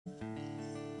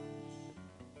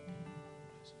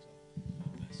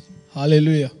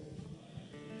Hallelujah.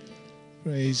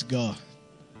 Praise God.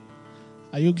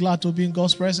 Are you glad to be in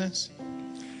God's presence?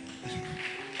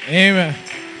 Amen.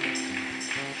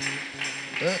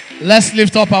 Let's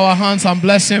lift up our hands and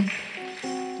bless Him.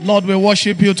 Lord, we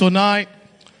worship You tonight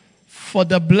for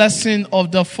the blessing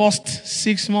of the first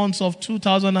 6 months of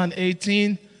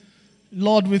 2018.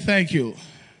 Lord, we thank You.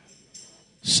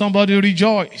 Somebody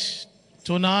rejoice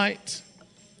tonight.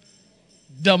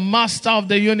 The Master of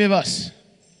the universe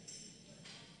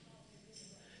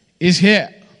is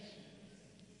here.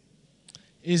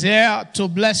 Is here to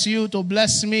bless you, to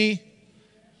bless me,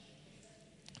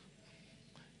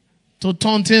 to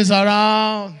turn things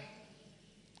around.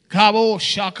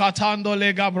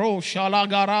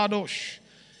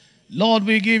 Lord,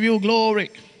 we give You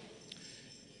glory.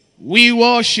 We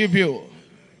worship You.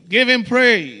 Give Him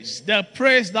praise. The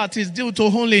praise that is due to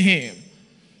only Him.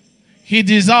 He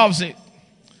deserves it.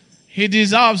 He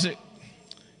deserves it.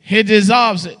 He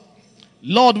deserves it.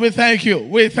 Lord, we thank You.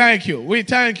 We thank You. We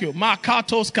thank You.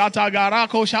 Makatos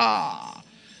katagarakosha.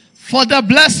 For the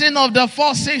blessing of the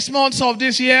first 6 months of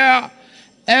this year,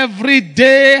 every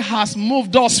day has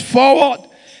moved us forward.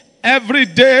 Every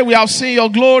day we have seen Your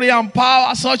glory and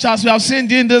power, such as we have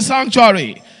seen in the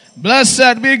sanctuary.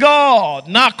 Blessed be God.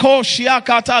 Nakoshia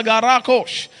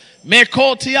katagarakosh.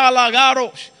 Mekotia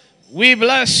lagarosh. We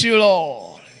bless You,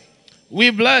 Lord. We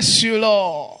bless You,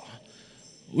 Lord.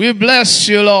 We bless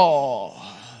You, Lord.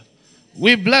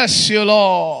 We bless You,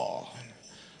 Lord.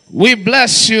 We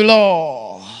bless You,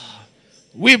 Lord.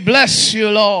 We bless You,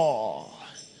 Lord.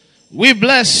 We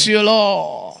bless You,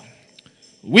 Lord.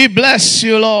 We bless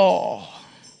You, Lord.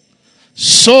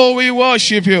 So we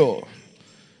worship You.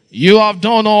 You have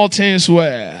done all things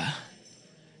well.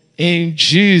 In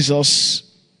Jesus'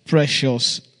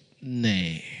 precious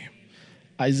name.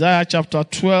 Isaiah chapter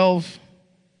 12.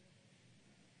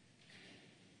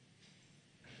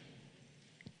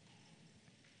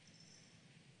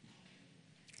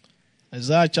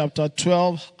 Isaiah chapter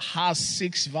 12 has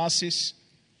 6 verses.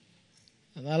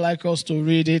 And I like us to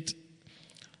read it.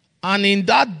 And in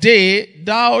that day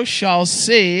thou shalt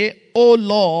say, O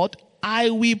Lord, I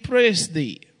will praise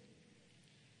Thee.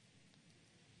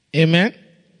 Amen.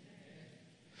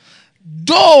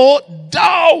 Though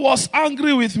thou wast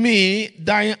angry with me,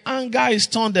 thine anger is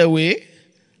turned away,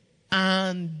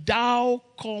 and thou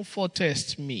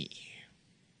comfortest me.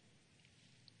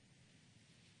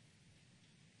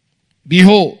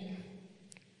 Behold,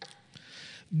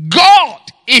 God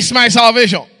is my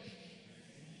salvation.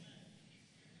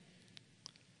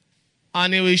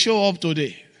 And He will show up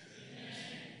today.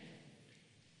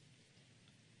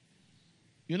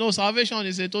 You know, salvation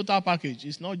is a total package.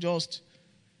 It's not just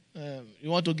you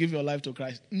want to give your life to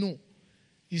Christ. No.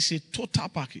 It's a total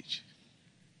package.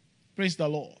 Praise the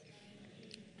Lord.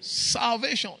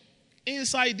 Salvation,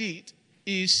 inside it,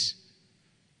 is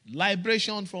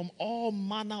liberation from all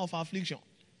manner of affliction.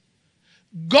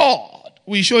 God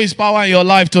will show His power in your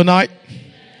life tonight.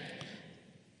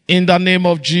 In the name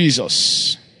of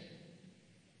Jesus.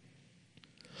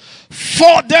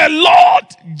 For the Lord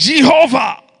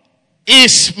Jehovah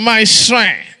is my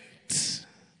strength.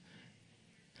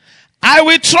 I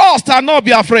will trust and not be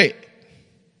afraid.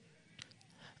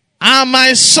 And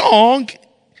my song,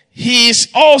 He is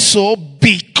also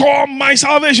become my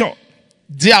salvation.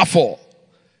 Therefore,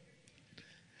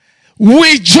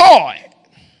 with joy.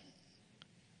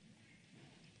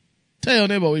 Tell your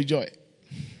neighbor, with joy.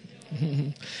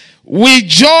 With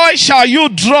joy shall you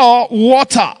draw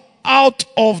water out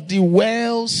of the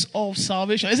wells of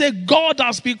salvation. He said, God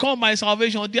has become my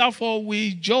salvation. Therefore,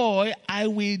 with joy, I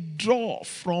will draw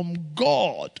from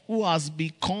God who has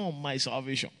become my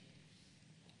salvation.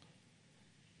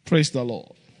 Praise the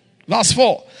Lord. Verse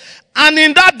 4. And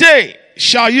in that day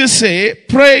shall you say,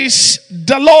 praise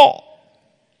the Lord.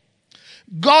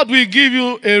 God will give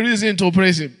you a reason to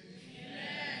praise Him.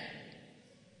 Amen.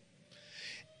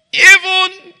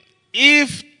 Even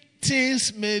if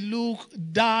things may look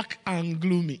dark and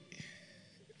gloomy.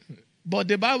 But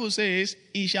the Bible says,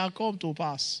 it shall come to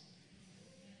pass.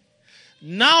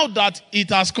 Now that it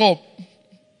has come,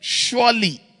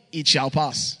 surely it shall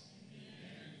pass.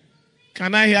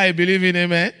 Can I hear a believing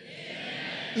amen?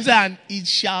 And it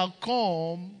shall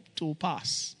come to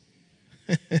pass.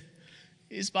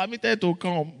 It's permitted to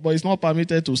come, but it's not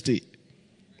permitted to stay.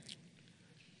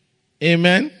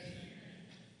 Amen.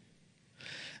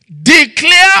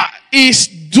 Declare His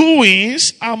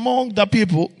doings among the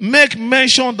people. Make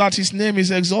mention that His name is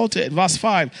exalted. Verse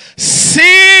 5.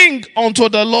 Sing unto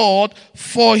the Lord,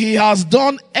 for He has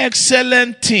done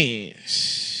excellent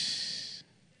things.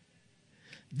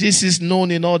 This is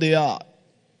known in all the earth.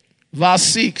 Verse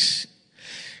 6.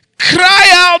 Cry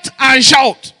out and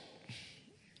shout.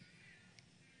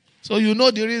 So you know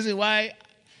the reason why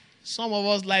some of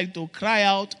us like to cry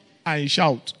out and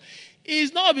shout.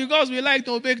 It's not because we like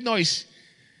to make noise.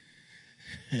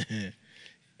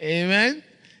 Amen.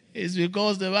 It's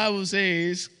because the Bible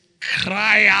says,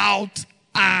 cry out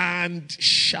and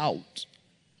shout.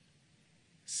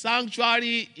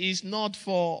 Sanctuary is not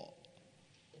for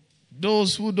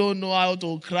those who don't know how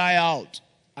to cry out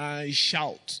and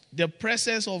shout. The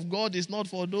presence of God is not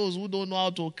for those who don't know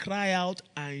how to cry out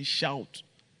and shout.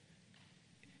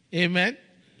 Amen.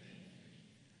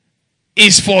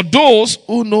 It's for those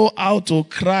who know how to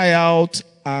cry out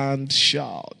and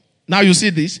shout. Now you see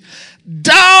this.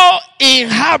 Thou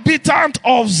inhabitant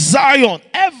of Zion.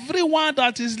 Everyone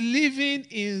that is living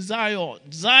in Zion.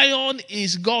 Zion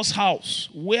is God's house,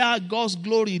 where God's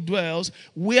glory dwells,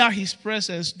 where his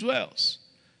presence dwells.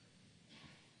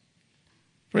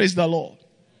 Praise the Lord.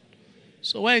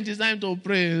 So when it is time to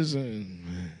praise,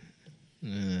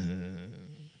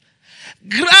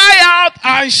 cry out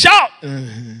and shout.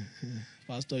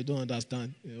 Pastor, you don't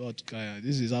understand what cry out.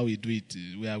 This is how we do it,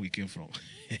 where we came from.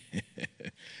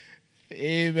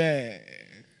 Amen.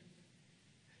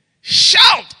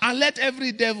 Shout and let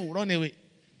every devil run away.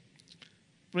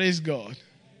 Praise God.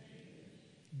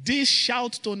 This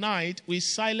shout tonight will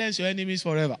silence your enemies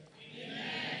forever. Amen.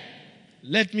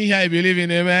 Let me hear you believe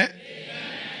in amen.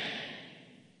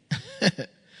 Amen.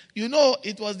 You know,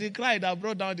 it was the cry that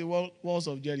brought down the walls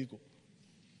of Jericho.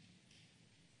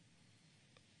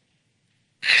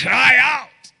 Cry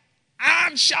out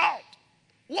and shout.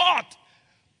 What?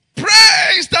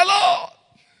 Praise the Lord.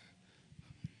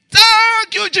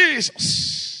 Thank you,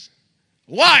 Jesus.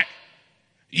 Why?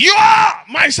 You are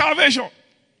my salvation.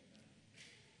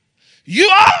 You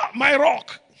are my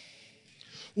rock.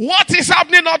 What is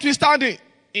happening notwithstanding?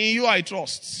 In you I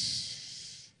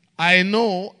trust. I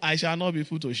know I shall not be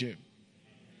put to shame.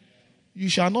 You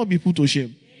shall not be put to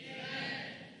shame.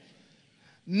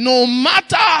 No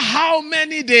matter how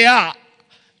many they are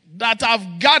that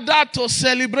have gathered to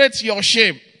celebrate your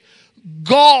shame,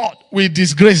 God will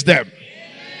disgrace them.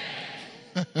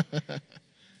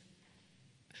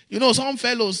 You know, some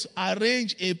fellows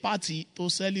arrange a party to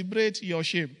celebrate your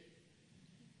shame.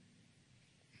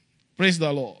 Praise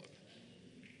the Lord.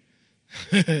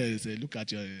 Say, look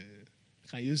at your...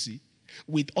 Can you see?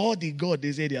 With all the God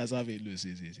they say they are serving.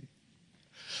 See.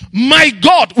 My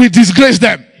God will disgrace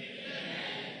them.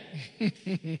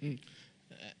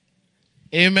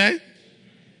 Amen.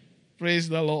 Praise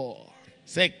the Lord.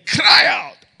 Say, cry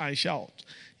out and shout,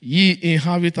 ye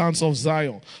inhabitants of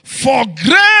Zion, for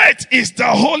great is the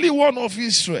Holy One of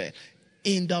Israel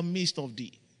in the midst of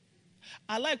thee.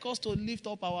 I like us to lift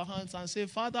up our hands and say,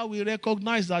 Father, we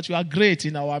recognize that you are great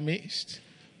in our midst.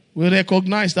 We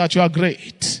recognize that you are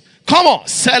great. Come on,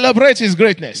 celebrate his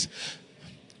greatness.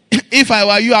 If I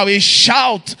were you, I will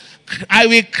shout. I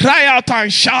will cry out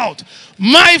and shout,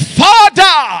 my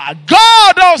Father,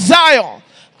 God of Zion,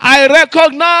 I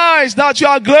recognize that you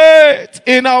are great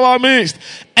in our midst.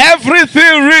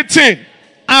 Everything written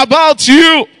about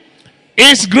you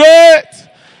is great.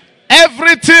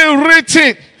 Everything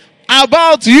written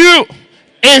about you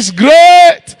is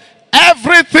great.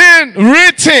 Everything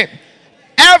written,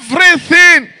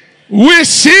 everything we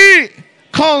see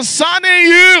concerning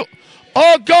you,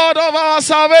 O God of our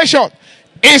salvation,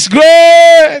 is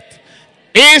great.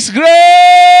 Is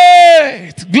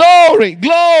great. Glory,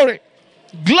 glory.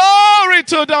 Glory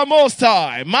to the Most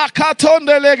High.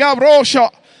 Makatonde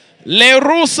legabrosha.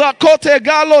 Lerusa kote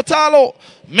galotalo.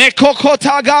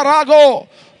 Mekokota garago.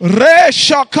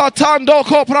 Resha katando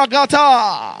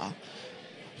kopragata.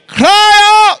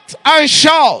 Cry out and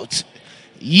shout,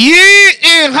 ye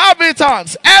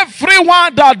inhabitants,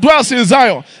 everyone that dwells in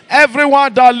Zion,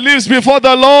 everyone that lives before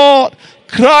the Lord,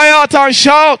 cry out and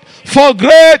shout, for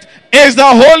great is the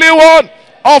Holy One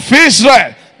of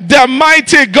Israel, the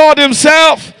mighty God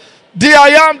himself, the I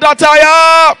am that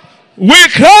I am. We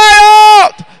cry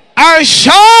out and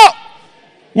shout.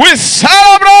 We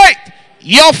celebrate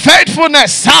your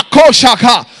faithfulness. Sako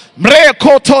shaka.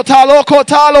 Mreko totalo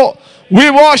kotalo. We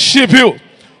worship you.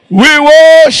 We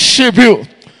worship you.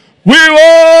 We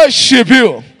worship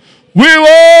you. We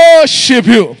worship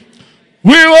you.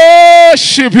 We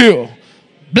worship you.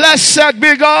 Blessed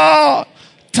be God.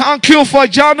 Thank you for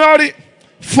January,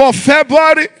 for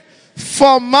February,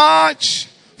 for March,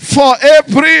 for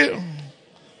April,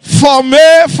 for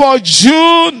May, for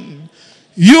June.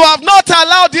 You have not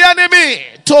allowed the enemy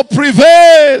to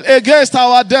prevail against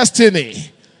our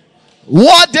destiny.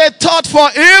 What they thought for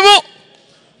evil,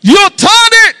 you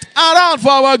turn it around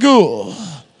for our good.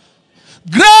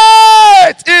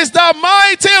 Great is the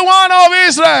mighty one of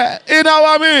Israel in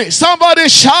our midst. Somebody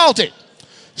shout it.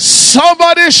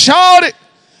 Somebody shout it.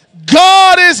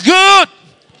 God is good.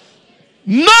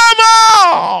 No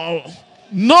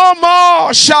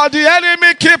more shall the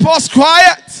enemy keep us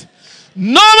quiet.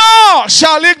 No more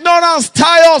shall ignorance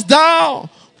tie us down.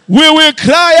 We will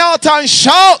cry out and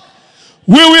shout.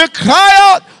 We will cry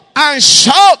out and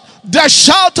shout the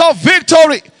shout of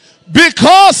victory,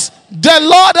 because the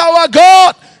Lord our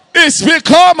God is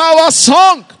become our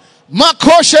song.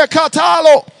 Makoshe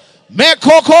katalo,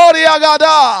 mekokori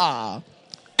agada.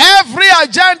 Every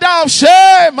agenda of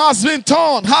shame has been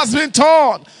torn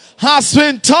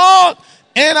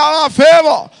in our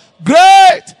favor.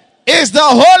 Great is the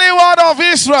Holy One of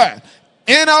Israel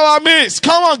in our midst.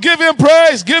 Come on, give him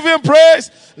praise, give him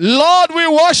praise. Lord, we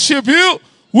worship you.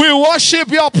 We worship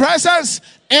your presence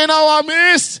in our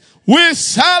midst. We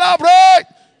celebrate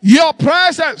your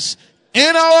presence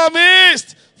in our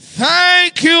midst.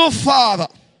 Thank you, Father.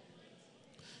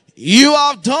 You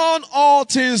have done all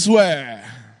things well.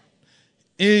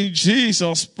 In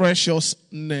Jesus' precious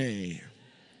name.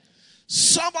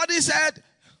 Somebody said,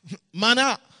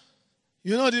 manna.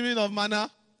 You know the meaning of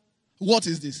manna? What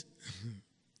is this?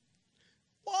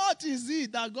 What is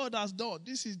it that God has done?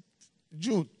 This is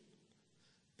June.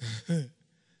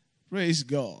 Praise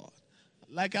God.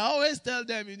 Like I always tell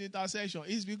them in intercession,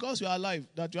 it's because you are alive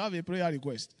that you have a prayer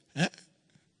request. Eh?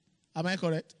 Am I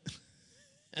correct?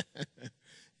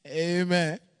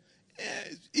 Amen.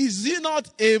 Is he not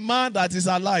a man that is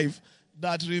alive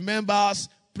that remembers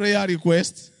prayer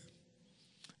requests?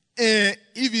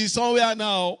 If he's somewhere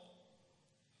now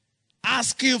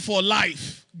asking for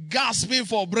life, gasping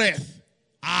for breath,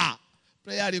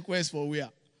 prayer request for where?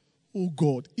 Oh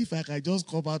God, if I can just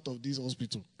come out of this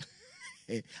hospital,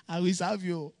 I will serve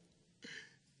you.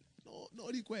 No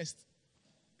request.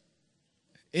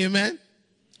 Amen.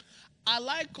 I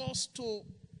like us to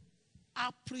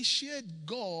appreciate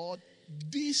God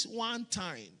this one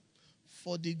time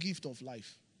for the gift of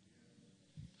life.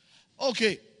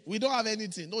 Okay, we don't have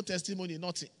anything, no testimony,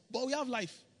 nothing, but we have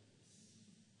life.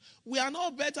 We are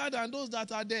not better than those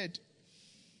that are dead.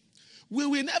 We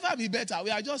will never be better.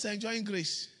 We are just enjoying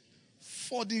grace.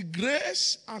 For the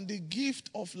grace and the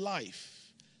gift of life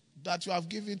that you have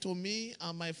given to me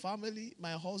and my family,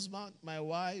 my husband, my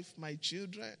wife, my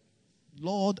children,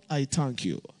 Lord, I thank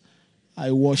you.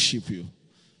 I worship you.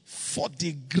 For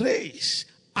the grace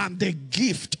and the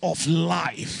gift of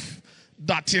life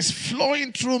that is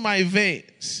flowing through my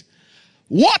veins.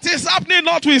 What is happening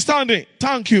notwithstanding?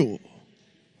 Thank you.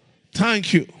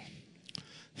 Thank you.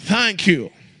 Thank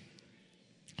you.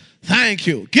 Thank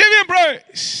you. Give him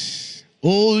praise.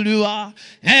 Olúwa,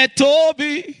 ẹ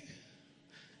tóbi,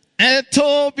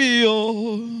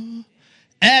 oh,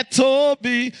 ẹ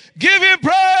tóbi. Give him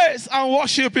praise and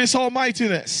worship his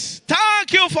almightiness.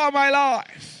 Thank you for my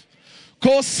life.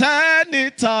 Kò sẹ́ni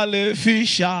tá lè fi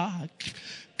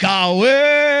ṣàkàwé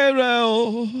rẹ̀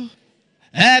o,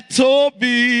 ẹ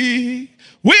tóbi.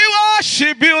 We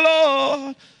worship you,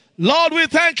 Lord. Lord, we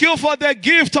thank you for the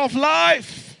gift of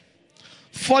life.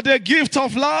 For the gift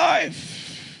of life.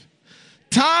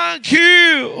 Thank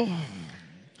you.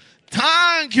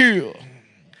 Thank you.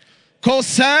 Kò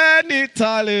sẹ́ni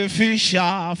tá lè fi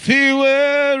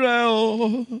ṣàfiwé rẹ̀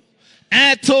o,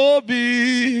 ẹ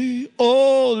tóbi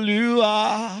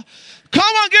Olúwa.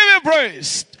 Come on, give him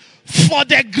praise. For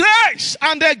the grace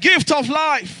and the gift of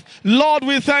life. Lord,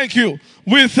 we thank you.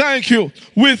 We thank you.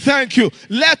 We thank you.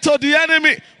 Left to the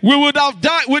enemy, we would have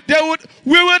died. We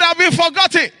would have been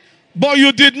forgotten. But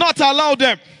you did not allow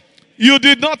them. You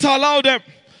did not allow them.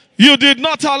 You did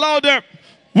not allow them.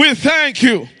 We thank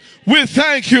you. We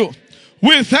thank you.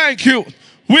 We thank you.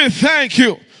 We thank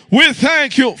you. We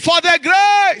thank you for the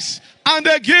grace and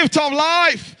the gift of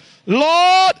life.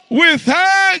 Lord, we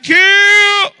thank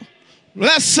you.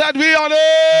 Blessed be your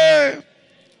name.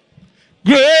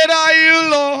 Great are you,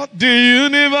 Lord. The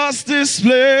universe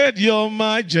displayed your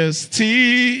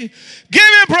majesty. Give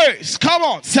him praise. Come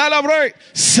on. Celebrate.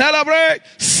 Celebrate.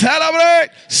 Celebrate.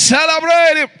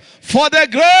 Celebrate him. For the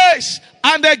grace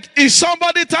and the... Is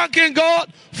somebody thanking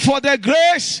God for the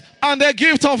grace and the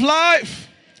gift of life?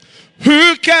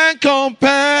 Who can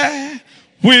compare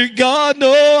with God?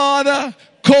 No other.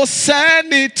 Kò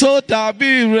sẹ́ni tó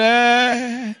dàbí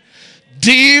rẹ̀.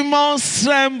 Demons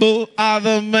tremble at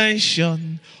the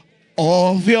mention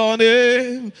of your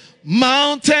name.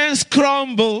 Mountains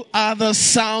crumble at the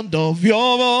sound of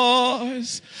your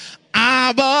voice.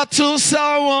 But to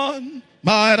someone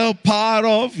by the power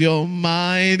of your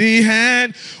mighty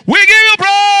hand, we give you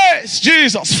praise,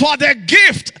 Jesus, for the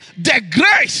gift, the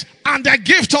grace, and the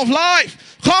gift of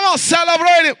life. Come on,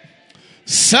 celebrate him.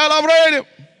 Celebrate him.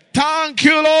 Thank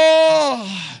you, Lord.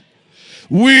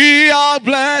 We are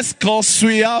blessed because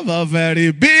we have a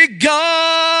very big God.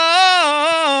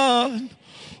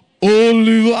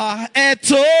 Olúwa ẹ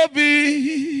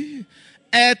tóbi,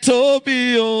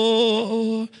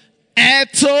 oh, ẹ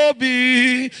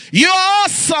tóbi. You are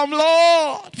awesome,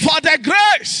 Lord, for the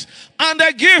grace and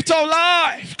the gift of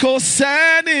life. Kò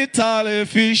sẹ́ni tá lè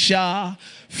fi ṣà.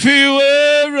 We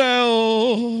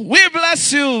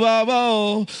bless you,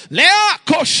 Baba. Lea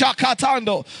kosha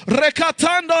katando,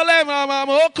 rekatando le mama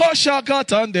mo kosha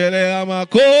katande le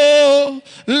amako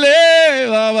le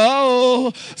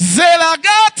Baba.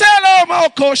 Zelagate lo mo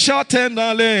kosha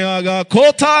tenda le aga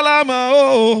kota la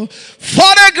ma.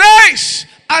 For the grace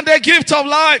and the gift of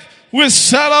life, we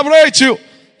celebrate you.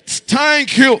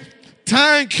 Thank you,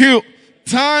 thank you,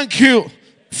 thank you,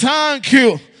 thank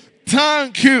you,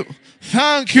 thank you.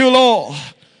 Thank you, Lord,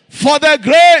 for the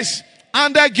grace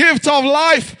and the gift of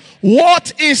life.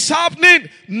 What is happening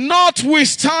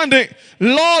notwithstanding,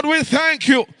 Lord, we thank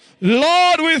you.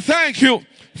 Lord, we thank you.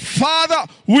 Father,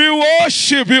 we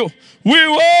worship you. We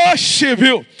worship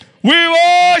you. We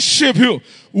worship you.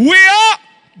 We are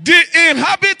the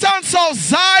inhabitants of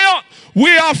Zion. We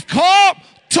have come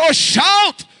to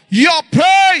shout your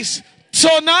praise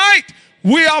tonight.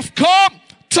 We have come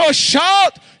to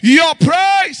shout your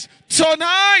praise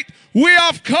tonight. We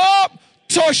have come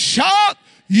to shout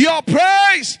your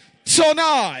praise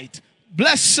tonight.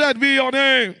 Blessed be your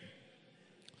name.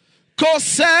 Kò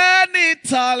sẹ́ni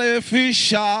tá lè fi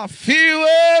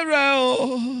ṣàfiwé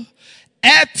o.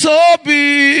 Ẹ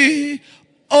tóbi,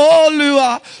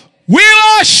 Olúwa. We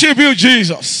worship you,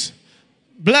 Jesus.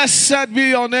 Blessed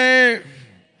be your name.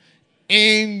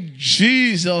 In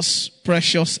Jesus'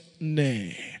 precious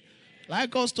name.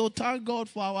 Like us to thank God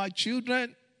for our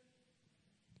children.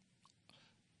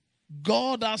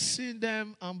 God has seen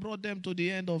them and brought them to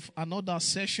the end of another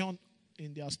session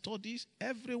in their studies.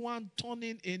 Everyone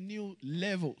turning in new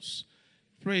levels.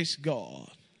 Praise God.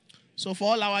 So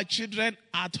for all our children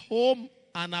at home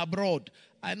and abroad,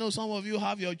 I know some of you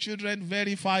have your children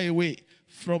very far away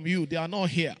from you. They are not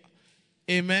here.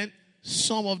 Amen.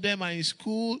 Some of them are in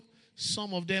school.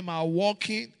 Some of them are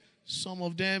working. Some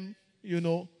of them,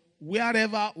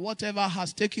 wherever, whatever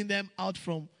has taken them out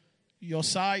from your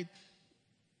side,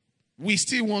 we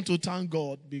still want to thank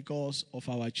God because of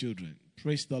our children.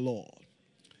 Praise the Lord.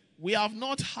 We have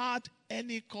not had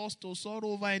any cause to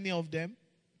sorrow over any of them.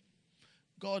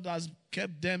 God has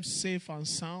kept them safe and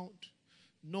sound.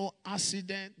 No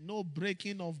accident, no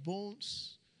breaking of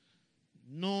bones,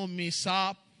 no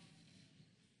mishap.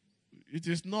 It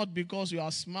is not because you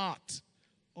are smart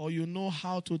or you know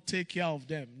how to take care of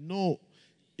them. No,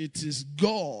 it is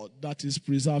God that is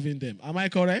preserving them. Am I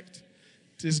correct?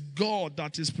 It is God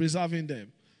that is preserving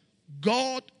them.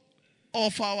 God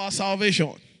of our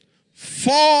salvation.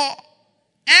 For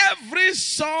every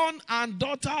son and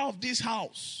daughter of this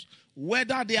house,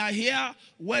 whether they are here,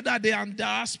 whether they are in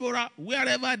diaspora,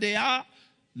 wherever they are,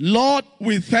 Lord,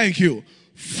 we thank you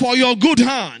for your good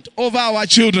hand over our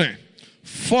children,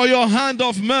 for your hand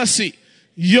of mercy,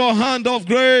 your hand of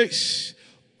grace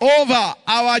over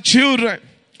our children.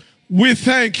 We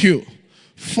thank you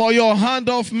for your hand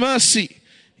of mercy,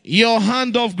 your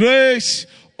hand of grace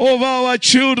over our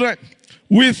children.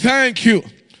 We thank you.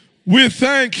 We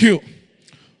thank you.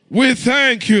 We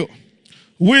thank you.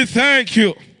 We thank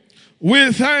you.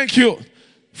 We thank you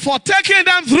for taking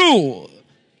them through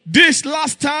this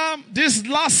last time, this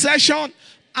last session,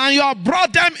 and you have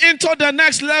brought them into the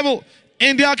next level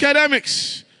in the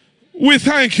academics. We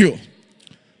thank you.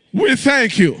 We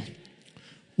thank you.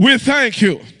 We thank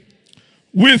you.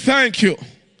 We thank you.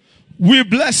 We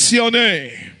bless your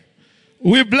name.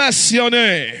 We bless your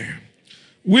name.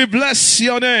 We bless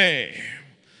your name.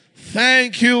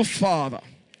 Thank you, Father,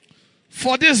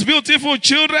 for these beautiful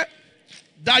children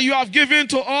that you have given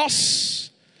to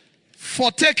us,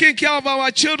 for taking care of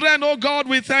our children. Oh God,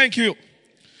 we thank you.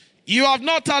 You have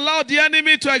not allowed the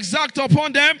enemy to exact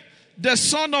upon them. The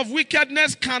son of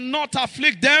wickedness cannot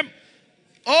afflict them.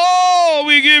 Oh,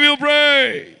 we give you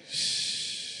praise.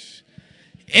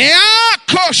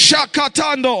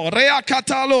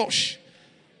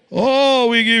 Oh,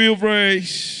 we give you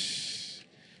praise.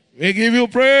 We give you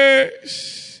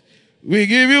praise. We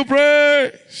give you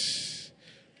praise.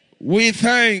 We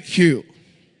thank you.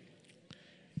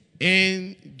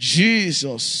 In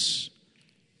Jesus'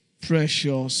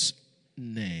 precious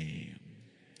name.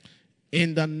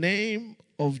 In the name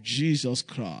of Jesus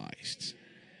Christ.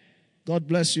 God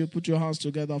bless you. Put your hands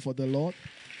together for the Lord.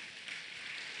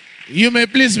 You may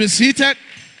please be seated.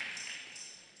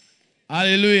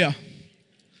 Hallelujah.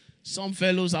 Some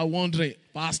fellows are wondering,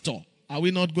 Pastor, Are we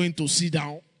not going to sit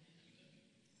down?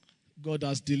 God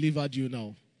has delivered you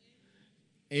now.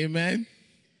 Amen.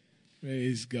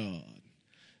 Praise God.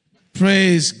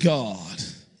 Praise God.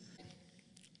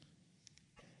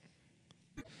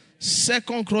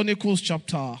 2 Chronicles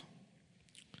chapter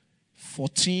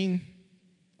 14.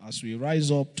 As we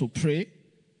rise up to pray,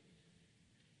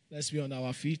 let's be on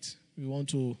our feet. We want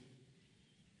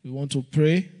to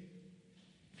pray.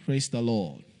 Praise the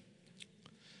Lord.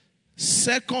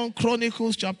 2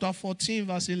 Chronicles chapter 14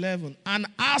 verse 11. And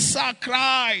Asa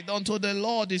cried unto the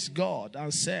Lord his God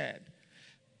and said,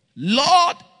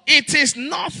 Lord, it is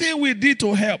nothing we did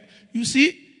to help. You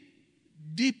see,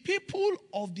 the people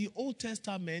of the Old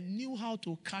Testament knew how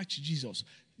to catch Jesus.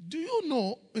 Do you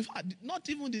know, in fact, not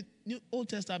even the New Old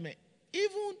Testament,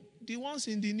 even the ones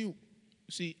in the New.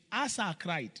 See, Asa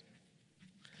cried.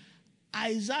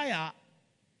 Isaiah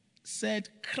said,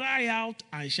 cry out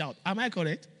and shout. Am I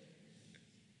correct?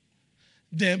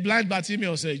 Then blind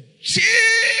Bartimaeus said,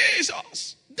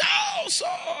 Jesus, thou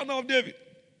son of David.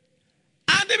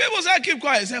 And the people said, keep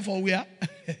quiet. Said, for where?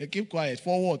 Keep quiet.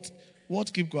 For what?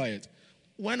 What keep quiet?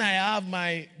 When I have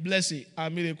my blessing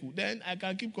and miracle, then I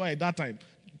can keep quiet that time.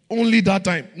 Only that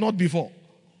time, not before.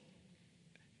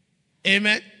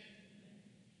 Amen.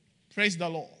 Praise the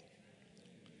Lord.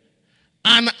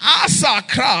 And Asa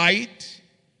cried,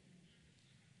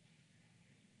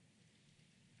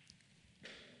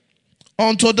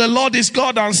 unto the Lord his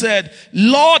God and said,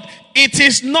 Lord, it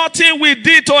is nothing we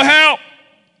did to help,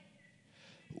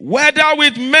 whether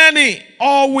with many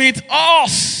or with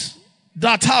us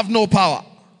that have no power.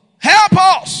 Help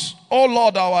us, O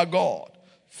Lord our God,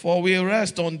 for we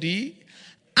rest on thee,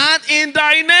 and in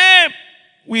thy name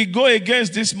we go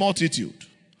against this multitude.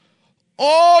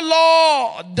 O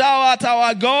Lord, thou art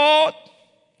our God,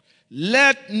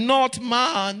 let not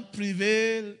man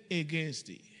prevail against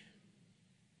thee.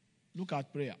 Look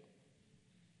at prayer.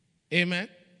 Amen.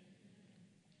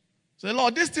 Say,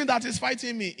 Lord, this thing that is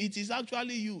fighting me, it is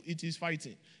actually you it is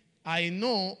fighting. I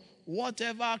know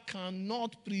whatever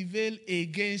cannot prevail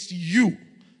against you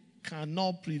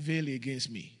cannot prevail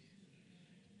against me.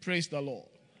 Praise the Lord.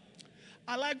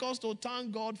 I like us to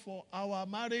thank God for our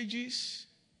marriages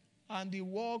and the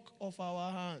work of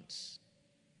our hands.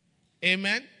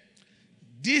 Amen.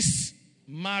 This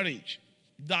marriage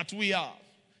that we have,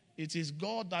 it is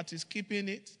God that is keeping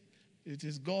it. It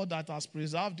is God that has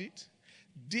preserved it.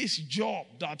 This job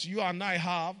that you and I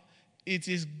have, it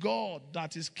is God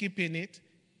that is keeping it.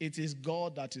 It is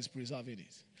God that is preserving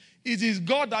it. It is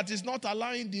God that is not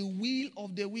allowing the will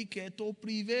of the wicked to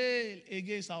prevail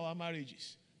against our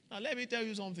marriages. Now let me tell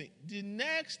you something. The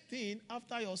next thing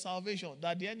after your salvation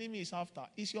that the enemy is after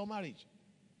is your marriage.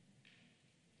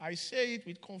 I say it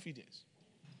with confidence.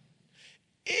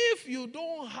 If you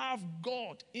don't have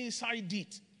God inside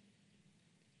it,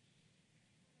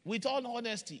 with all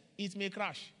honesty, it may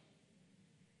crash.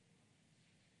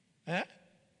 If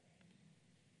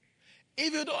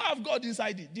you don't have God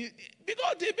inside it,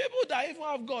 because the people that even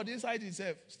have God inside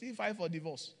itself still fight for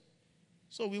divorce.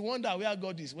 So we wonder where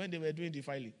God is when they were doing the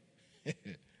filing.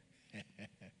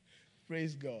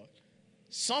 Praise God.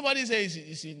 Somebody says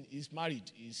he's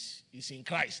married, he's in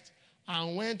Christ,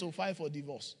 and went to file for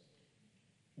divorce.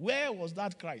 Where was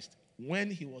that Christ when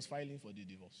he was filing for the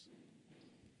divorce?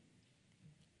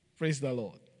 Praise the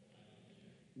Lord.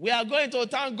 We are going to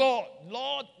thank God.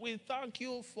 Lord, we thank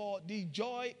you for the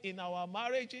joy in our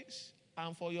marriages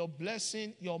and for your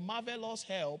blessing, your marvelous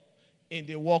help in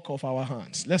the work of our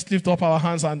hands. Let's lift up our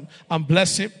hands and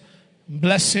bless him.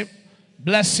 Bless him.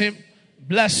 Bless him.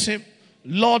 Bless him.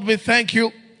 Lord, we thank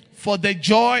you for the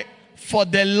joy, for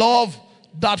the love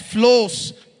that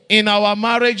flows in our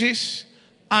marriages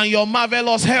and your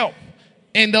marvelous help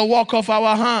in the work of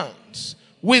our hands.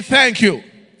 We thank you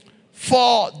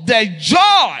for the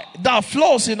joy that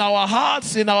flows in our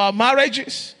hearts, in our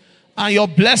marriages, and your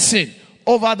blessing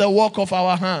over the work of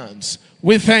our hands.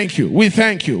 We thank you. We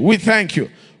thank you. We thank you.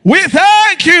 We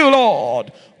thank you,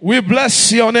 Lord. We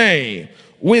bless your name.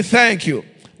 We thank you.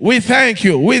 We thank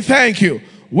you. We thank you.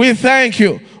 We thank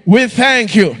you. We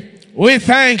thank you. We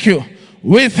thank you.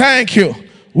 We thank you.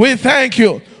 We thank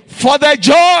you for the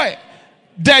joy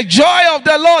of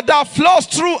the Lord that flows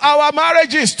through our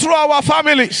marriages, through our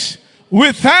families.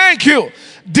 We thank you.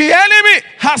 The enemy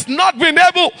has not been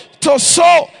able to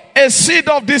sow a seed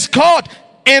of discord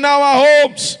in our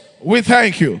homes. We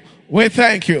thank you. We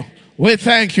thank you. We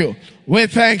thank you. We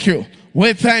thank you.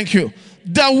 We thank you.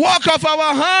 The work of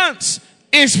our hands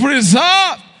is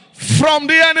preserved from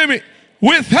the enemy.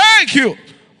 We thank you.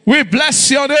 We bless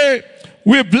your name.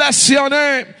 We bless your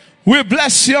name. We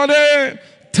bless your name.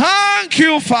 Thank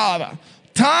you, Father.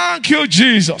 Thank you,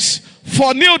 Jesus.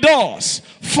 for new doors,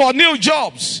 for new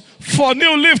jobs, for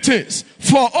new liftings,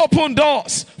 for open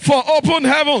doors, for open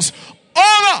heavens.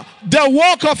 Honor the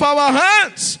work of our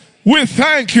hands. We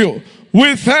thank you.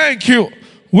 We thank you.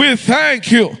 We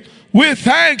thank you. We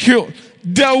thank you.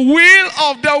 The will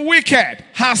of the wicked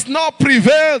has not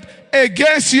prevailed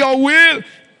against your will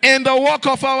in the work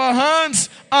of our hands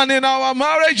and in our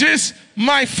marriages.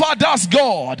 My Father's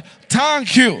God,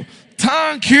 thank you.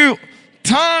 Thank you.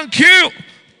 Thank you.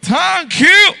 Thank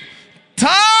you.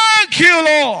 Thank you,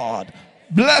 Lord.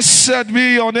 Blessed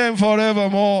be your name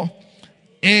forevermore.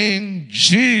 In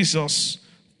Jesus'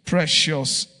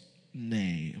 precious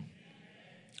name.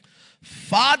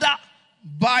 Father,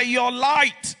 by your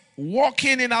light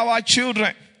working in our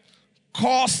children,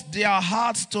 cause their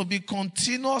hearts to be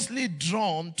continuously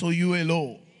drawn to you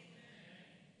alone.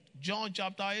 John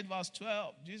chapter 8 verse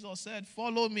 12, Jesus said,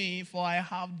 follow me, for I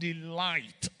have the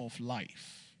light of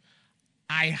life.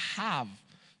 I have.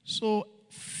 So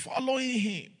following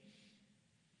him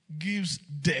gives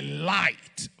the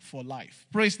light for life.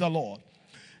 Praise the Lord.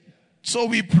 So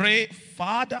we pray,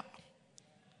 Father,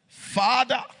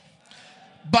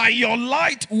 by your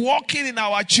light walking in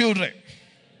our children,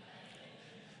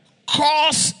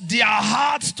 cause their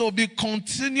hearts to be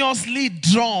continuously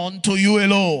drawn to you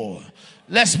alone.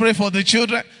 Let's pray for the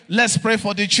children. Let's pray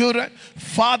for the children.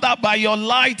 Father, by your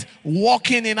light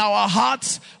walking in our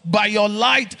hearts, by your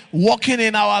light walking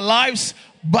in our lives,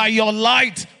 by your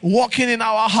light walking in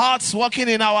our hearts, walking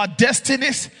in our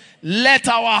destinies, let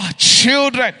our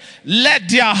children, let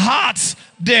their hearts,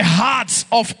 the hearts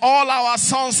of all our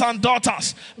sons and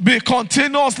daughters be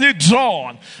continuously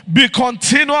drawn, be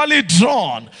continually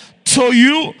drawn to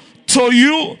you, to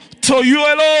you, to you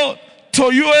alone,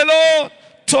 to you alone,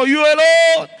 to you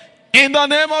alone. In the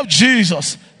name of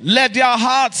Jesus, let their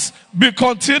hearts be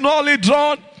continually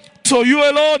drawn to you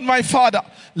alone, my Father.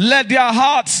 Let their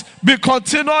hearts be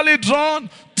continually drawn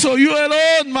to you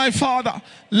alone, my Father.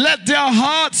 Let their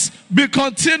hearts be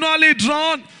continually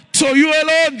drawn to you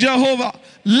alone, Jehovah.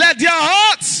 Let their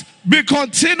hearts be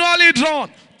continually drawn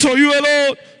to you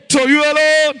alone, to you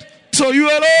alone, to you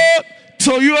alone,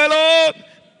 to you alone.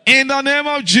 In the name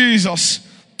of Jesus.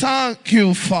 Thank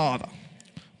you, Father.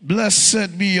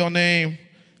 Blessed be your name.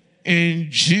 In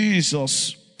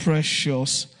Jesus'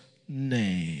 precious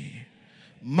name.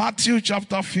 Matthew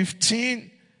chapter 15,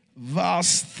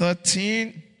 verse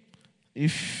 13.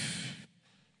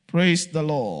 Praise the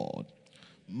Lord.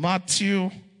 Matthew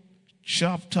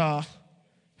chapter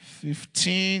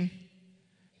 15,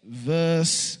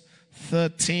 verse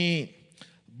 13.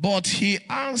 But he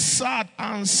answered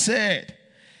and said,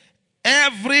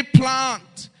 every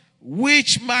plant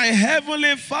which my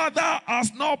heavenly Father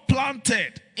has not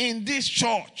planted in this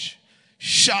church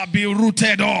shall be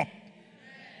rooted up.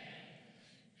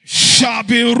 Shall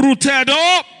be rooted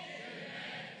up.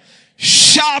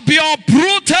 Shall be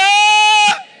uprooted.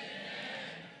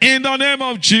 In the name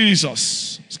of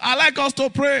Jesus. I like us to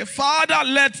pray, Father,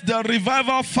 let the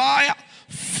revival fire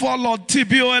fall on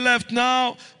TBOLF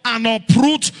now and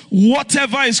uproot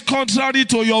whatever is contrary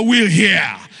to your will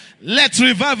here. Let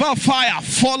revival fire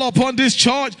fall upon this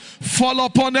church, fall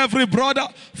upon every brother,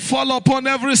 fall upon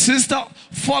every sister,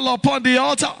 fall upon the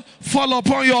altar, fall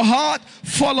upon your heart,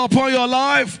 fall upon your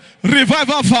life.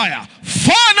 Revival fire.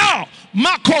 Fire now.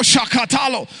 Mako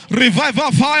Shakatalo.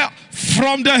 Revival fire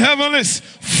from the heavens,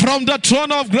 from the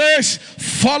throne of grace.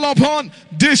 Fall upon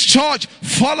this church,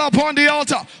 fall upon the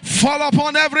altar, fall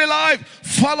upon every life,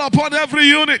 fall upon every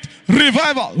unit.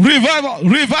 Revival, revival,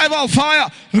 revival fire,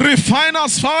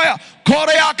 refiner's fire,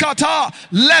 Koreakata.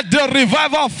 Let the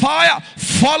revival fire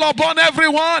fall upon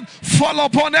everyone, fall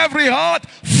upon every heart,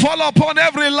 fall upon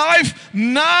every life.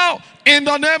 Now, in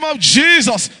the name of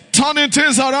Jesus, turning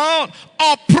things around,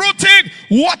 uprooting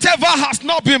whatever has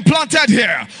not been planted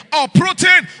here,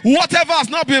 uprooting whatever has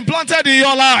not been planted in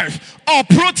your life,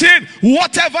 uprooting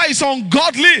whatever is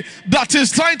ungodly that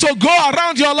is trying to go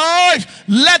around your life.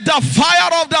 Let the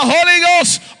fire of the Holy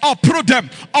Ghost uproot them,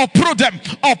 uproot them,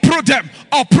 uproot them,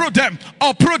 uproot them,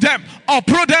 uproot them,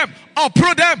 uproot them,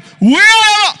 uproot them.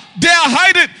 Wherever they are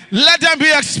hiding, let them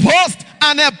be exposed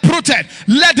and uprooted.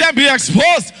 Let them be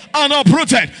exposed and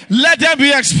uprooted. Let them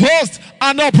be exposed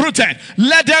and uprooted.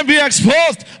 Let them be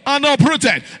exposed and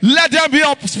uprooted. Let them be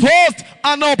exposed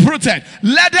and uprooted.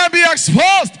 Let them be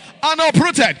exposed and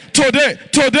uprooted. Today,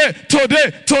 today,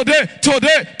 today, today,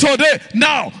 today, today.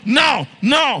 Now, now,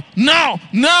 now, now,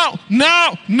 now,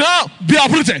 now, now. Be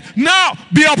uprooted. Now,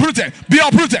 be uprooted. Be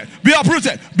uprooted. Be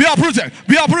uprooted. Be uprooted.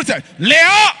 Be uprooted.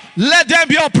 Leah, let them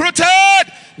be uprooted.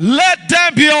 Let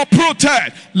them be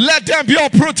uprooted. Let them be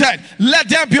uprooted. Let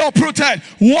them be uprooted.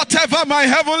 Whatever my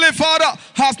heavenly Father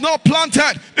has not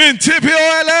planted in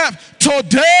TPOLF,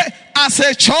 today as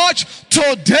a church,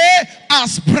 today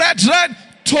as brethren,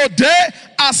 today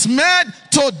as men,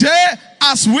 today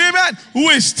as women,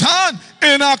 we stand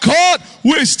in accord,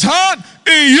 we stand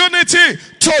in unity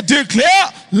to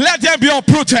declare, let them be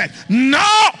uprooted.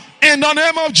 Now, in the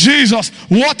name of Jesus,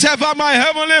 whatever my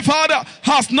heavenly Father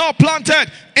has not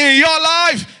planted in your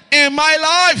life, in my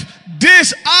life,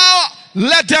 this hour,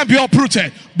 let them be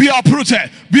uprooted. Be uprooted.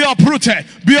 Be uprooted.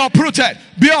 Be uprooted.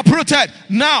 Be uprooted.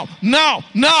 Now, now,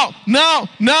 now, now,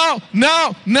 now,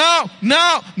 now, now,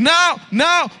 now, now,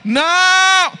 now,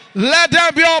 now. Let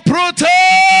them be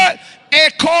uprooted.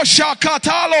 Eko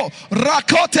shakatalo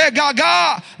rakote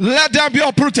gaga. Let them be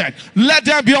uprooted. Let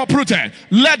them be uprooted.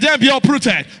 Let them be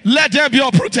uprooted. Let them be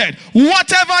uprooted.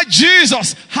 Whatever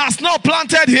Jesus has not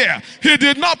planted here, he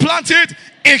did not plant it.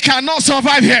 It cannot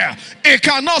survive here. It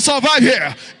cannot survive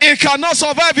here. It cannot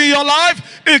survive in your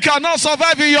life. It cannot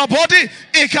survive in your body.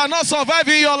 It cannot survive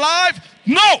in your life.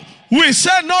 No, we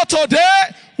say no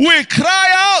today. We cry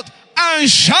out and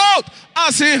shout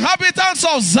as inhabitants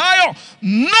of Zion.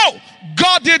 No,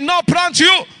 God did not plant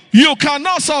you. You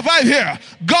cannot survive here.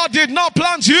 God did not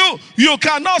plant you. You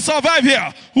cannot survive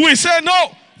here. We say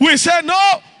no. We say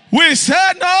no. We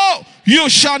say no. You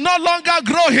shall no longer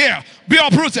grow here. Be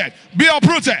uprooted. Be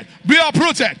uprooted. Be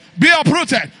uprooted. Be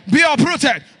uprooted. Be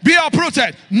uprooted. Be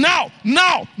uprooted. Now,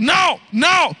 now, now,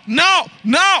 now, now,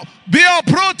 now. Be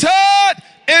uprooted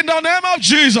in the name of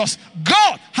Jesus.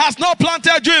 God has not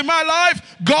planted you in my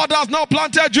life. God has not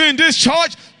planted you in this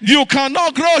church. You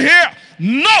cannot grow here.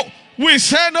 No. We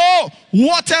say no.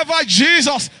 Whatever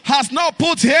Jesus has not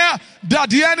put here that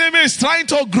the enemy is trying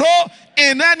to grow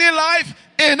in any life,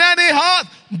 in any heart,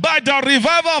 by the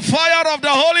revival fire of the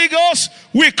Holy Ghost,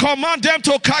 we command them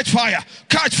to catch fire,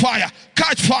 catch fire,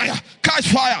 catch fire, catch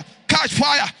fire, catch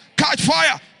fire, catch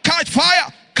fire, catch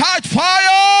fire, catch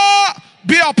fire.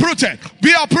 Be uprooted,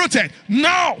 be uprooted.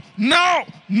 Now, now,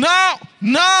 now,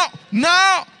 now,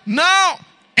 now, now,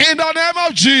 in the name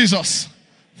of Jesus.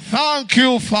 Thank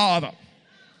you, Father.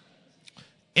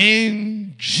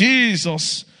 In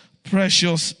Jesus'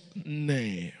 precious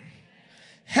name.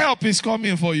 Help is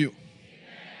coming for you.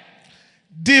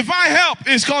 Divine help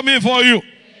is coming for you.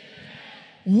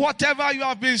 Whatever you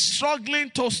have been struggling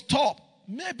to stop,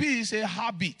 maybe it's a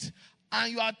habit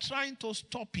and you are trying to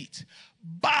stop it.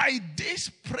 By this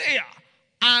prayer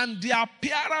and the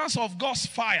appearance of God's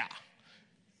fire,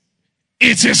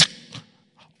 it is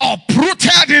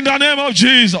uprooted in the name of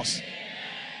Jesus.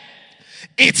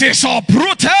 It is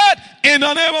uprooted in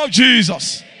the name of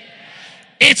Jesus.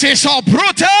 It is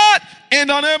uprooted in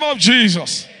the name of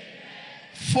Jesus.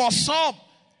 For some,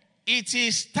 it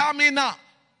is stamina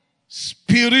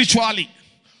spiritually.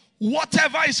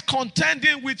 Whatever is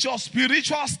contending with your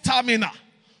spiritual stamina,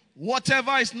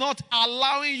 whatever is not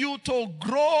allowing you to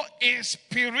grow in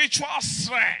spiritual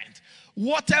strength,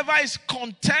 whatever is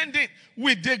contending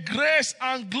with the grace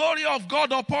and glory of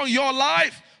God upon your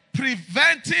life,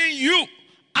 preventing you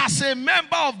as a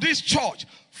member of this church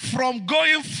from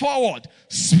going forward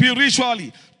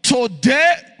spiritually,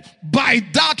 today, by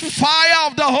that fire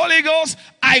of the Holy Ghost,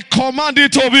 I command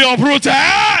it to be uprooted.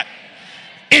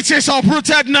 It is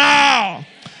uprooted now.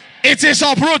 It is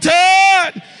uprooted.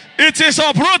 It is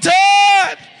uprooted.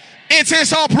 It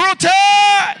is uprooted.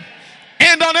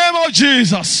 In the name of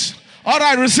Jesus. All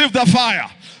right, receive the fire.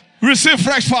 Receive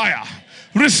fresh fire.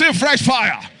 Receive fresh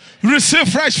fire. Receive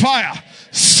fresh fire.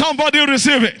 Somebody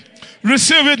receive it.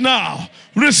 Receive it now.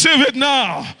 Receive it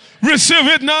now. Receive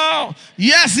it now.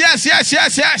 Yes, yes, yes,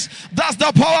 yes, yes. That's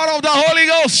the power of the Holy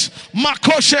Ghost.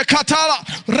 Makoshe katala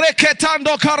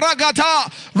reketando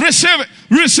karagata. Receive it.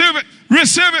 Receive it.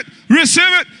 Receive it. Receive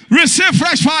it. Receive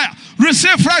fresh fire.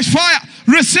 Receive fresh fire.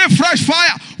 Receive fresh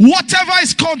fire. Whatever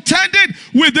is contending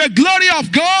with the glory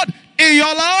of God in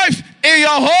your life, in your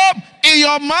home, in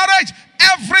your marriage,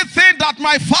 everything that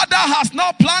my Father has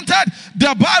not planted,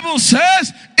 the Bible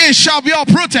says it shall be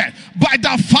uprooted by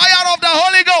the fire of the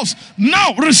Holy Ghost.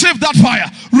 Now receive that fire.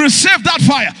 Receive that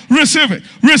fire. Receive it.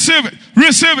 Receive it.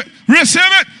 Receive it.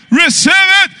 Receive it. Receive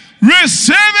it.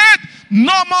 Receive it.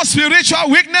 No more spiritual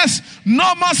weakness.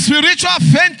 No more spiritual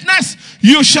faintness.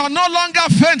 You shall no longer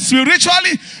faint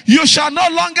spiritually. You shall no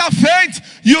longer faint.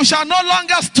 You shall no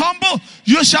longer stumble.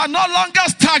 You shall no longer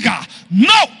stagger.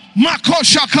 No.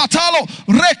 Makosha katalo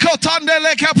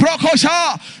rekotandeleke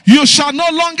prokosha. You shall no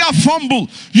longer fumble.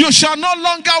 You shall no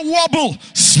longer wobble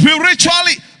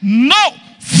spiritually. No.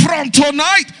 From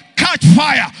tonight, catch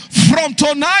fire. From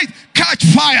tonight, catch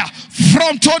fire.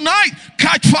 From tonight,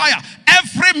 catch fire.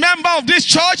 Every member of this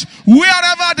church,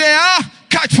 wherever they are,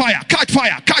 catch fire, catch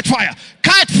fire, catch fire,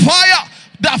 catch fire.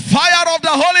 The fire of the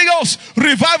Holy Ghost,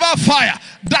 revival fire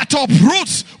that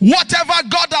uproots whatever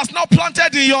God has not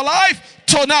planted in your life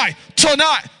tonight,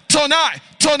 tonight, tonight,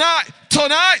 tonight,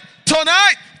 tonight,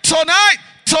 tonight, tonight,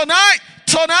 tonight,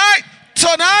 tonight,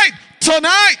 tonight,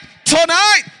 tonight,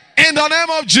 tonight, in the name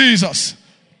of Jesus.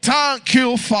 Thank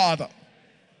you, Father.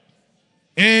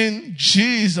 In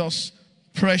Jesus'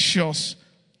 precious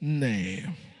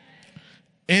name.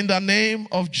 In the name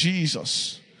of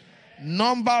Jesus.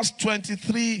 Numbers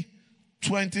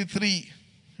 23:23.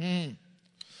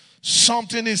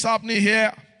 Something is happening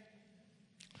here.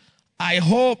 I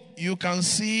hope you can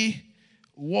see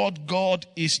what God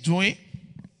is doing.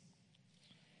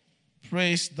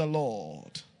 Praise the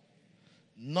Lord.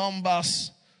 Numbers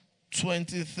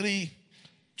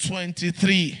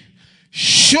 23:23.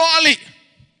 Surely.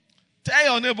 Tell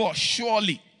your neighbor,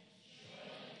 surely.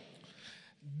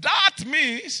 That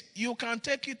means you can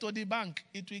take it to the bank.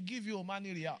 It will give you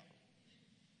money real.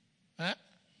 Huh?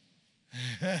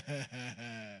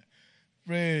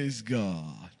 Praise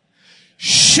God.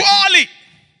 Surely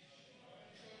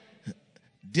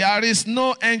there is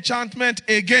no enchantment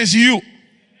against you.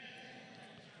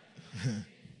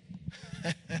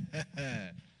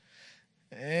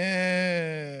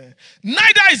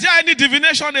 Neither is there any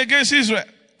divination against Israel.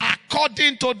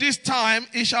 According to this time,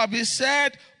 it shall be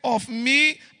said of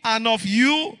me and of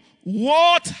you,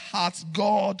 what hath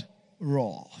God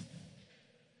wrought?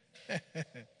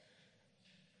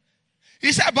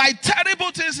 He said, by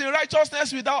terrible things in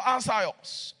righteousness without answer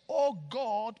us. O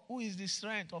God, who is the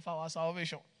strength of our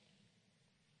salvation.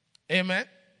 Amen.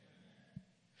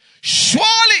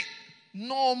 Surely,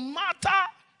 no matter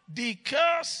the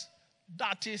curse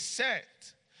that is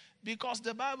set, because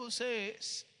the Bible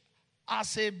says,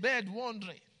 as a bird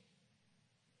wandering.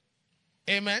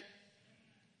 Amen.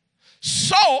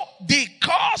 So, the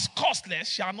curse costless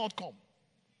shall not come.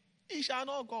 It shall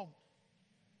not come.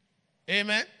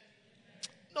 Amen.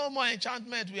 No more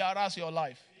enchantment will harass your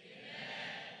life.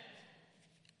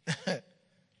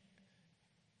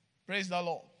 Praise the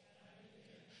Lord.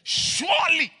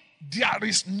 Surely there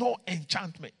is no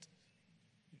enchantment.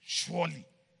 Surely.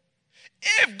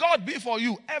 If God be for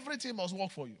you, everything must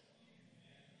work for you.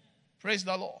 Praise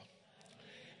the Lord.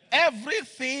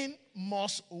 Everything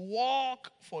must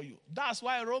work for you. That's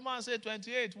why Romans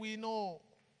 8:28, we know.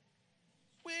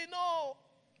 We know.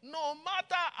 No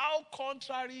matter how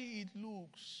contrary it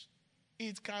looks,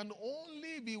 it can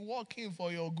only be working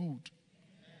for your good.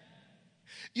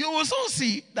 You will soon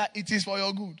see that it is for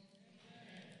your good.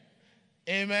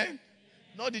 Amen.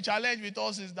 No, the challenge with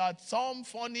us is that some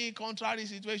funny contrary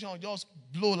situation just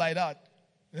blow like that.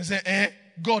 They say,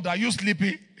 God, are you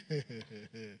sleeping?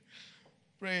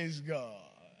 Praise God.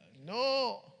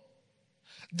 No.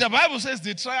 The Bible says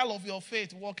the trial of your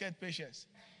faith worketh patience.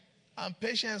 And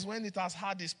patience, when it has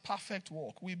had its perfect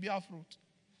work, will bear fruit.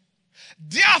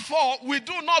 Therefore, we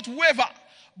do not waver,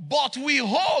 but we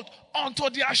hold unto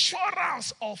the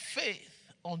assurance of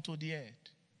faith unto the end.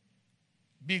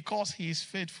 Because he is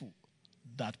faithful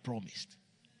that promised.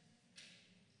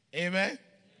 Amen.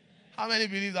 How many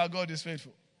believe that God is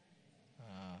faithful?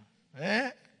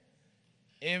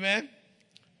 Amen.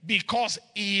 Because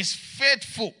he is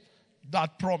faithful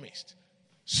that promised.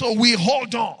 So we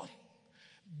hold on.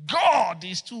 God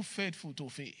is too faithful to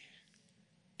fail.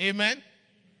 Amen.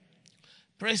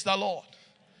 Praise the Lord.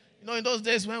 You know, in those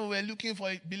days when we were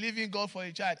believing God for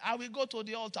a child, I will go to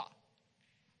the altar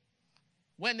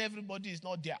when everybody is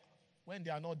not there, when they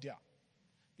are not there.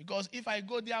 Because if I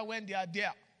go there when they are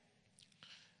there,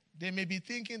 they may be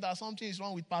thinking that something is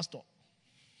wrong with pastor.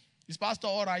 Is pastor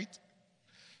all right?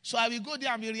 So I will go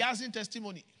there and be rehearsing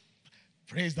testimony.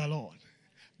 Praise the Lord.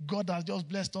 God has just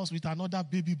blessed us with another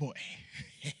baby boy.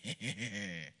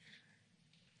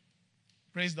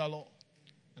 Praise the Lord.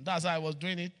 And that's how I was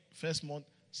doing it. First month,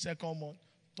 second month,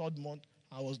 third month.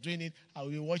 I was doing it. I will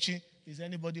be watching. Is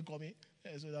anybody coming?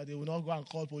 So that they will not go and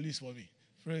call police for me.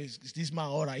 Praise. Is this man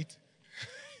all right?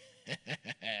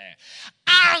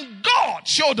 And God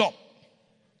showed up.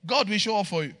 God will show up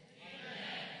for you.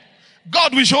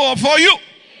 God will show up for you.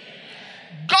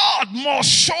 God must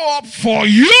show up for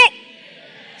you.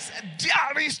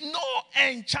 There is no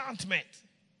enchantment.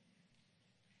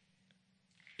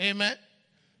 Amen.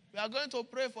 We are going to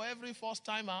pray for every first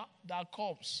timer that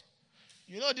comes.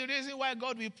 You know the reason why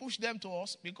God will push them to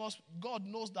us? Because God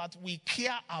knows that we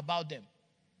care about them.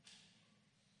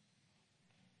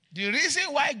 The reason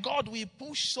why God will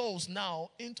push souls now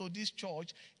into this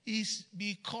church is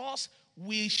because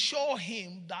we show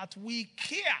him that we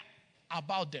care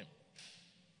about them.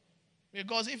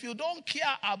 Because if you don't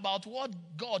care about what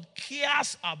God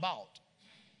cares about,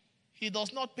 He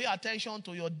does not pay attention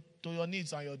to your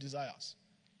needs and your desires.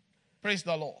 Praise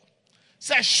the Lord.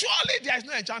 Say, surely there is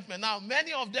no enchantment. Now,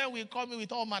 many of them will come in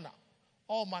with all manner.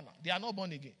 All manner. They are not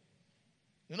born again.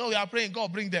 You know, we are praying,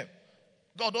 God, bring them.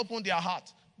 God, open their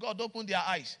heart. God, open their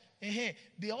eyes.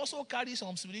 They also carry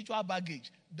some spiritual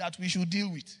baggage that we should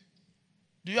deal with.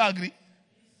 Do you agree?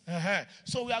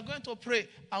 So we are going to pray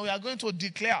and we are going to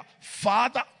declare,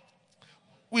 Father,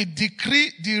 we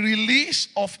decree the release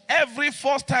of every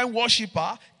first-time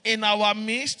worshiper in our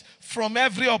midst from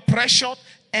every oppression,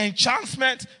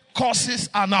 enchantment, curses,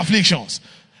 and afflictions.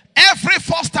 Every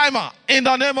first-timer in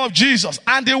the name of Jesus,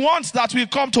 and the ones that will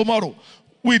come tomorrow,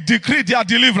 we decree their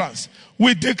deliverance.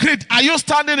 We decree, are you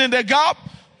standing in the gap?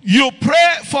 You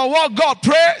pray for what God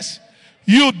prays.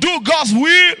 You do God's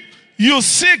will. You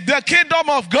seek the kingdom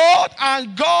of God,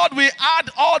 and God will add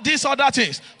all these other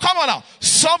things. Come on now.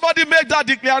 Somebody make that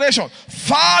declaration.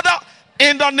 Father,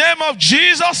 in the name of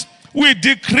Jesus, we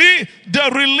decree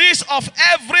the release of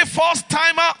every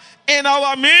first-timer in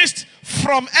our midst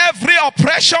from every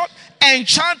oppression,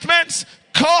 enchantments,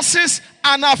 curses,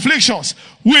 and afflictions.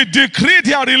 We decree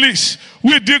their release.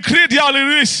 We decree their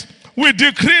release. We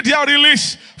decree their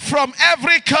release from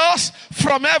every curse,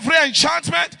 from every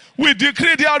enchantment. We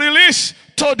decree their release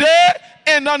today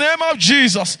in the name of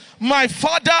Jesus. My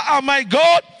Father and my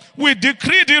God, we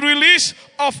decree the release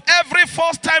of every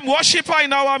first-time worshiper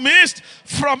in our midst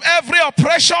from every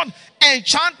oppression,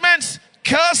 enchantments,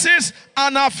 curses,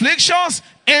 and afflictions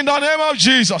in the name of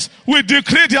Jesus. We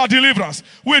decree their deliverance.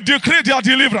 We decree their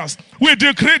deliverance. We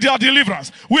decree their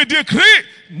deliverance. We decree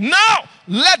now,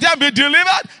 let them be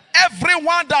delivered.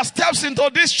 Everyone that steps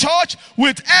into this church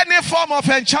with any form of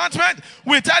enchantment,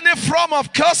 with any form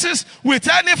of curses, with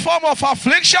any form of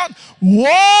affliction,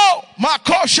 whoa,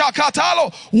 Makosha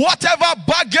Katalo, whatever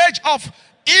baggage of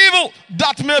evil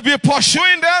that may be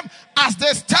pursuing them as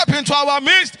they step into our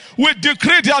midst, we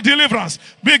decree their deliverance.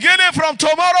 Beginning from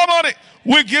tomorrow morning,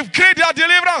 we decree their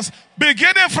deliverance.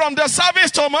 Beginning from the service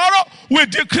tomorrow, we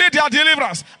decree their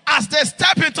deliverance. As they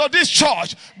step into this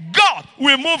church, God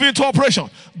will move into operation.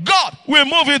 God will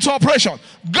move into operation.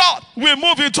 God will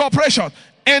move into operation.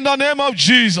 In the name of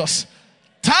Jesus.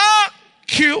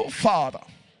 Thank you, Father.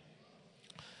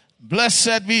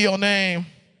 Blessed be your name.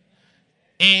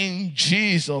 In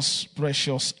Jesus'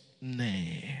 precious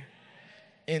name.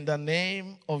 In the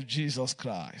name of Jesus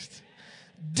Christ.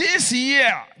 This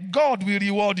year, God will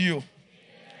reward you.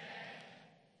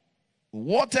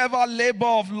 Whatever labor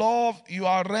of love you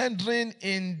are rendering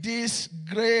in this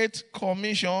great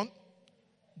commission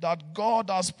that God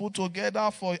has put together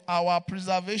for our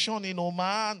preservation in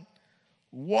Oman,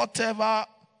 whatever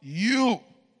you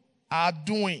are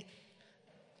doing,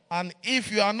 and if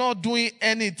you are not doing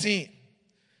anything,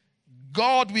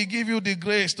 God will give you the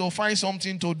grace to find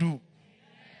something to do.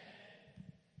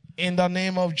 In the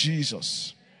name of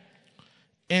Jesus.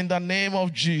 In the name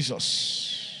of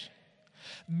Jesus.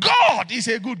 God is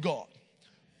a good God.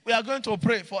 We are going to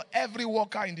pray for every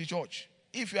worker in the church.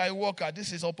 If you are a worker,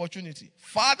 this is opportunity.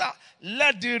 Father,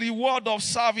 let the reward of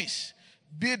service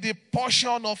be the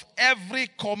portion of every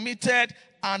committed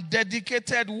and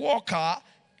dedicated worker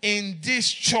in this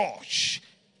church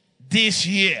this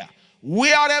year.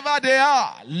 Wherever they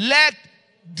are, let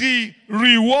the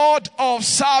reward of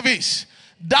service.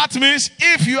 That means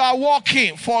if you are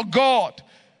working for God,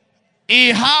 He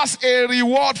has a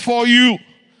reward for you.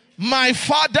 My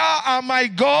Father and my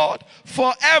God,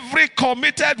 for every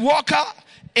committed worker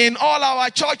in all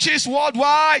our churches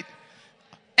worldwide,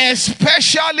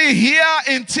 especially here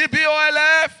in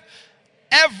TBOLF,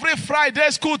 every Friday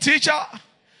school teacher,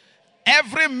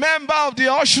 every member of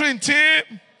the ushering team,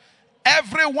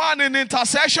 everyone in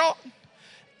intercession,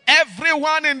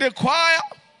 everyone in the choir,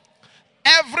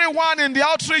 everyone in the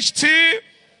outreach team,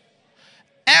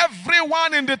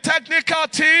 everyone in the technical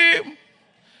team,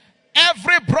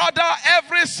 every brother,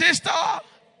 every sister,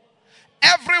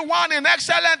 everyone in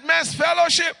Excellent Men's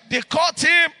Fellowship, the core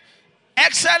team,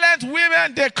 Excellent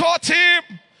Women, the core team,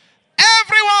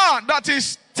 everyone that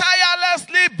is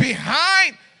tirelessly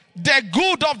behind the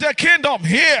good of the kingdom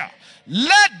here.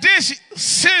 Let this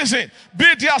season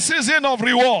be their season of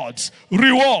rewards,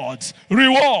 rewards,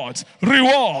 rewards,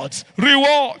 rewards,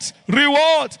 rewards,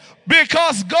 rewards.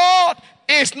 Because God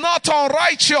is not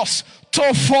unrighteous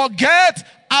to forget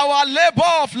our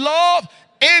labor of love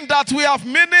in that we have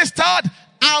ministered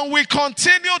and we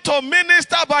continue to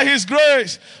minister by His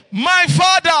grace. My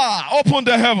Father, open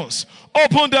the heavens,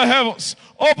 open the heavens,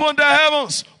 open the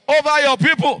heavens over your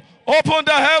people, open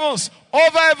the heavens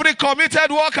over every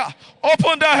committed worker,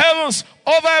 open the heavens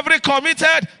over every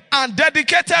committed and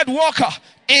dedicated worker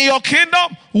in your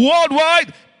kingdom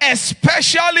worldwide,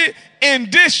 especially in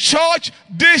this church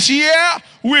this year.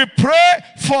 We pray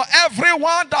for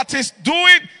everyone that is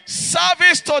doing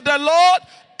service to the Lord,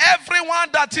 everyone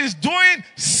that is doing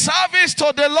service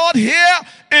to the Lord here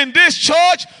in this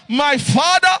church. My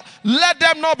Father, let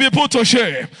them not be put to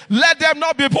shame. Let them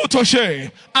not be put to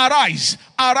shame. Arise,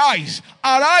 arise,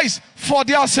 arise for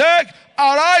their sake.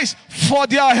 Arise for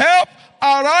their help.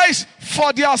 Arise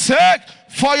for their sake.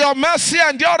 For your mercy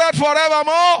endureth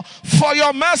forevermore. For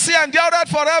your mercy endureth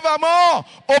forevermore.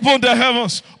 Open the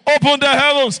heavens. Open the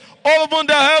heavens. Open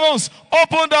the heavens.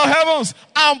 Open the heavens.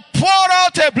 And pour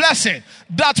out a blessing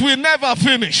that will never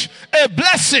finish. A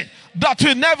blessing that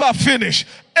will never finish.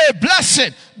 A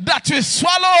blessing that will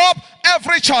swallow up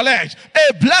every challenge.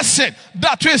 A blessing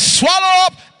that will swallow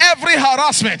up every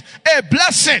harassment. A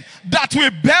blessing that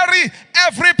will bury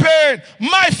every pain.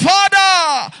 My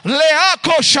Father,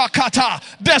 Leako Shakata,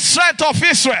 the strength of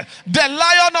Israel, the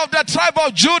Lion of the tribe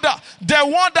of Judah, the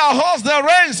one that holds the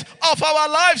reins of our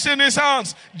lives in his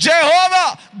hands.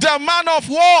 Jehovah, the man of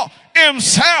war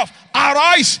himself.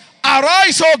 Arise,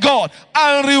 arise, O God,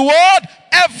 and reward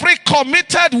every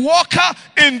committed worker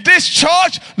in this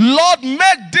church. Lord,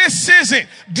 make this season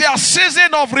their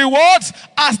season of rewards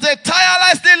as they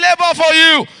tirelessly labor for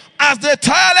you. As they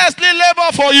tirelessly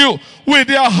labor for you with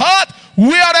their heart,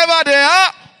 wherever they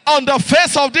are on the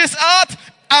face of this earth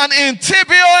and in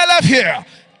TBOLF here.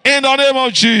 In the name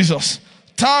of Jesus.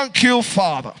 Thank you,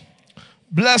 Father.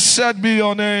 Blessed be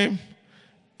your name.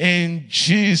 In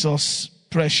Jesus'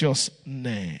 precious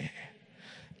name.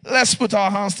 Let's put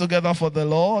our hands together for the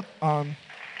Lord. And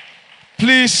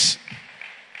please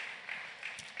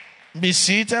be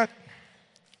seated.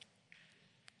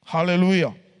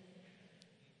 Hallelujah.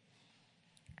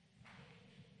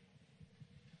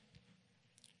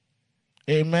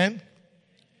 Amen.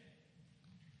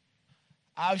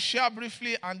 I'll share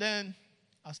briefly, and then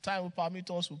as time will permit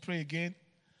us, we'll pray again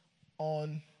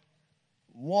on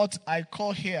what I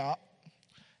call here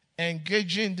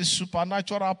engaging the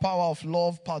supernatural power of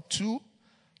love, part 2.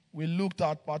 We looked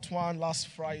at part 1 last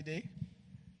Friday.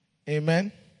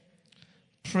 Amen.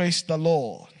 Praise the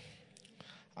Lord.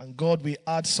 And God will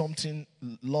add something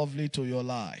lovely to your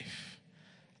life.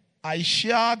 I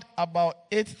shared about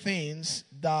 8 things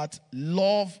that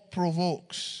love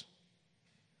provokes.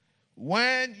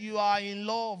 When you are in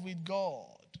love with God,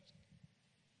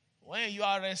 when you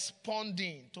are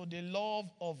responding to the love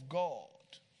of God,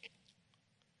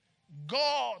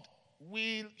 God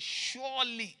will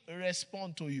surely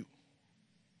respond to you.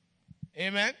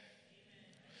 Amen.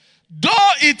 Though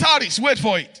it tarries, wait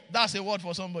for it. That's a word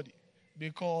for somebody.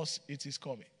 Because it is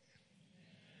coming.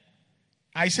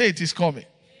 I say it is coming.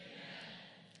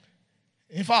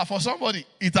 In fact, for somebody,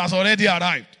 it has already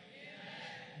arrived.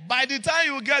 By the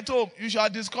time you get home, you shall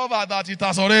discover that it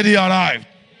has already arrived.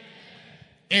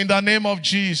 In the name of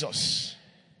Jesus.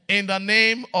 In the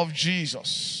name of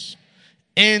Jesus.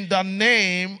 In the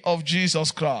name of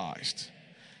Jesus Christ.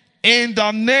 In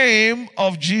the name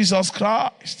of Jesus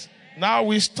Christ. Now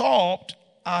we stopped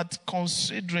at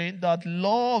considering that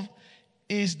love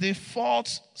is the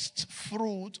first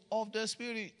fruit of the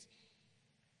Spirit.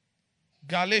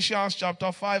 Galatians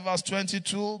chapter 5 verse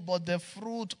 22, but the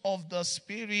fruit of the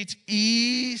Spirit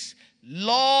is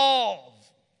love.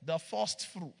 The first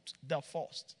fruit, the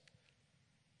first.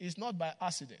 It's not by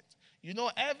accident. You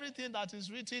know, everything that is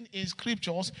written in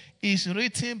scriptures is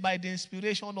written by the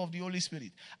inspiration of the Holy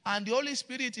Spirit. And the Holy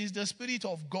Spirit is the Spirit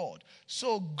of God.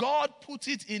 So God put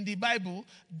it in the Bible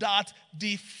that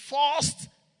the first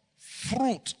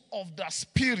fruit of the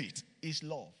Spirit is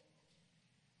love.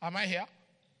 Am I here?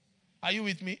 Are you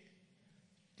with me?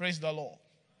 Praise the Lord.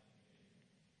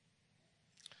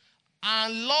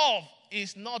 And love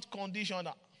is not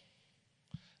conditional.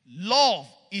 Love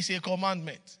is a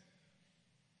commandment.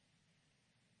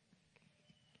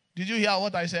 Did you hear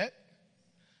what I said?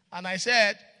 And I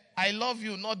said, I love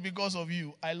you not because of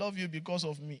you. I love you because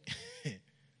of me.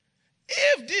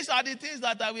 If these are the things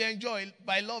that I will enjoy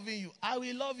by loving you, I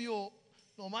will love you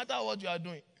no matter what you are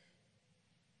doing.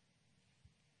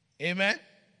 Amen?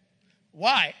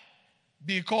 Why?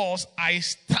 Because I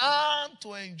stand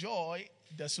to enjoy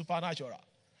the supernatural.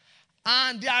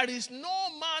 And there is no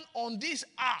man on this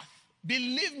earth,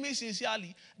 believe me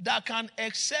sincerely, that can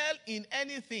excel in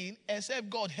anything except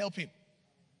God help him.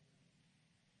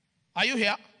 Are you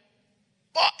here?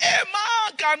 But a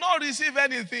man cannot receive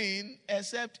anything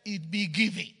except it be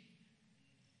given.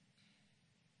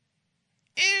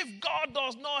 If God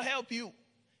does not help you,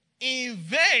 in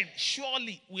vain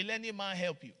surely will any man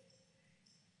help you.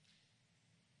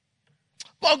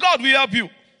 But God will help you.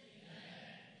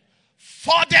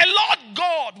 For the Lord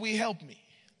God will help me.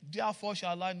 Therefore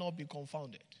shall I not be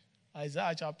confounded.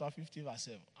 Isaiah chapter 50 verse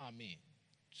 7. Amen.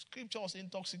 Scriptures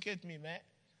intoxicate me, man.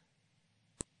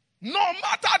 No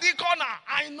matter the corner,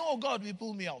 I know God will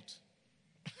pull me out.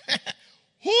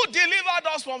 Who delivered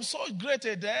us from so great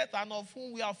a death, and of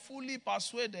whom we are fully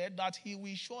persuaded that he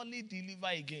will surely deliver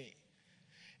again.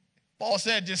 Paul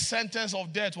said the sentence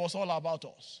of death was all about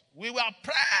us. We were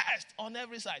pressed on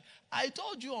every side. I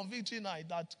told you on Victory Night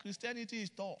that Christianity is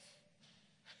tough.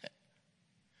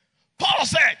 Paul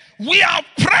said, we are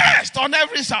pressed on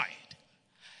every side.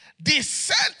 The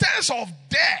sentence of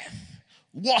death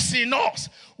was in us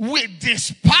with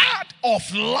this part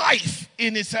of life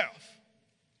in itself.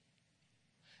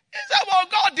 He said, well,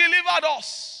 God delivered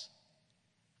us.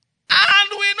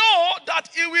 And we know that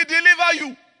he will deliver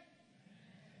you.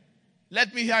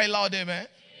 Let me hear a loud amen.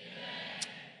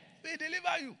 He will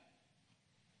deliver you.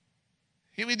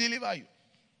 He will deliver you.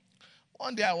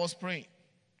 One day I was praying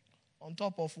on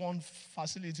top of one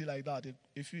facility like that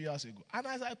a few years ago. And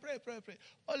as I pray,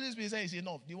 Holy Spirit said, it's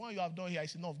enough. The one you have done here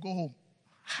is enough. Go home.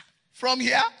 From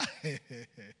here?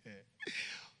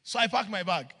 So I packed my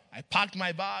bag. I packed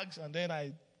my bags and then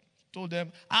I told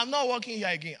them, I'm not working here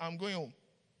again. I'm going home.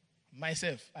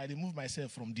 Myself. I removed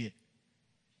myself from there.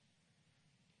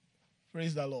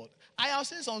 Praise the Lord. I have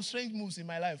seen some strange moves in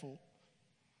my life. Oh.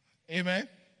 Amen.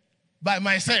 By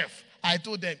myself. I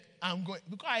told them, I'm going.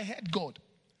 Because I heard God.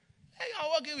 Hey,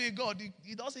 you're working with God.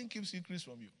 He doesn't keep secrets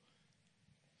from you.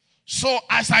 So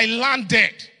as I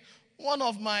landed, one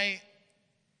of my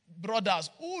brothers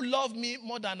who love me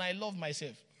more than I love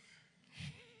myself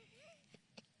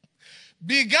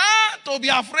began to be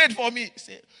afraid for me.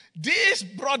 Say, this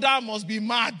brother must be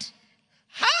mad.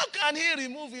 How can he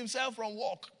remove himself from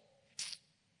work?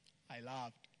 I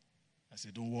laughed. I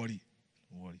said, don't worry.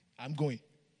 I'm going.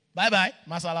 Bye-bye,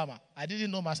 Masalama. I didn't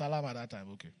know Masalama at that time.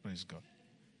 Okay, praise God.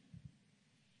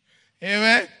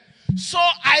 Amen. So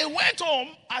I went home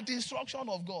at the instruction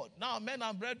of God. Now, men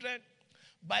and brethren,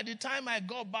 by the time I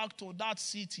got back to that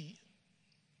city,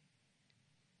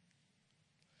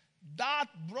 that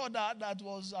brother that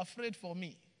was afraid for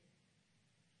me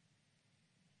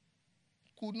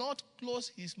could not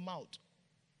close his mouth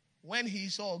when he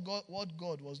saw God, what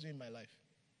God was doing in my life.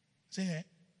 Say, hey,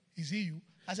 is it you?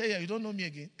 I said, yeah, you don't know me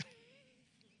again.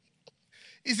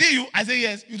 Is it you? I said,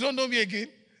 yes, you don't know me again.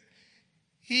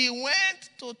 He went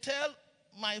to tell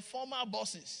my former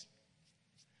bosses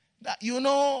that,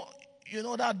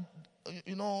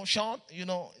 Sean,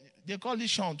 they call it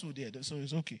Sean too there, so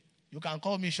it's okay. You can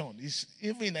call me Sean.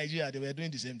 Even in Nigeria, they were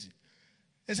doing the same thing.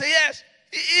 They said, yes,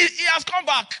 he has come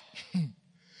back. He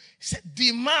said,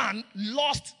 the man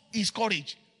lost his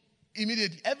courage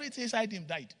immediately. Everything inside him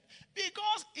died.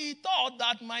 Because he thought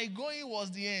that my going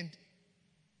was the end.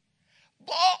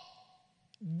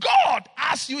 But God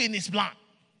has you in his plan.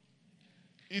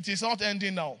 It is not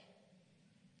ending now.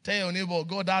 Tell your neighbor,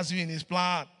 God has you in his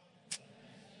plan.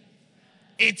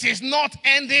 It is not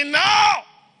ending now.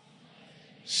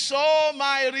 So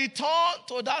my return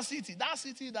to that city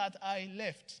that I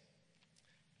left,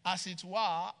 as it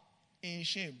were, in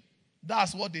shame.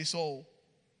 That's what they saw.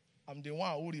 I'm the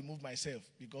one who removed myself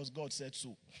because God said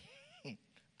so.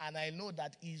 And I know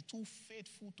that he's too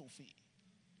faithful to fail.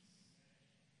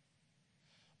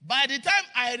 By the time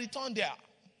I returned there,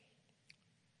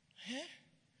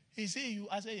 he said, you?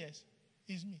 I said, yes,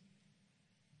 it's me.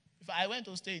 If I went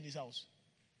to stay in his house,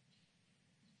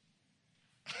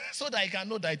 so that I can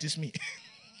know that it is me.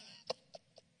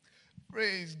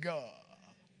 Praise God.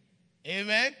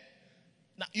 Amen.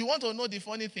 Now, you want to know the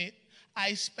funny thing?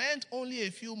 I spent only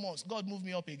a few months. God moved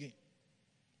me up again.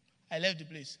 I left the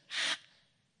place.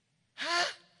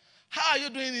 How are you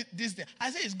doing this thing? I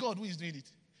say, it's God who is doing it.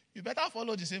 You better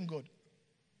follow the same God.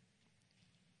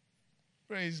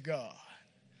 Praise God.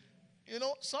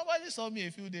 Somebody saw me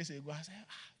a few days ago. I said,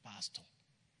 Pastor,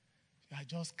 you are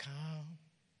just calm.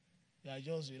 You are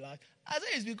just relaxed. I say,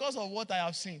 it's because of what I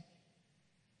have seen.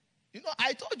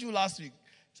 I told you last week.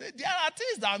 Say, there are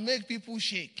things that make people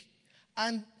shake.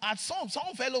 And at some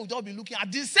fellow will just be looking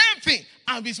at the same thing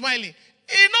and be smiling.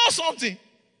 He knows something.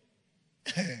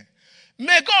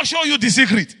 May God show you the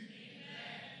secret.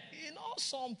 He knows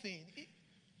something.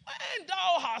 When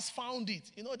thou hast found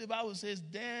it, the Bible says,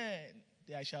 then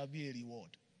there shall be a reward.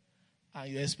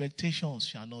 And your expectations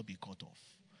shall not be cut off.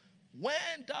 When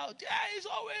there is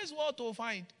always what to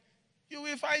find. You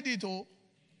will find it, oh.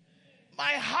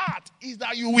 My heart is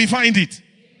that you will find it.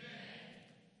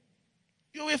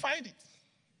 You will find it.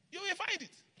 You will find it.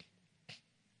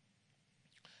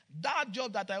 That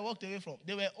job that I walked away from,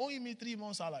 they were owing me 3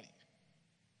 months' salary.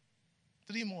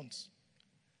 3 months.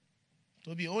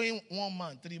 To be owing one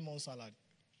man 3 months' salary.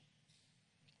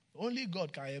 Only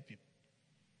God can help him.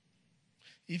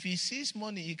 If he sees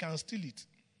money, he can steal it.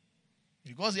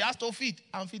 Because he has to feed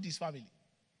and feed his family.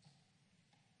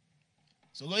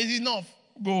 So God is enough.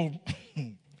 Go.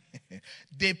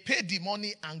 They paid the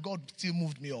money and God still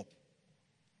moved me up.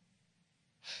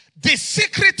 The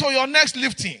secret to your next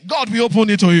lifting, God will open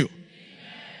it to you.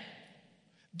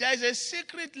 There is a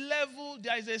secret level,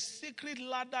 there is a secret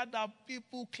ladder that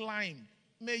people climb.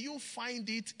 May you find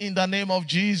it in the name of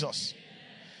Jesus.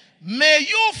 May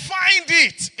you find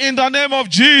it in the name of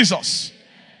Jesus.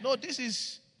 No, this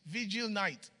is vigil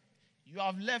night. You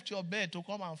have left your bed to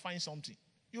come and find something.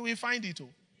 You will find it.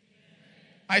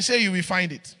 I say you will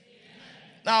find it.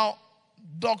 Now,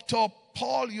 Dr.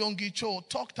 Paul Yonggi Cho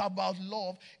talked about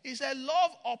love. He said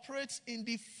love operates in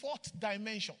the 4th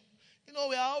dimension. You know,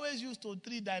 we are always used to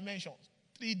 3 dimensions,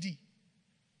 3D.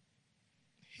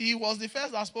 He was the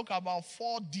first that spoke about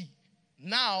 4D.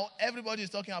 Now, everybody is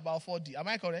talking about 4D. Am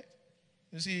I correct?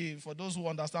 You see, for those who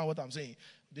understand what I'm saying,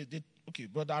 okay,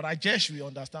 Brother Rajesh will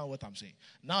understand what I'm saying.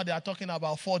 Now they are talking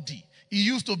about 4D. It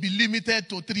used to be limited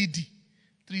to 3D,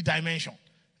 3 dimension.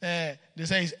 They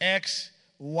say it's X,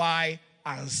 Y,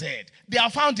 and Z. They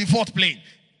have found the 4th plane.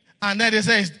 And then they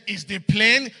say it's the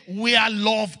plane where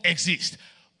love exists.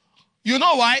 You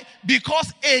know why?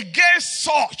 Because against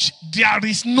such, there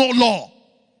is no law.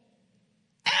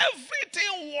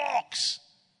 Everything works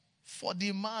for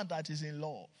the man that is in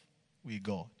love with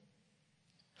God.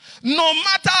 No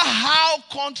matter how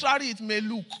contrary it may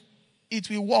look, it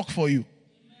will work for you.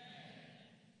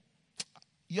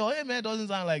 Your amen doesn't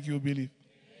sound like you believe.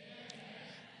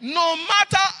 No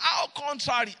matter how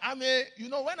contrary. I mean, you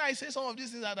know, when I say some of these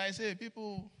things that I say,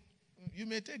 people, you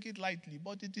may take it lightly,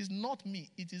 but it is not me.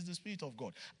 It is the Spirit of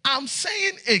God. I'm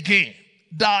saying again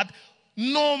that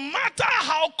no matter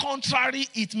how contrary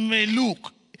it may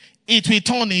look, it will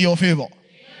turn in your favor.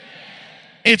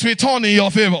 It will turn in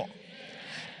your favor.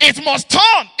 It must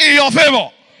turn in your favor.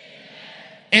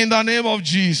 In the name of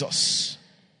Jesus.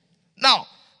 Now,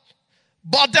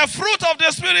 but the fruit of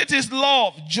the Spirit is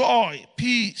love, joy,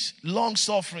 peace,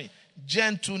 long-suffering,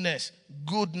 gentleness,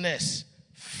 goodness,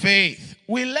 faith.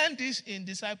 We learn this in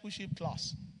discipleship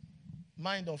class.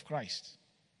 Mind of Christ.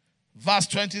 Verse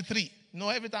 23. No,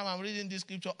 every time I'm reading this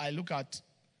scripture, I look at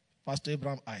Pastor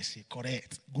Abraham. I say,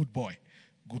 correct. Good boy.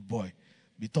 Good boy.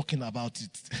 Be talking about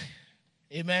it.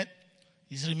 Amen.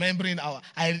 He's remembering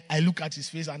I look at his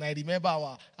face and I remember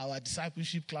our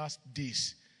discipleship class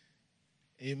days.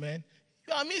 Amen.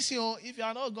 You are missing, if you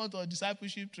are not going to a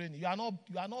discipleship training, you are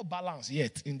not balanced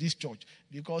yet in this church.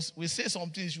 Because we say some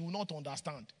things you will not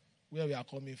understand where we are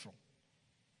coming from.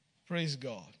 Praise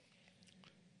God.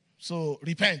 So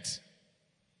repent.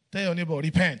 Tell your neighbor,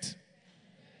 repent.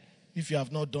 If you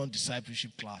have not done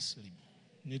discipleship class,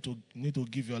 you need to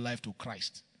give your life to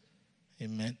Christ.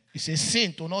 Amen. It's a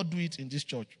sin to not do it in this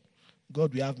church.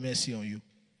 God will have mercy on you.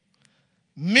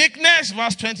 Meekness,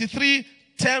 verse 23,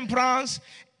 temperance.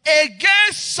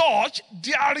 Against such,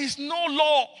 there is no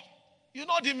law. You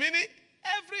know the meaning?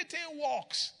 Everything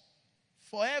works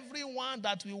for everyone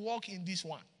that will walk in this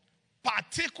one.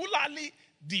 Particularly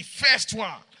the first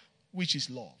one, which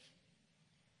is love.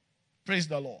 Praise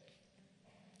the Lord.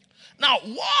 Now,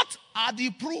 what are the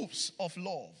proofs of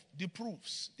love? The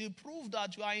proofs. The proof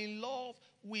that you are in love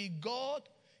with God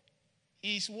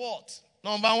is what?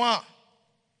 Number 1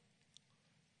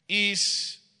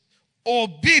 is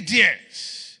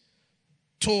obedience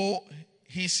to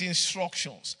his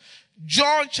instructions.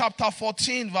 John chapter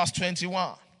 14 verse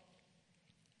 21.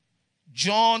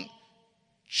 John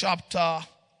chapter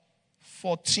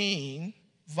 14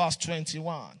 verse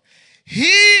 21.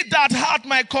 He that hath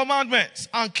my commandments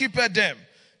and keepeth them,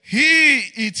 he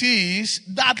it is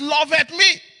that loveth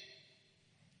me.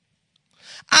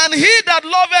 And he that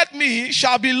loveth me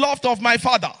shall be loved of my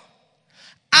Father.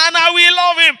 And I will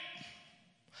love him.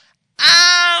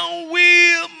 And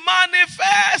will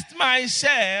manifest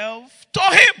myself to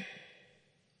him.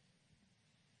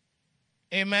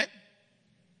 Amen.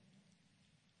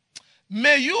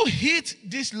 May you hit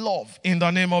this love in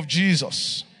the name of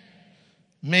Jesus.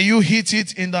 May you hit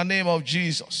it in the name of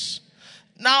Jesus.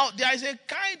 Now, there is a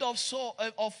kind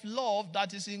of love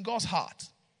that is in God's heart.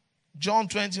 John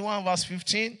 21 verse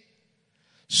 15.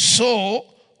 So,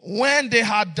 when they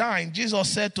had dined, Jesus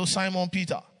said to Simon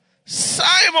Peter,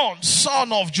 Simon,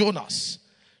 son of Jonas,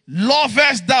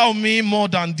 lovest thou me more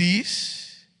than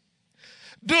this?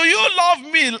 Do you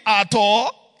love me at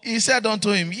all? He said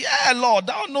unto him, Yea, Lord,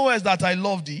 thou knowest that I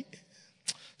love thee.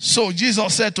 So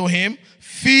Jesus said to him,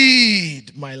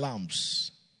 Feed my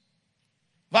lambs.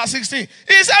 Verse 16.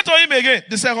 He said to him again,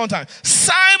 the second time,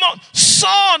 Simon,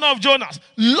 son of Jonas,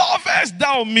 lovest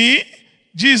thou me?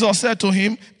 Jesus said to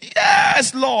him,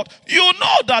 yes, Lord, you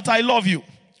know that I love you.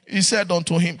 He said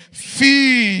unto him,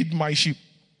 feed my sheep.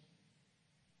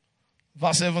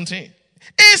 Verse 17.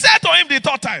 He said to him the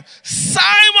third time,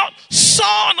 Simon,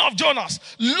 son of Jonas,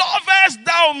 lovest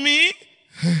thou me?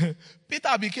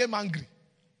 Peter became angry.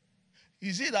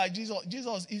 Is it that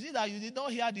Jesus, is it that you did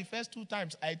not hear the first 2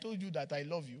 times I told you that I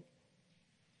love you?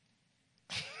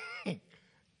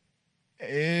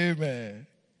 Amen.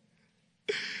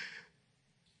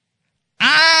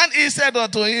 And he said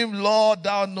unto him, Lord,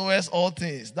 thou knowest all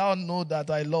things. Thou know that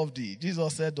I love thee.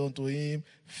 Jesus said unto him,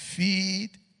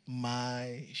 feed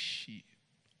my sheep.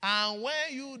 And when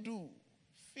you do,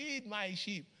 feed my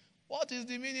sheep. What is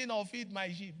the meaning of feed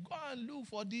my sheep? Go and look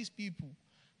for these people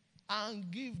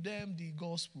and give them the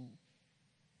gospel.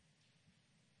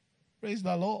 Praise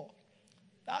the Lord.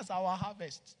 That's our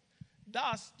harvest.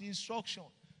 That's the instruction.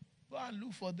 Go and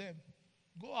look for them.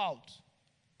 Go out.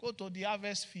 Go to the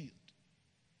harvest field.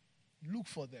 Look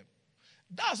for them.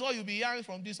 That's all you'll be hearing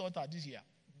from this altar this year.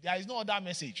 There is no other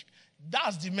message.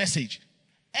 That's the message.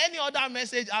 Any other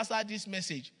message after this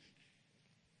message,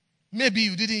 maybe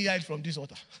you didn't hear it from this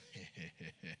altar.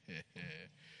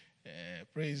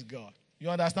 Praise God. You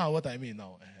understand what I mean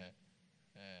now?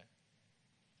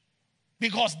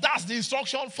 Because that's the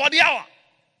instruction for the hour.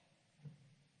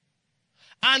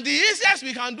 And the easiest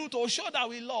we can do to show that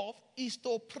we love is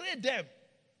to pray them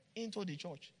into the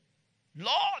church.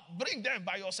 Lord, bring them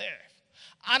by yourself.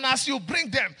 And as you bring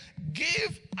them,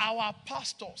 give our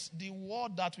pastors the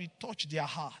word that will touch their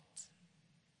heart.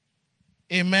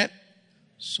 Amen.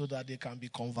 So that they can be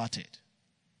converted.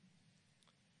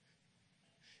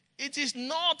 It is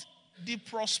not the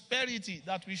prosperity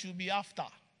that we should be after.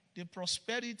 The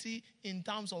prosperity in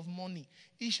terms of money.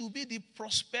 It should be the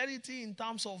prosperity in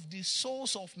terms of the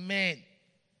souls of men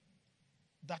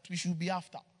that we should be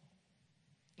after.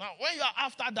 Now, when you are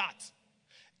after that,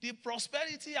 the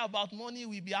prosperity about money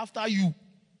will be after you.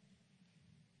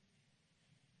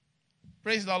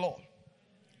 Praise the Lord.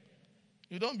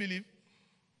 You don't believe?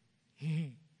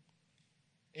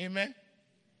 Amen.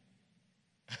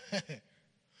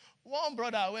 One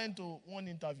brother went to one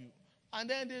interview, and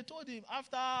then they told him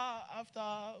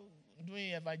after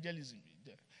doing evangelism,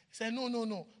 he said,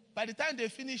 no. By the time they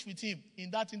finished with him in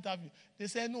that interview, they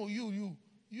said, no,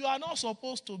 you are not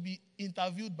supposed to be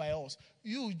interviewed by us.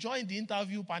 You join the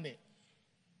interview panel.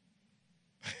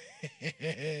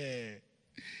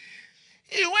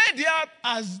 He went there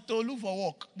as to look for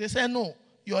work. They said, no,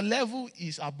 your level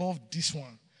is above this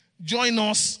one. Join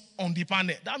us on the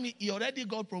panel. That means he already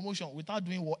got promotion without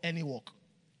doing any work.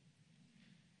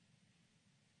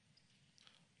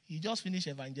 He just finished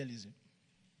evangelism.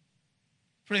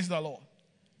 Praise the Lord.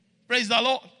 Praise the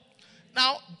Lord.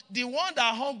 Now, the one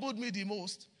that humbled me the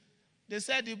most, they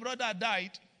said the brother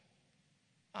died,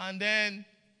 and then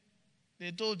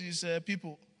they told his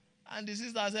people, and the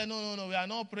sister said, no, we are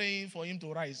not praying for him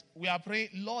to rise. We are praying,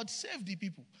 Lord, save the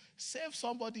people. Save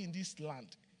somebody in this land,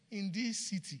 in this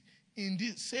city,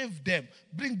 save them,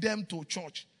 bring them to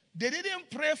church. They didn't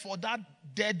pray for that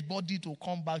dead body to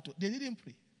come back to. They didn't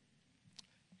pray.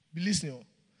 Be listening.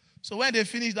 So when they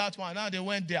finished that one, now they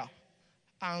went there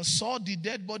and saw the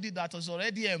dead body that was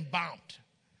already embalmed.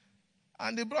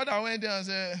 And the brother went there and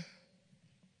said,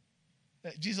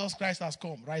 Jesus Christ has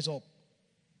come, rise up.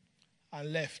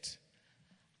 And left.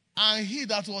 And he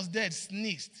that was dead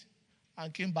sneezed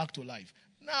and came back to life.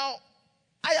 Now,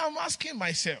 I am asking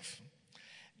myself,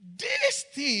 this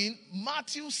thing,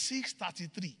 Matthew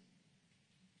 6:33,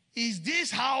 is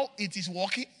this how it is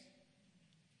working?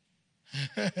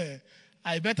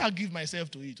 I better give myself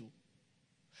to it.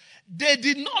 They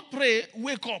did not pray,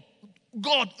 wake up,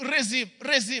 God, raise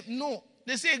him. No.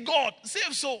 They say, God,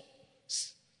 save soul.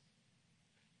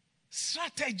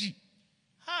 Strategy.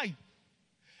 Hi.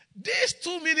 This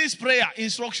 2 minutes prayer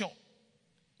instruction,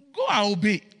 go and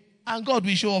obey, and God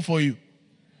will show up for you.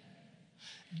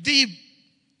 The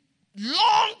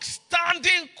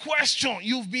long-standing question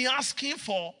you've been asking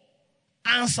for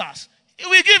answers, He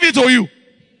will give it to you.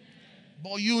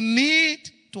 But you need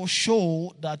to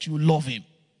show that you love Him.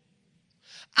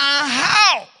 And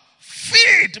how?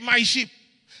 Feed my sheep.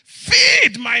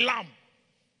 Feed my lamb.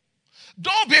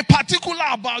 Don't be particular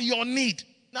about your need.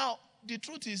 Now, the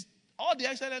truth is, all the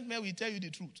excellent men will tell you the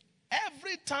truth.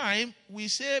 Every time we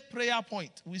say prayer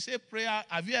point, we say prayer.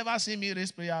 Have you ever seen me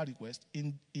raise prayer request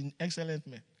in excellent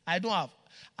men? I don't have.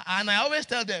 And I always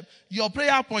tell them, your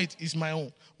prayer point is my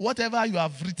own. Whatever you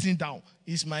have written down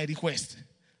is my request.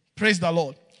 Praise the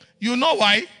Lord. You know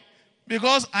why?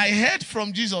 Because I heard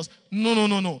from Jesus,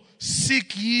 no.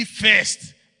 Seek ye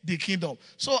first the kingdom.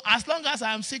 So as long as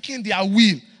I am seeking their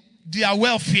will, their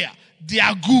welfare,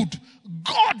 their good,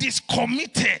 God is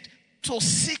committed to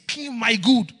seeking my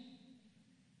good.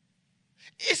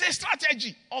 It's a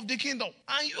strategy of the kingdom.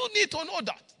 And you need to know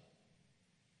that.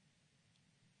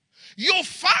 You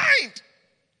find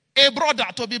a brother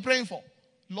to be praying for.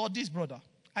 Lord, this brother,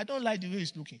 I don't like the way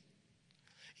he's looking.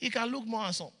 He can look more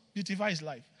handsome. Beautify his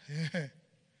life.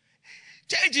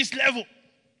 Change his level.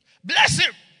 Bless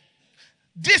him.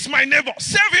 This my neighbor.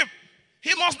 Save him.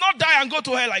 He must not die and go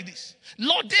to hell like this.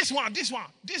 Lord, this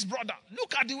brother.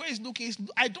 Look at the way he's looking.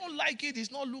 I don't like it.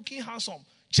 He's not looking handsome.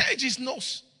 Change his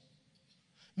nose.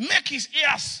 Make his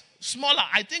ears smaller.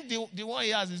 I think the one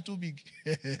he has is too big.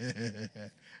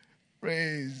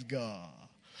 Praise God.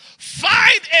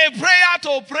 Find a prayer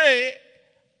to pray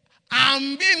and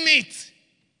mean it.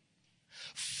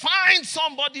 Find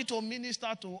somebody to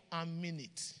minister to and mean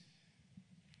it.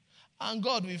 And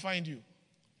God will find you.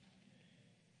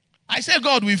 I say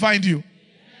God will find you.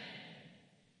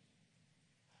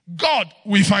 God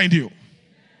will find you.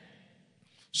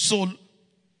 So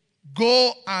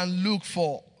go and look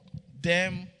for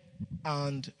them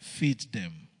and feed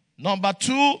them. Number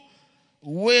 2,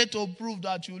 way to prove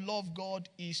that you love God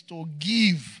is to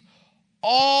give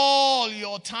all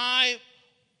your time,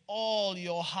 all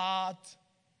your heart,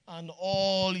 and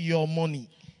all your money.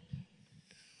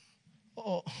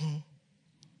 Oh.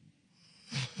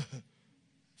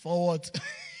 For what?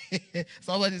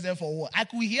 Somebody said for what? I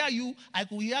could hear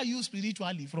you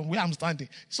spiritually from where I'm standing.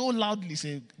 So loudly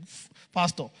say,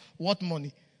 Pastor, what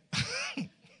money?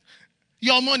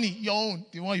 Your money, your own,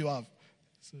 the one you have.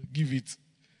 So give it.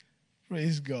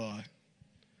 Praise God.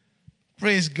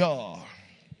 Praise God.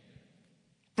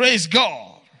 Praise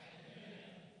God.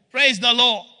 Praise the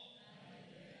Lord.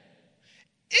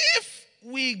 If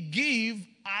we give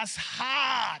as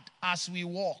hard as we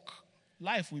work,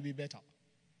 life will be better.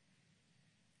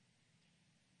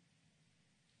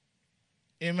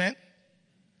 Amen.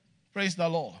 Praise the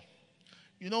Lord.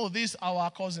 You know, these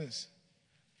our cousins.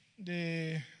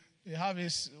 They have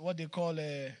what they call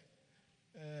they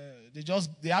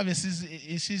have a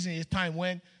season, a time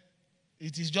when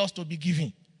it is just to be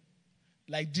giving.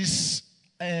 Like this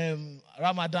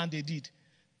Ramadan they did.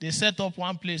 They set up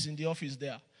one place in the office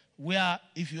there where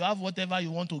if you have whatever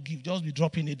you want to give, just be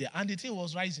dropping it there. And the thing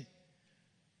was rising.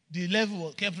 The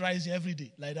level kept rising every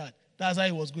day like that. That's how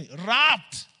it was going.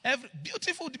 Wrapped.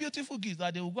 Beautiful gifts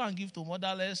that they will go and give to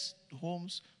motherless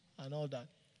homes and all that.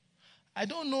 I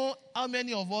don't know how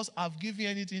many of us have given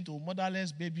anything to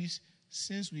motherless babies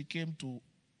since we came to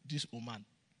this Oman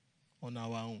on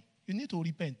our own. You need to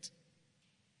repent.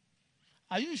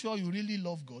 Are you sure you really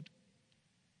love God?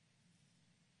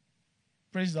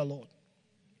 Praise the Lord.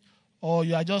 Or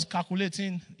you are just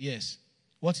calculating, yes,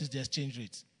 what is the exchange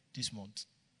rate this month?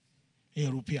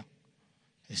 In rupiah.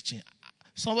 Exchange.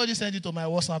 Somebody sent it to my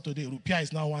WhatsApp today. Rupiah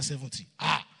is now 170.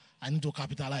 I need to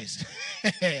capitalize.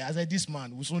 I said, this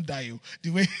man will soon die.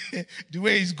 The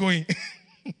way he's going.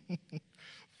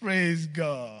 Praise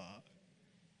God.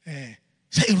 Say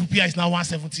rupiah is now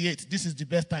 178. This is the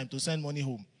best time to send money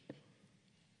home.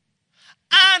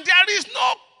 And there is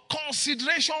no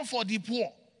consideration for the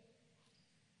poor.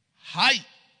 Hi.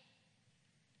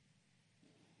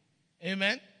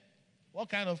 Amen. What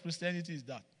kind of Christianity is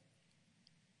that?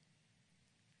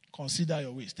 Consider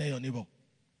your ways. Tell your neighbor.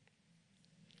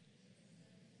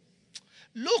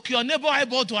 Look your neighbor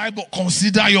eyeball to eyeball.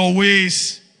 Consider your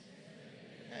ways.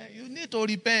 You need to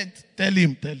repent. Tell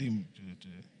him.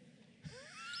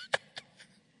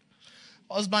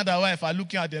 Husband and wife are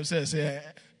looking at themselves.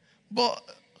 But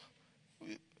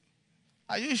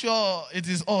are you sure it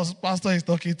is us pastor is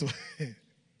talking to?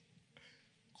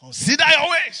 Consider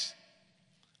your ways.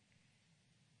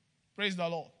 Praise the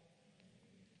Lord.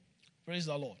 Praise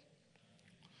the Lord.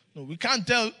 No, we can't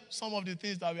tell some of the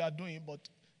things that we are doing, but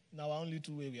in our only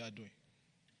two way we are doing.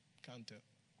 Can't tell.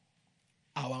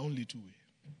 Our only two way.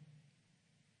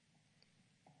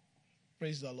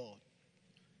 Praise the Lord.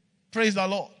 Praise the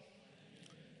Lord.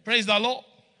 Praise the Lord.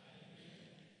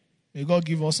 May God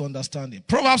give us understanding.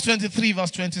 Proverbs 23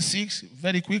 verse 26,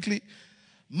 very quickly.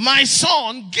 My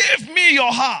son, give me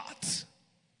your heart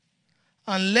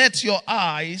and let your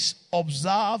eyes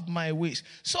observe my ways.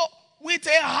 So, with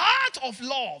a heart of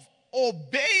love,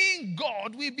 obeying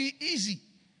God will be easy.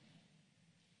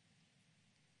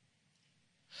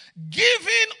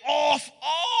 Giving of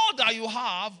all that you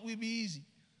have will be easy.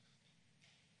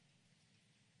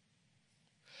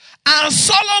 And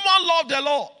Solomon loved the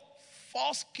Lord.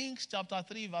 1 Kings chapter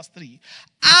 3 verse 3.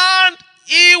 And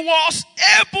He was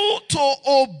able to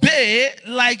obey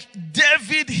like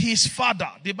David his father.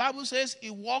 The Bible says he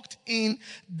walked in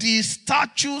the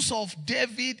statutes of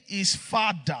David his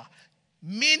father,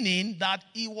 meaning that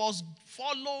he was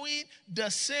following the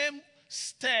same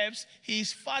steps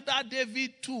his father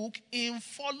David took in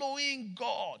following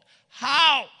God.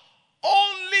 How?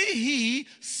 Only he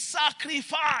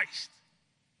sacrificed.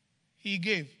 He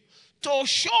gave. To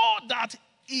show that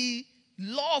he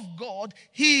loved God,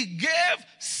 he gave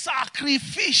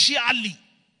sacrificially.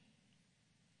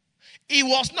 It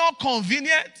was not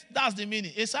convenient. That's the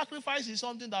meaning. A sacrifice is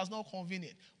something that's not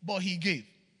convenient, but he gave.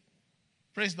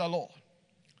 Praise the Lord.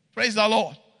 Praise the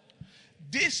Lord.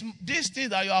 This thing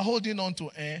that you are holding on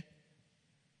to,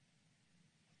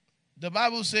 the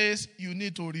Bible says you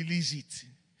need to release it.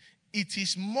 It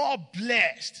is more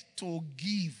blessed to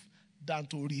give than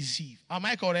to receive. Am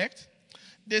I correct?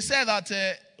 They say that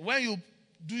when you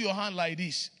do your hand like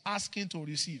this, asking to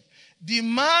receive, the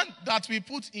man that we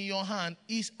put in your hand,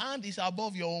 his hand is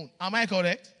above your own. Am I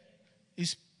correct?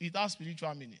 It has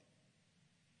spiritual meaning.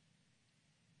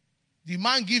 The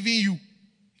man giving you,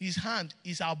 his hand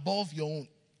is above your own.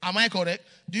 Am I correct?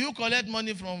 Do you collect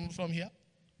money from here?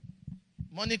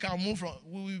 Money can move from.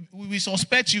 We will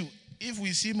suspect you if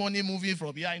we see money moving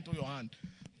from here into your hand.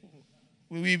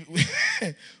 We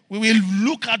will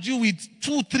look at you with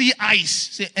 2-3 eyes.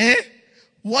 Say,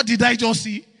 what did I just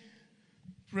see?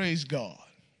 Praise God.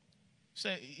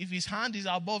 So if his hand is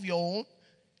above your own,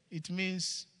 it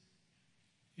means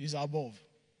he's above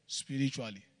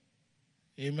spiritually.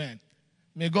 Amen.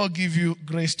 May God give you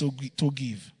grace to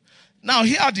give. Now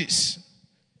hear this.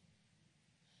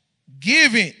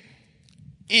 Giving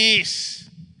is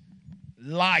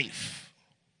life.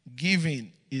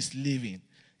 Giving is living.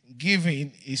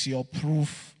 Giving is your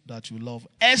proof that you love.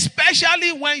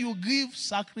 Especially when you give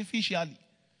sacrificially.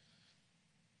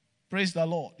 Praise the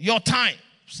Lord. Your time,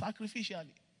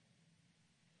 sacrificially.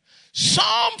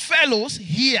 Some fellows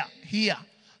here,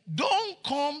 don't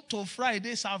come to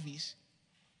Friday service.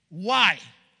 Why?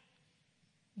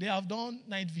 They have done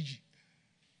night vigil.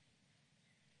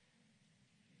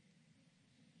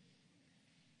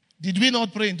 Did we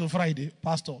not pray into Friday?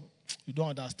 Pastor, you don't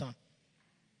understand.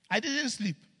 I didn't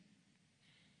sleep.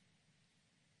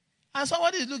 And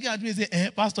somebody is looking at me and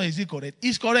saying, Pastor, is it correct?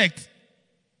 It's correct.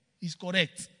 It's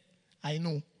correct. I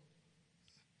know.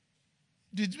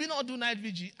 Did we not do night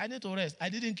vigil? I need to rest. I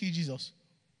didn't kill Jesus.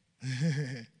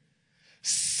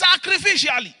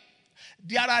 Sacrificially.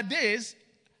 There are days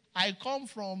I come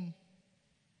from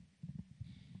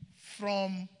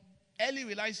early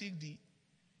will I seek thee.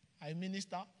 I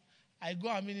minister. I go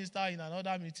and minister in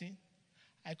another meeting.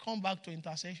 I come back to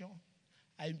intercession.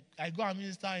 I go and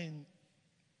minister in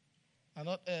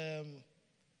another.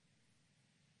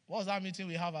 What's that meeting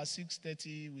we have at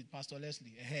 6:30 with Pastor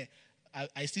Leslie?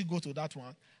 I still go to that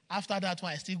one. After that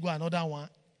one, I still go another one.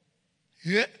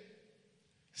 Yeah.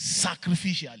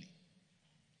 Sacrificially.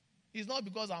 It's not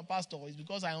because I'm pastor. It's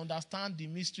because I understand the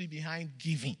mystery behind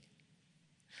giving.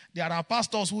 There are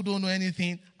pastors who don't know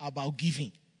anything about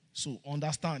giving. So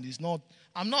understand,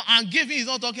 and giving is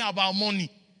not talking about money.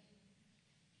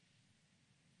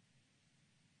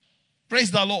 Praise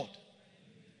the Lord.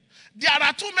 There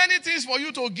are too many things for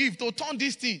you to give to turn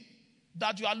this thing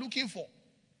that you are looking for.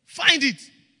 Find it.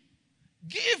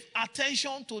 Give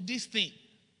attention to this thing.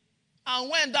 And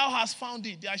when thou hast found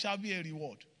it, there shall be a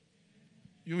reward.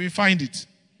 You will find it.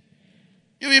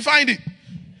 You will find it.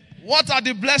 What are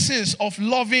the blessings of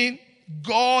loving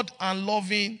God and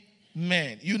loving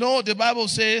men? You know, the Bible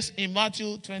says in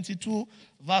Matthew 22,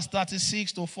 verse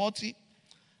 36 to 40,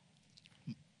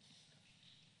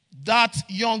 that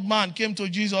young man came to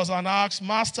Jesus and asked,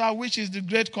 Master, which is the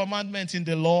great commandment in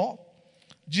the law?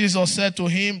 Jesus said to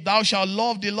him, thou shalt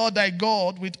love the Lord thy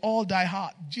God with all thy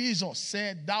heart. Jesus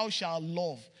said, thou shalt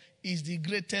love is the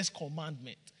greatest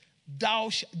commandment.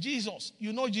 Jesus,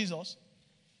 you know Jesus?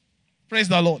 Praise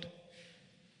the Lord.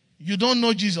 You don't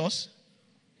know Jesus?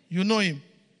 You know him.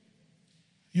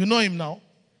 You know him now,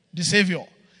 the Savior.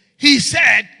 He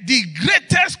said the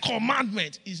greatest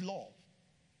commandment is love.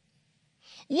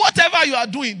 Whatever you are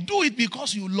doing, do it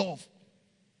because you love.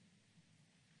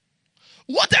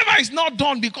 Whatever is not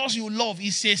done because you love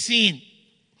is a sin.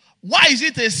 Why is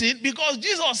it a sin? Because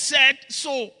Jesus said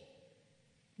so.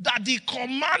 That the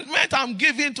commandment I'm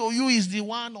giving to you is the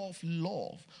one of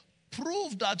love.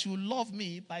 Prove that you love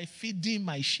me by feeding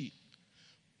my sheep.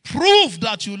 Prove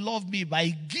that you love me by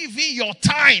giving your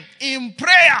time in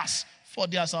prayers for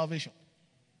their salvation.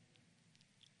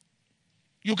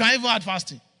 You can even add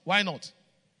fasting. Why not?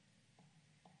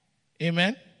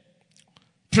 Amen.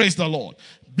 Praise the Lord.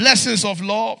 Blessings of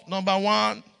love. Number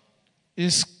one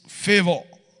is favor.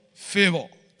 Favor.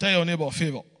 Tell your neighbor,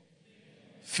 favor.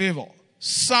 Favor.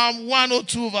 Psalm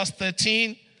 102 verse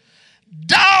 13.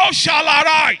 Thou shalt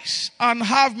arise and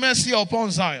have mercy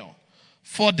upon Zion,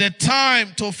 for the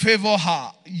time to favor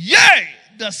her. Yea,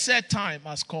 the set time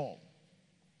has come.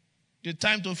 The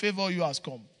time to favor you has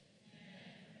come.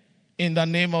 In the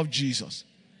name of Jesus.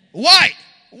 Why?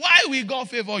 Why will God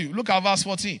favor you? Look at verse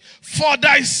 14. For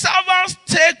thy servants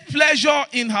take pleasure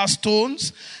in her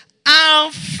stones,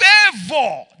 and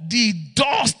favor the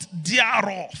dust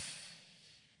thereof.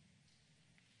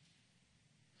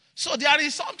 So there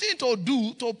is something to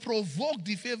do to provoke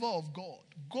the favor of God.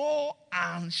 Go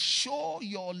and show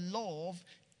your love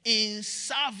in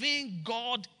serving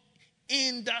God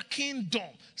in the kingdom,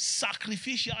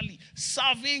 sacrificially,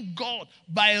 serving God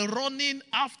by running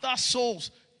after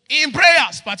souls, in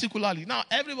prayers particularly. Now,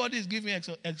 everybody is giving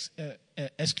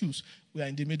excuse. We are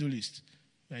in the Middle East.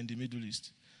 We are in the Middle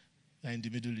East. We are in the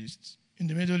Middle East. In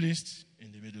the Middle East.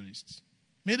 In the Middle East.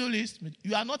 Middle East.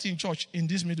 You are not in church in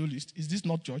this Middle East. Is this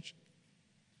not church?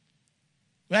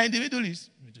 We are in the Middle East.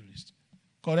 Middle East.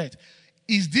 Correct.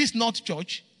 Is this not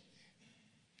church?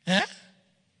 Eh?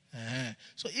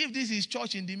 So if this is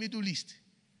church in the Middle East,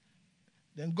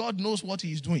 then God knows what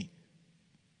he is doing.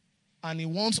 And he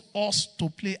wants us to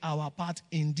play our part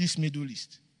in this Middle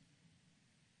East.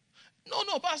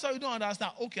 No, Pastor, you don't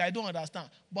understand. Okay, I don't understand.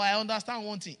 But I understand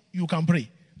one thing. You can pray.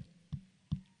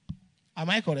 Am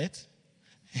I correct?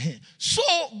 So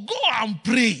go and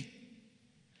pray.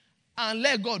 And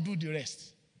let God do the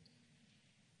rest.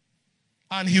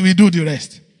 And he will do the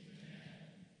rest.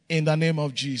 In the name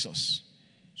of Jesus.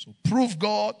 So prove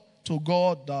to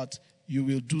God that you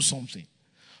will do something.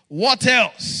 What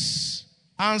else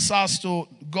answers to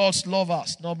God's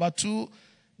lovers? Number 2,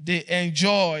 they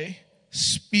enjoy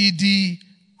speedy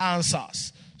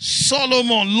answers.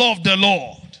 Solomon loved the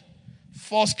Lord.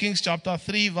 1 Kings chapter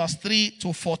 3 verse 3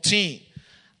 to 14.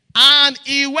 And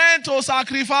he went to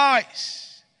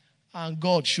sacrifice. And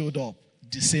God showed up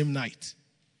the same night.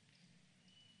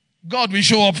 God will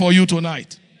show up for you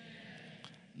tonight.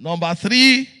 Number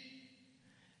 3,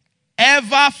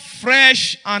 ever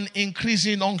fresh and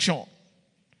increasing unction.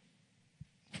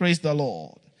 Praise the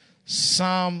Lord.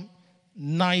 Psalm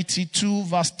 92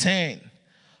 verse 10.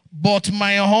 But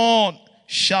my horn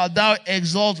shalt thou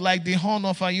exalt like the horn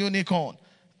of a unicorn.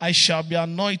 I shall be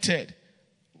anointed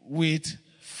with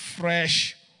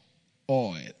fresh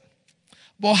oil.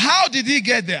 But how did he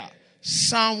get there?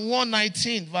 Psalm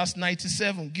 119 verse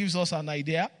 97 gives us an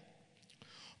idea.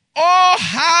 Oh,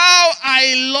 how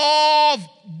I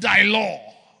love thy law.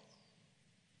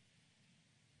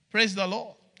 Praise the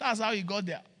Lord. That's how he got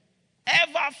there.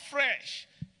 Ever fresh.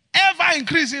 Ever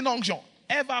increasing unction.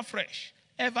 Ever fresh.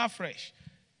 Ever fresh.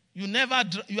 You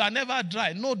are never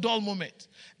dry. No dull moment.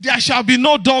 There shall be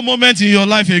no dull moment in your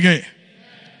life again.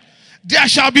 There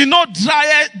shall be no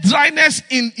dryness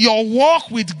in your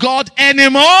walk with God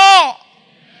anymore.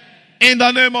 In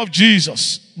the name of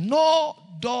Jesus. No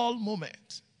dull moment.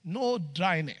 No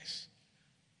dryness.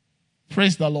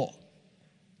 Praise the Lord.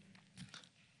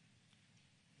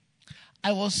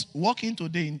 I was walking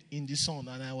today in the sun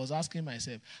and I was asking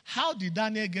myself, how did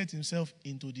Daniel get himself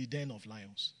into the den of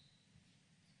lions?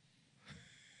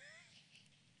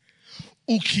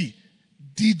 Okay.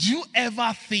 Did you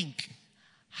ever think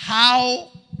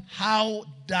how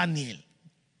Daniel,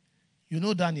 you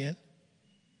know Daniel?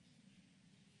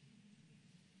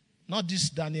 Not this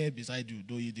Daniel beside you,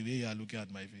 though the way you are looking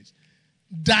at my face.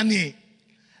 Daniel,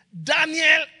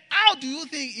 how do you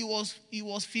think he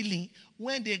was feeling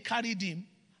when they carried him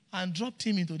and dropped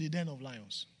him into the den of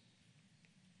lions?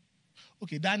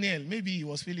 Okay, Daniel, maybe he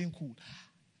was feeling cool.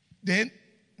 Then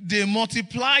they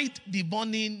multiplied the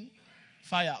burning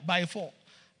fire by 4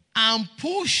 and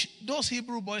pushed those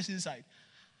Hebrew boys inside.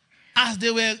 As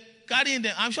they were carrying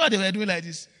them, I'm sure they were doing like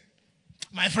this.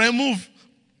 My friend, move.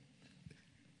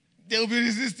 They will be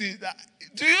resisting.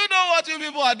 Do you know what you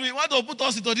people are doing? Want to put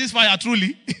us into this fire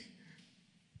truly?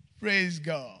 Praise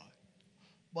God.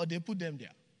 But they put them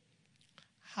there.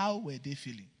 How were they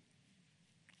feeling?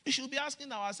 We should be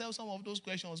asking ourselves some of those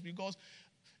questions, because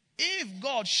if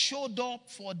God showed up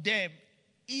for them,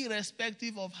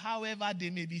 irrespective of however they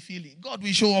may be feeling, God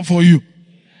will show up for you.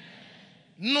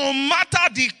 No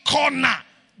matter the corner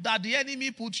that the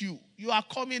enemy put you, you are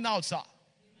coming out, sir.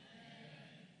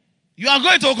 You are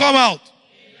going to come out.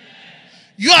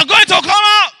 You are going to come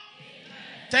out.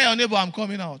 Tell your neighbor, I'm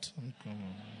coming out.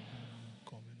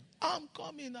 I'm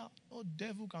coming out. No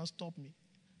devil can stop me.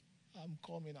 I'm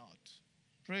coming out.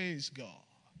 Praise God.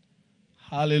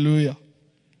 Hallelujah.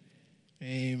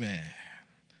 Amen.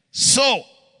 So,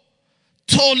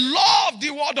 to To love the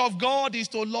word of God is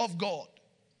to love God.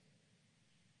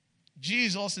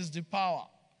 Jesus is the power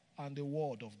and the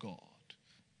word of God.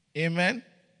 Amen.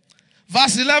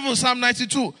 Verse 11, Psalm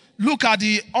 92. Look at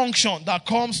the unction that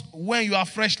comes when you are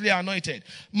freshly anointed.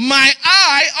 My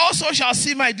eye also shall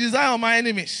see my desire on my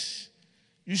enemies.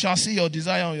 You shall see your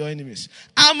desire on your enemies.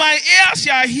 And my ears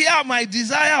shall hear my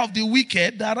desire of the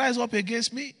wicked that rise up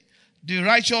against me. The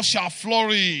righteous shall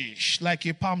flourish like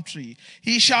a palm tree.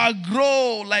 He shall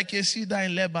grow like a cedar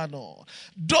in Lebanon.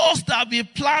 Those that be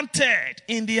planted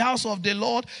in the house of the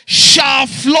Lord shall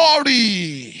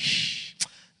flourish.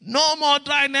 No more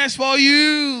dryness for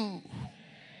you.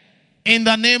 In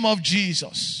the name of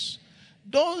Jesus.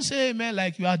 Don't say amen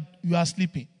like you are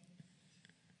sleeping.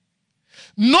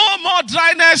 No more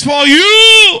dryness for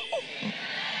you.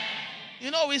 You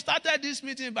know, we started this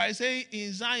meeting by saying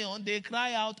in Zion, they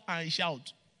cry out and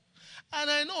shout. And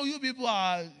I know you people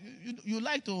you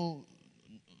like to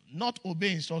not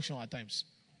obey instruction at times.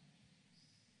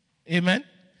 Amen.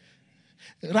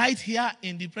 Right here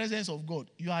in the presence of God,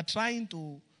 you are trying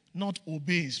to not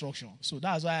obey instruction. So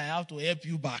that's why I have to help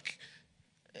you back.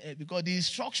 Because the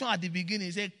instruction at the beginning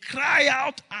said, cry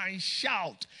out and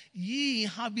shout, ye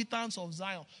inhabitants of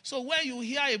Zion. So when you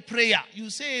hear a prayer, you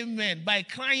say amen by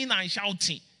crying and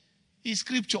shouting. It's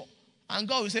scripture. And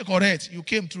God will say, correct, you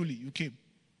came truly, you came.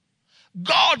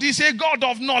 God is a God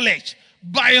of knowledge,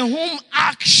 by whom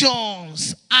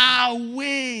actions are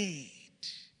weighed.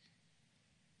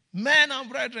 Men and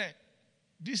brethren,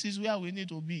 this is where we need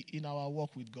to be in our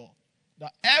walk with God.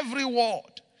 That every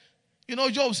word, you know,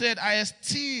 Job said, I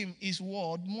esteem his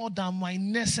word more than my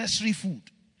necessary food.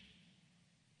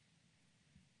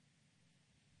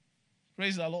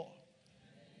 Praise the Lord.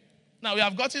 Now, we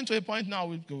have gotten to a point now,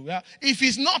 where if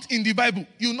it's not in the Bible,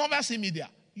 you never see me there.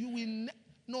 You will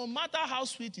no matter how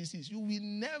sweet it is, you will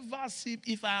never see,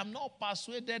 if I am not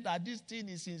persuaded that this thing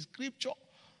is in scripture,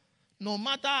 no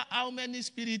matter how many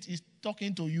spirits is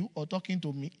talking to you or talking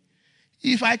to me,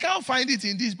 if I can't find it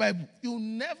in this Bible, you'll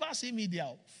never see me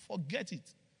there. Forget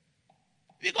it.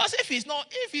 Because if it's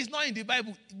not in the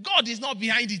Bible, God is not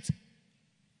behind it.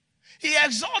 He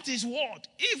exalts his word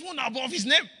even above his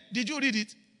name. Did you read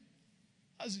it?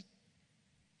 That's it.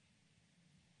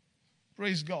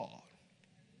 Praise God.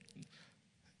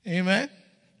 Amen.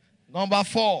 Number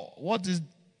 4, what is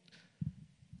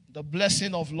the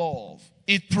blessing of love?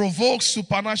 It provokes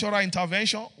supernatural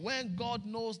intervention. When God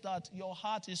knows that your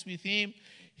heart is with him,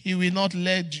 he will not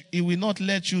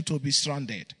let you to be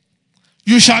stranded.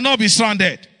 You shall not be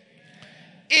stranded.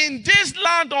 In this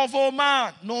land of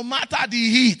Oman, no matter the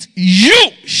heat,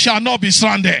 you shall not be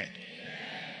stranded.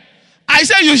 I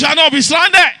say you shall not be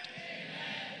stranded.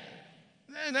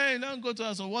 Then don't go to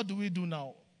us. So what do we do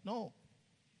now? No.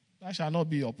 That shall not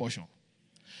be your portion.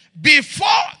 Before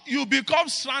you become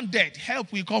stranded,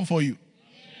 help will come for you.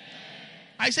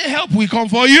 I say help will come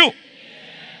for you.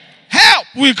 Help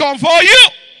will come for you.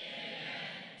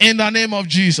 In the name of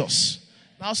Jesus.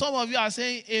 Now some of you are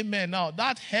saying amen. Now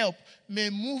that help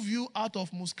may move you out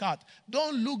of Muscat.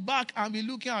 Don't look back and be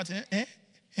looking at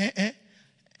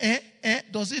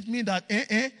Does it mean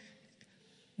that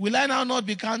will I now not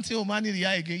be counting Omani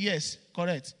Riyal again? Yes,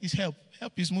 correct. It's help.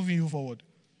 Help is moving you forward.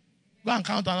 Go and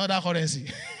count another currency.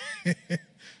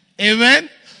 Amen.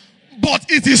 But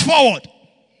it is forward.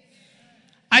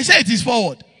 I say it is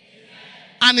forward.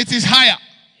 And it is higher.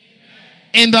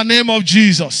 In the name of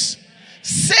Jesus.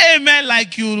 Say amen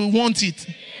like you want it.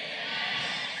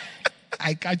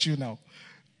 I catch you now.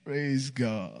 Praise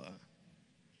God.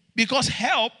 Because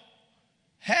help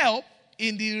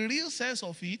in the real sense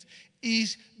of it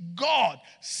is God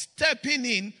stepping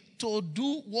in to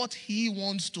do what he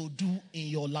wants to do in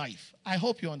your life. I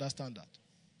hope you understand that.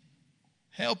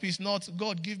 Help is not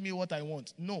God give me what I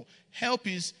want. No. Help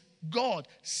is God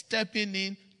stepping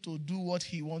in to do what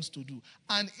he wants to do.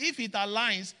 And if it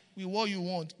aligns with what you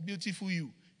want, beautiful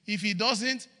you. If it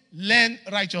doesn't, learn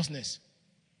righteousness.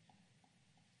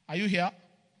 Are you here?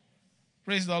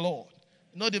 Praise the Lord.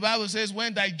 You know the Bible says,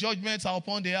 when thy judgments are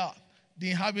upon the earth,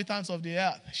 the inhabitants of the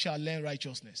earth shall learn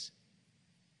righteousness.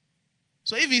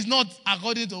 So if it's not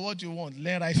according to what you want,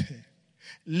 learn righteousness.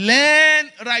 Learn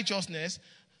righteousness.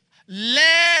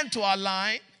 Learn to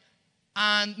align.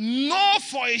 And know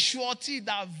for a surety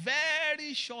that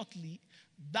very shortly,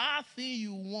 that thing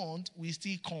you want will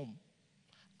still come.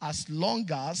 As long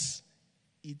as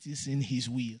it is in his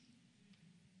will.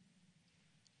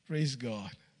 Praise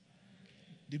God.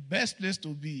 The best place to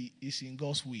be is in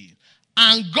God's will.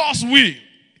 And God's will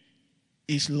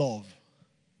is love.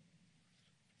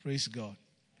 Praise God.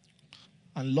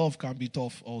 And love can be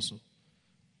tough also.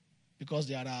 Because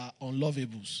there are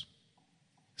unlovables.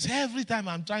 So every time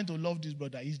I'm trying to love this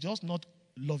brother, he's just not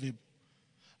lovable.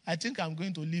 I think I'm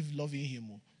going to leave loving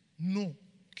him. No.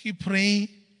 Keep praying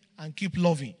and keep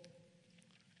loving.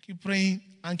 Keep praying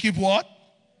and keep what?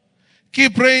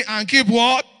 Keep praying and keep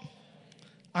what?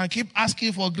 And keep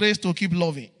asking for grace to keep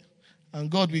loving. And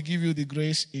God will give you the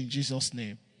grace in Jesus'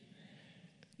 name.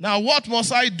 Now, what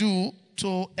must I do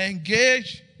to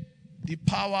engage the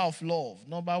power of love?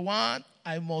 Number one,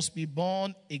 I must be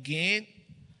born again.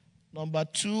 Number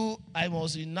two, I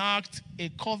must enact a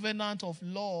covenant of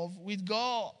love with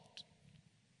God.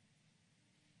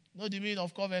 Know the meaning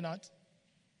of covenant?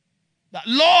 That,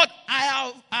 Lord,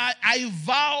 I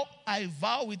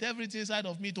vow with everything inside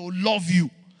of me to love you.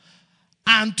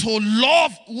 And to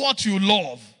love what you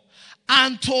love.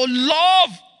 And to love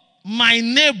my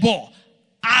neighbor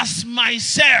as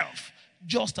myself,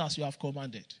 just as you have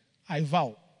commanded. I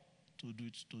vow to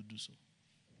do so.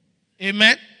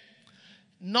 Amen.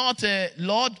 Not,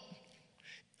 Lord,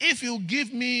 if you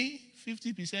give me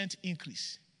 50%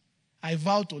 increase, I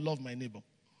vow to love my neighbor.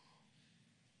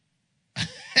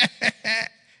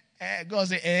 God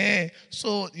say,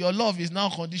 so your love is now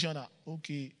conditional.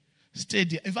 Okay, stay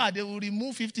there. In fact, they will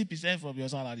remove 50% from your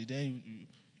salary. Then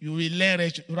you will learn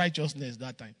righteousness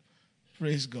that time.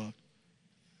 Praise God.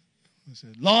 I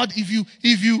said, Lord, if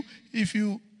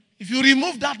you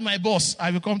remove that, my boss, I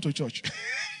will come to church.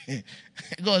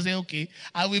 God say, okay,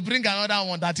 I will bring another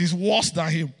one that is worse than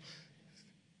him.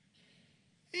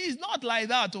 He's not like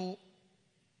that. Oh,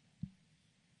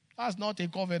 that's not a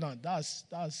covenant.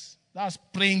 That's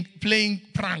playing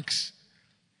pranks.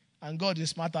 And God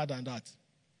is smarter than that.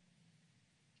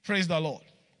 Praise the Lord.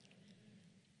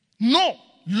 No,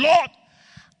 Lord,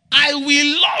 I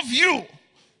will love you.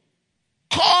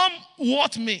 Come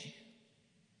what may.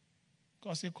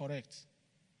 God say correct.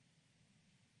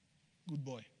 Good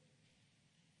boy.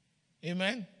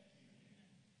 Amen.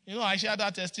 You know, I shared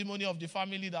that testimony of the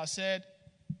family that said,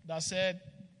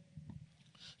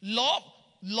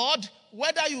 Lord,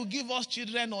 whether you give us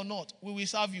children or not, we will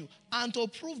serve you. And to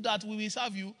prove that we will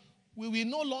serve you, we will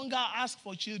no longer ask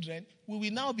for children. We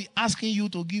will now be asking you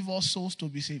to give us souls to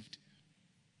be saved.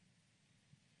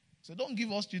 So don't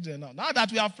give us children now. Now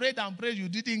that we have prayed and prayed, you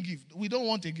didn't give. We don't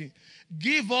want again.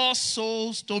 Give us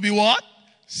souls to be what?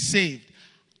 Saved.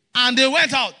 And they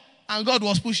went out, and God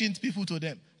was pushing people to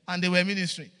them. And they were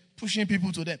ministering, pushing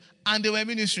people to them. And they were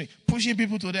ministering, pushing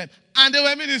people to them. And they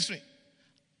were ministering.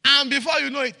 And before you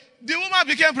know it, the woman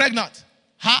became pregnant.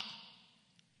 Ha!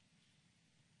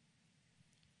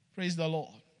 Praise the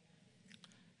Lord.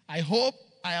 I hope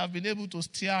I have been able to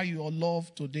steer your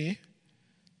love today.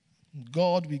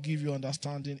 God will give you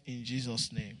understanding in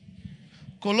Jesus' name.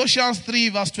 Colossians 3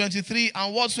 verse 23,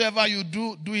 and whatsoever you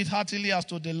do, do it heartily as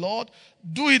to the Lord.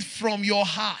 Do it from your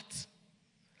heart.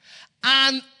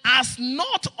 And as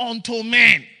not unto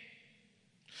men,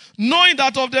 knowing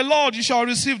that of the Lord you shall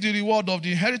receive the reward of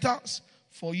the inheritance,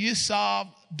 for ye serve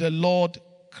the Lord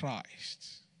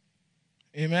Christ.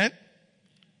 Amen.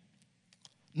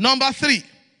 Number 3,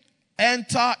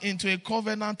 enter into a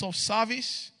covenant of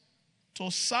service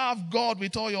to serve God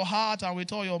with all your heart and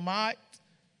with all your might,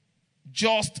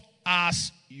 just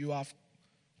as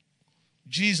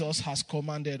Jesus has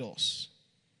commanded us.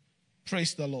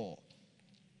 Praise the Lord.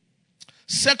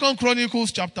 2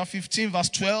 Chronicles chapter 15 verse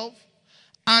 12.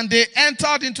 And they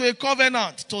entered into a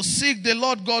covenant to seek the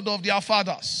Lord God of their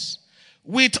fathers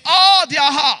with all their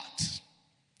heart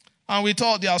and with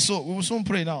all their soul. We will soon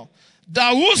pray now.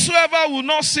 That whosoever will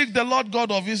not seek the Lord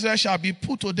God of Israel shall be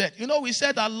put to death. You know, we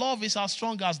said that love is as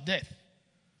strong as death.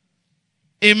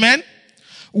 Amen.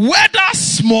 Whether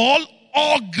small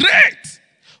or great,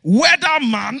 whether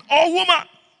man or woman.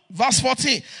 Verse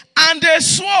 14. And they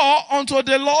swore unto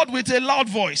the Lord with a loud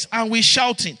voice, and with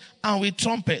shouting, and with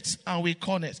trumpets, and with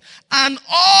cornets. And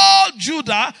all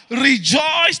Judah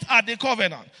rejoiced at the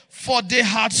covenant, for they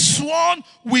had sworn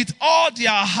with all their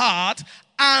heart,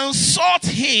 and sought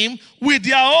him with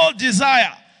their whole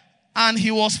desire. And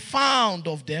he was found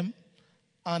of them,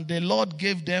 and the Lord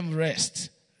gave them rest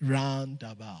round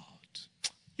about.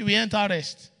 You will enter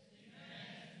rest.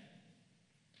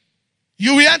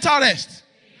 You will enter rest.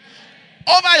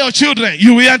 Over your children,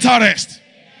 you will enter rest.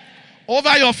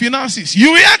 Over your finances,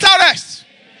 you will enter rest.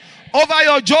 Over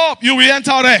your job, you will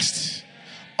enter rest.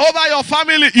 Over your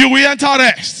family, you will enter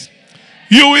rest.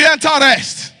 You will enter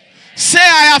rest. Say,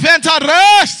 I have entered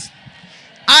rest.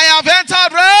 I have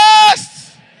entered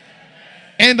rest.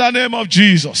 In the name of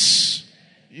Jesus.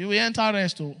 You will enter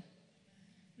rest. Oh.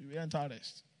 You will enter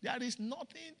rest. There is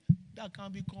nothing that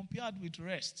can be compared with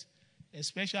rest,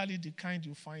 especially the kind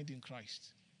you find in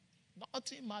Christ.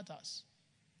 Nothing matters.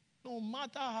 No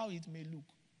matter how it may look.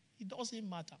 It doesn't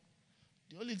matter.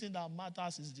 The only thing that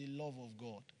matters is the love of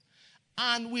God.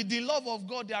 And with the love of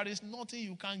God, there is nothing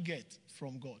you can get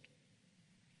from God.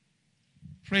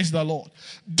 Praise the Lord.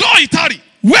 Though it tarry,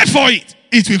 wait for it.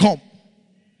 It will come.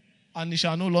 And it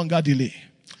shall no longer delay.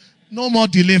 No more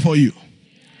delay for you.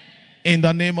 In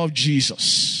the name of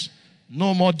Jesus.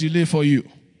 No more delay for you.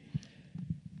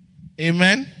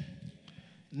 Amen.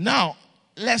 Now,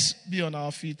 let's be on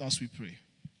our feet as we pray.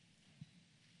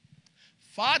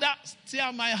 Father,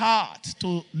 steer my heart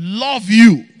to love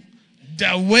you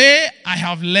the way I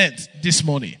have learned this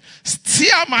morning.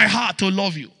 Steer my heart to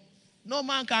love you. No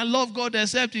man can love God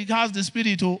except he has the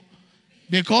Spirit.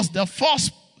 Because the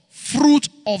first fruit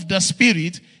of the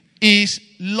Spirit is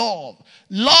love.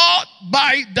 Lord,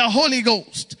 by the Holy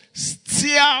Ghost,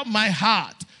 steer my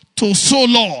heart to sow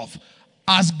love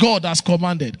as God has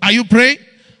commanded. Are you praying?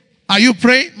 Are you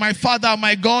praying? My Father,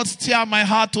 my God, steer my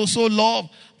heart to sow love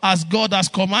as God has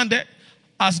commanded.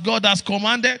 As God has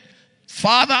commanded.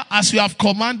 Father, as you have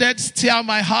commanded, steer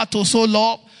my heart to sow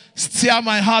love. Steer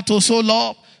my heart to sow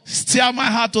love. Steer my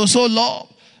heart to sow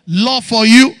love. Love for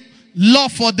you.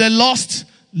 Love for the lost.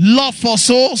 Love for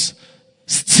souls.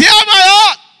 Steer my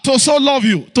heart to so love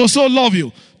you. To so love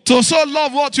you. To so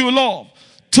love what you love.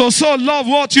 To so love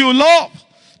what you love.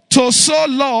 To so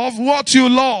love what you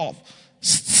love.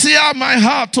 Steer my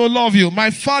heart to love you. My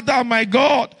Father, my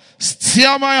God,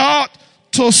 steer my heart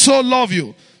to so love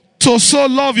you. To so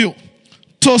love you.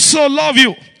 To so love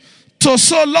you. To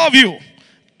so love you.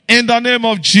 In the name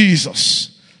of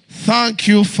Jesus. Thank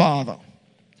you, Father.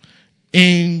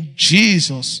 In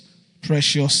Jesus'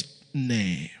 precious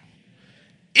name.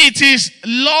 It is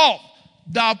love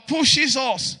that pushes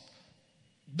us,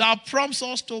 that prompts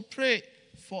us to pray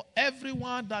for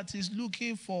everyone that is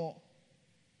looking for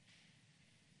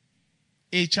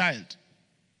a child.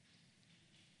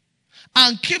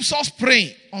 And keeps us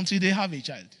praying until they have a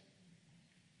child.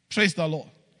 Praise the Lord.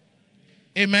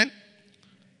 Amen.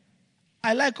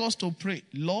 I like us to pray,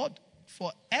 Lord,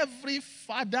 for every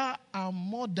father and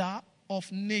mother of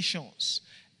nations.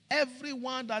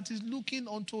 Everyone that is looking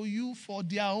unto you for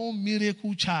their own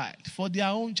miracle child, for their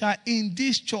own child in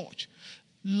this church.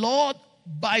 Lord,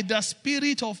 by the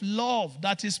spirit of love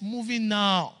that is moving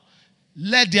now,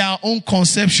 let their own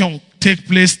conception take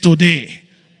place today.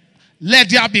 Let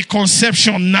there be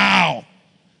conception now.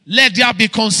 Let there be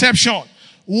conception.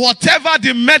 Whatever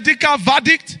the medical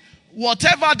verdict,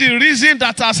 whatever the reason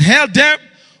that has held them,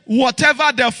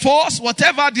 whatever the force,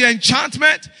 whatever the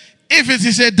enchantment, if it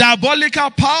is a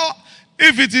diabolical power,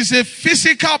 if it is a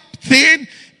physical thing,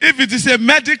 if it is a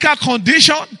medical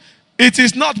condition, it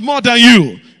is not more than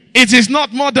you. It is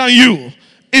not more than you.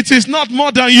 It is not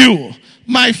more than you.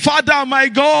 My Father, my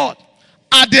God,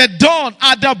 at the dawn,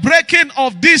 at the breaking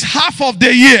of this half of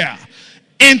the year,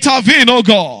 intervene, oh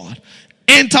God.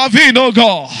 Intervene, oh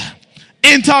God.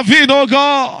 Intervene, oh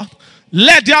God.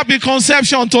 Let there be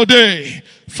conception today.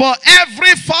 For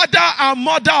every father and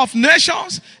mother of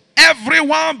nations,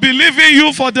 everyone believing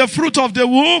you for the fruit of the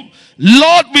womb,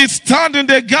 Lord, we stand in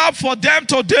the gap for them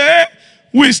today.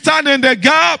 We stand in the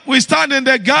gap. We stand in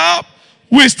the gap.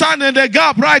 We stand in the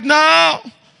gap right now.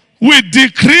 We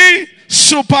decree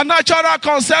supernatural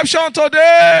conception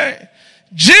today.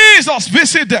 Jesus,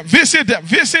 visit them, visit them,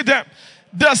 visit them.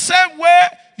 The same way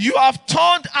you have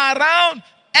turned around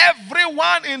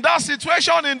everyone in that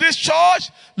situation in this church,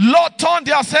 Lord, turn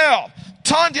their self,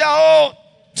 turn their own,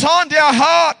 turn their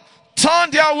heart,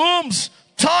 turn their wombs,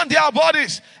 turn their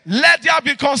bodies. Let there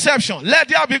be conception. Let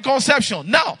there be conception.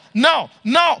 Now,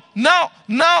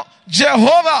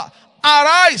 Jehovah,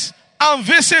 arise and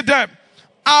visit them.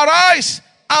 Arise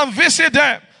and visit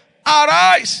them.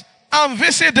 Arise and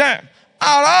visit them.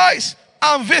 Arise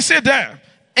and visit them.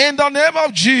 In the name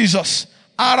of Jesus,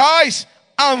 arise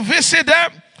and visit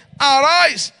them.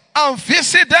 Arise and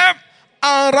visit them.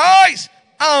 Arise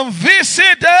and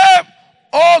visit them.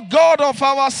 O God of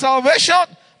our salvation,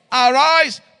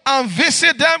 arise and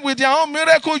visit them with their own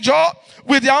miracle joy,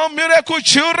 with their own miracle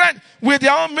children, with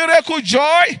their own miracle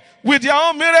joy, with their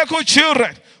own miracle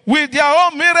children, with their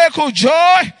own miracle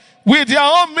joy, with their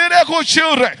own miracle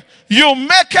children. You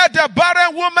make it the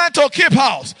barren woman to keep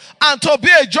house and to be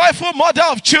a joyful mother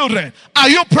of children. Are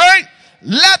you praying?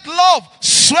 Let love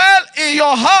swell in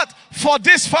your heart for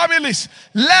these families.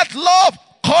 Let love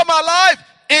come alive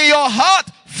in your heart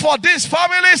for these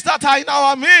families that are in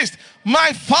our midst.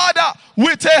 My Father,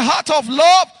 with a heart of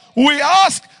love, we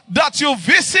ask that you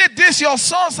visit these your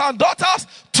sons and daughters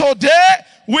today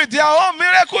with their own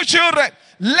miracle children.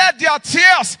 Let their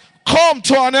tears come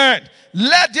to an end.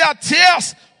 Let their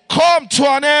tears come to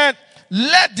an end.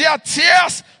 Let their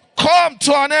tears come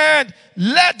to an end.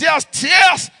 Let their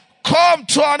tears come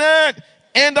to an end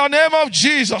in the name of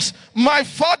Jesus. My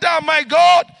Father, my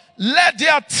God, let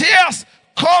their tears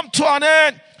come to an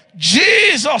end.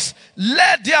 Jesus,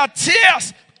 let their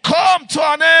tears come to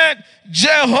an end.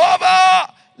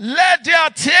 Jehovah, let their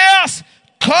tears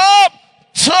come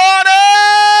to an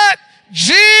end.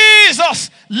 Jesus,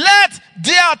 let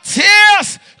their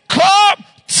tears come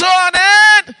to an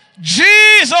end.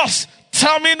 Jesus,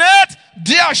 terminate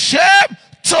their shame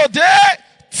today.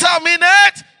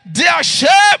 Terminate their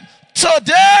shame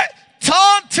today.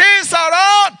 Turn things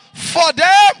around for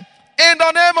them in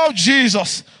the name of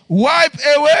Jesus. Wipe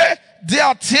away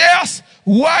their tears.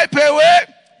 Wipe away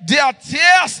their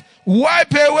tears.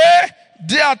 Wipe away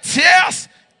their tears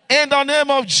in the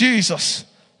name of Jesus.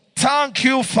 Thank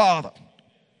you, Father.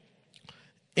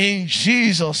 In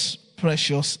Jesus'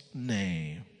 precious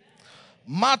name.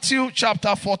 Matthew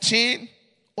chapter 14.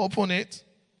 Open it.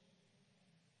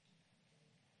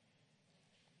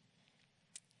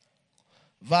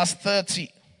 Verse 30.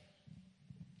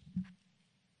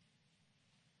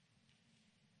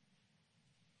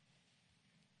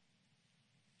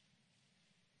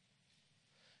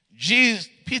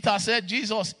 Peter said,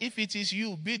 Jesus, if it is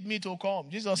you, bid me to come.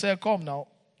 Jesus said, come now.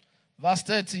 Verse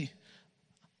 30.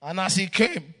 And as he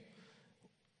came,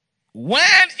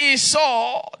 when he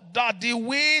saw that the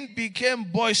wind became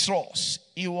boisterous,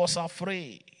 he was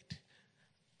afraid.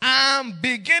 And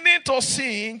beginning to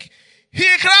sink, he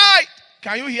cried.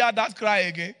 Can you hear that cry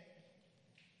again?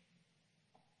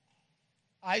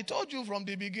 I told you from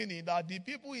the beginning that the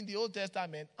people in the Old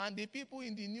Testament and the people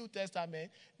in the New Testament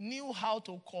knew how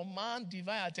to command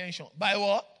divine attention. By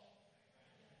what?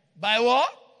 By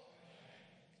what?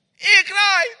 He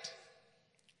cried.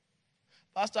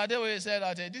 Pastor Adewoye said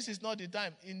that this is not the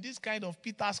time. In this kind of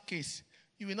Peter's case,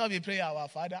 you will not be praying, our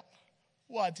Father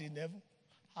who art in heaven,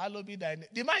 hallowed be thy name.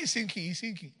 The man is sinking, he's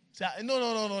sinking. Say,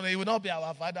 no, he will not be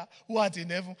our Father who art in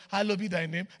heaven, hallowed be thy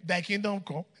name, thy kingdom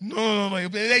come. No. He'll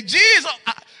be like, Jesus,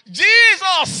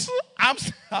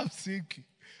 I'm sinking.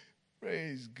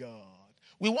 Praise God.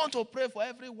 We want to pray for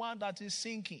everyone that is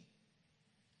sinking.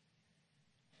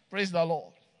 Praise the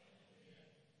Lord.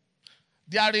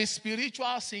 There is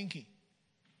spiritual sinking.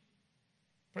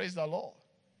 Praise the Lord.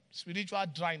 Spiritual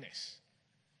dryness.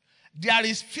 There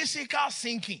is physical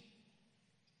sinking.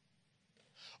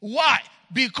 Why?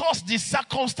 Because the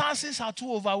circumstances are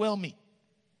too overwhelming.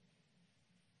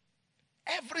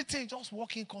 Everything just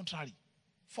working contrary.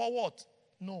 For what?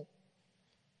 No.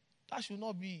 That should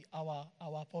not be our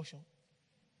portion.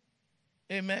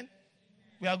 Amen.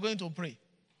 We are going to pray.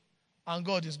 And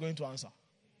God is going to answer.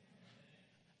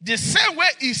 The same way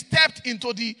he stepped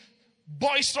into the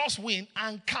boisterous wind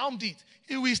and calmed it,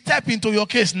 he will step into your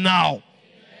case now. Amen.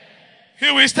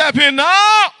 He will step in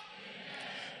now. Amen.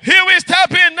 He will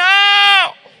step in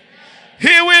now. Amen.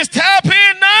 He will step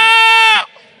in now.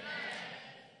 Amen.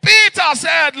 Peter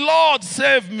said, Lord,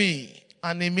 save me.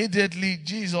 And immediately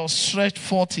Jesus stretched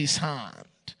forth his hand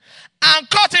and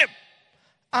caught him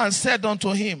and said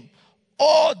unto him,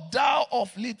 O thou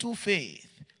of little faith,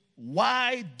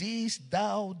 why didst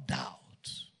thou doubt?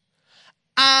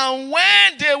 And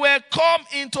when they were come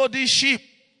into the ship,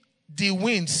 the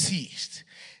wind ceased.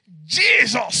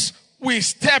 Jesus will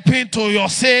step into your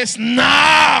case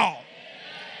now.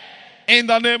 In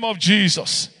the name of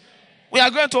Jesus. We are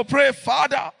going to pray,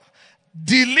 Father,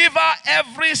 deliver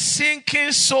every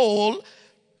sinking soul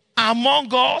among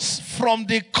us from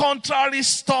the contrary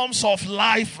storms of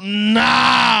life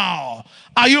now.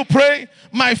 Are you praying?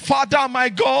 My Father, my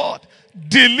God,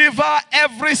 deliver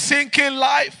every sinking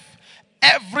life,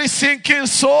 every sinking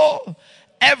soul,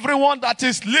 everyone that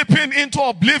is slipping into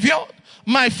oblivion.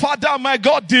 My Father, my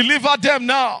God, deliver them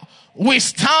now. We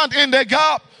stand in the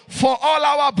gap for all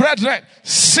our brethren,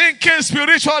 sinking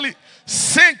spiritually,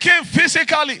 sinking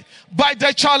physically by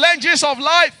the challenges of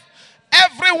life.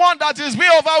 Everyone that is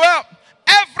being overwhelmed,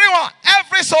 everyone,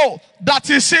 every soul that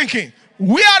is sinking,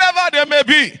 wherever they may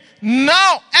be.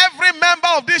 Now, every member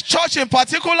of this church in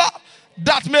particular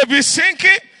that may be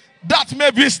sinking, that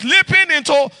may be slipping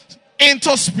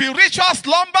into spiritual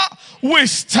slumber, we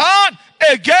stand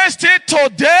against it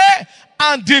today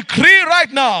and decree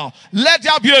right now, let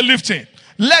there be a lifting.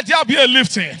 Let there be a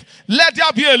lifting. Let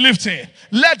there be a lifting.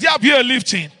 Let there be a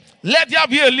lifting. Let there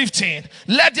be a lifting.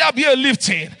 Let there be a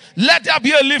lifting. Let there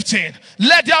be a lifting.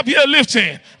 Let there be a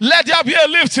lifting. Let there be a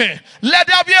lifting. Let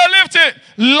there be a lifting.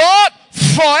 Lord,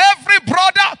 for every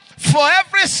brother, for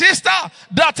every sister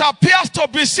that appears to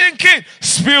be sinking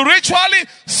spiritually,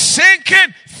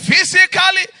 sinking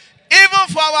physically, even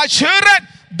for our children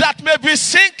that may be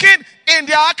sinking in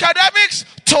their academics,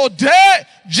 today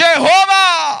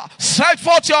Jehovah, stretch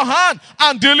forth your hand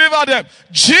and deliver them.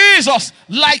 Jesus,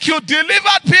 like you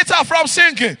delivered Peter from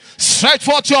sinking, stretch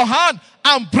forth your hand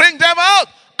and bring them out,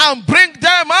 and bring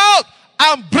them out,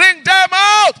 and bring them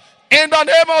out in the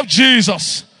name of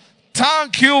Jesus.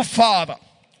 Thank you, Father.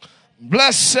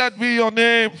 Blessed be your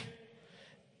name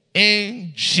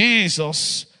in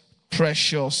Jesus'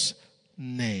 precious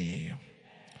name.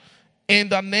 In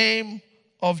the name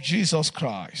of Jesus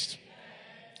Christ.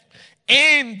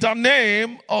 In the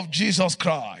name of Jesus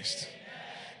Christ.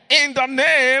 In the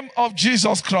name of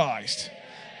Jesus Christ.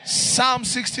 Psalm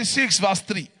 66 verse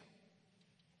 3.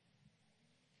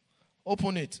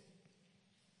 Open it.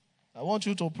 I want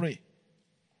you to pray.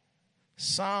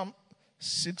 Psalm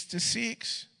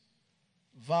 66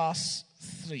 verse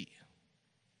 3.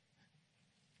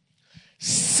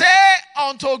 Say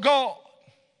unto God,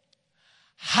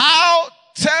 how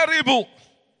terrible.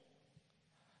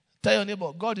 Tell your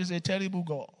neighbor, God is a terrible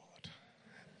God.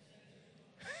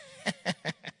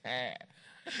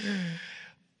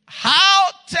 How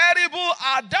terrible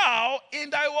art thou in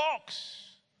thy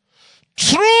works.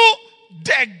 Through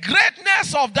the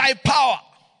greatness of thy power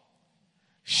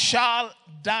shall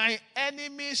thy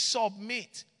enemies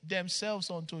submit themselves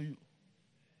unto you.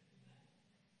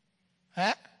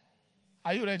 Huh?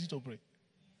 Are you ready to pray?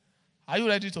 Are you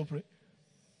ready to pray?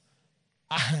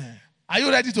 Are you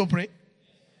ready to pray?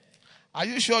 Are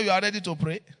you sure you are ready to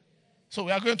pray? So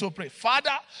we are going to pray.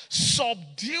 Father,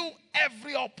 subdue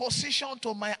every opposition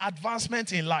to my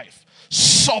advancement in life.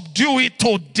 Subdue it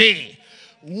today.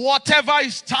 Whatever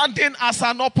is standing as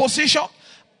an opposition,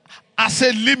 as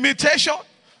a limitation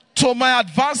to my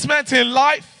advancement in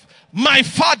life, my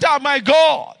Father, my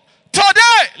God, today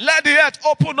let the earth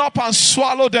open up and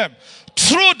swallow them.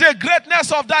 Through the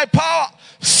greatness of thy power,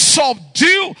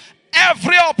 subdue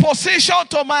every opposition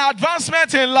to my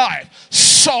advancement in life.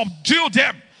 Subdue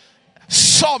them.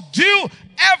 Subdue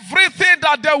everything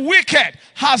that the wicked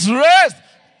has raised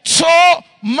to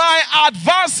my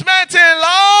advancement in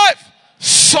life.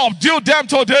 Subdue them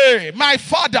today. My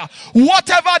Father,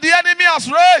 whatever the enemy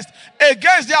has raised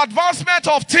against the advancement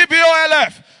of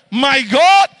TBOLF, my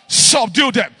God,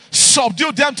 subdue them.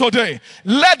 Subdue them today.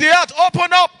 Let the earth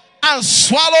open up and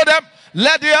swallow them.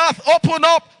 Let the earth open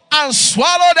up and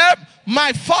swallow them.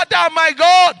 My Father, my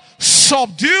God,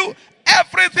 subdue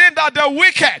everything that the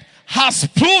wicked has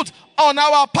put on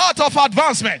our path of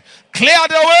advancement. Clear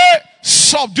the way.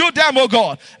 Subdue them, oh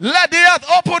God. Let the earth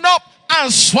open up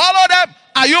and swallow them.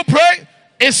 Are you praying?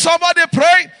 Is somebody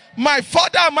praying? My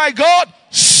Father, my God,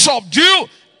 subdue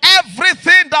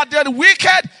everything that the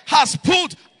wicked has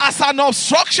put as an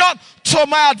obstruction to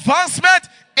my advancement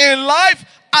in life,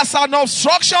 as an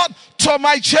obstruction to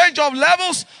my change of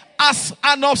levels, as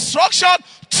an obstruction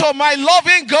to my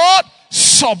loving God.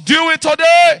 Subdue it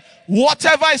today.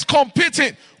 Whatever is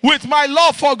competing with my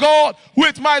love for God,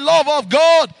 with my love of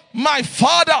God, my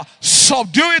Father,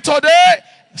 subdue it today.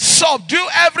 Subdue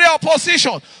every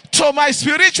opposition to my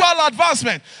spiritual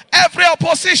advancement, every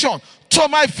opposition to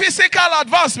my physical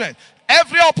advancement,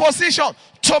 every opposition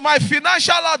to my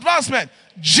financial advancement.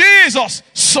 Jesus,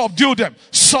 subdue them,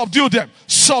 subdue them,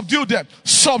 subdue them,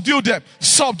 subdue them,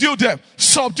 subdue them,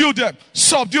 subdue them,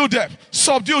 subdue them,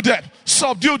 subdue them,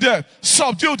 subdue them,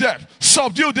 subdue them,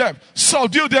 subdue them,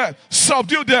 subdue them,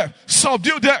 subdue them,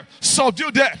 subdue them,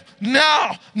 subdue them.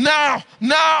 Now, now,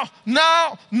 now,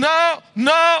 now, now,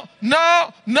 now,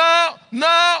 now, now,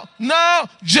 now, now,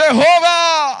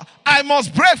 Jehovah, I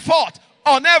must break forth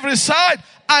on every side.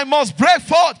 I must break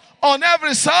forth on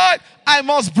every side. I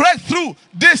must break through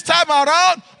this time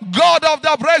around. God of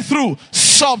the breakthrough,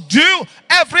 subdue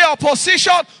every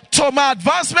opposition to my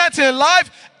advancement in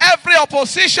life. Every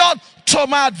opposition to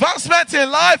my advancement in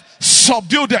life,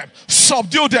 subdue them,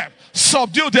 subdue them,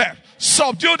 subdue them,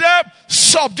 subdue them,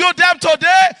 subdue them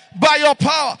today by your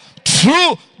power.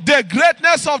 Through the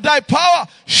greatness of thy power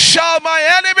shall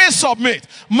my enemies submit.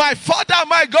 My Father,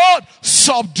 my God,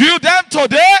 subdue them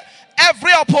today.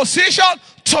 Every opposition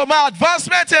to my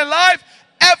advancement in life,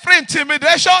 every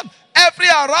intimidation, every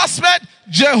harassment,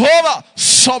 Jehovah,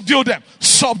 subdue them,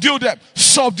 subdue them,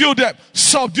 subdue them,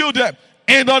 subdue them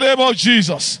in the name of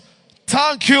Jesus.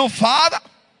 Thank you, Father.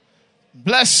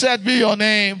 Blessed be your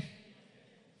name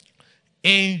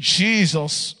in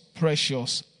Jesus'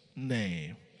 precious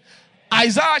name.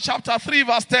 Isaiah chapter 3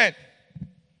 verse 10.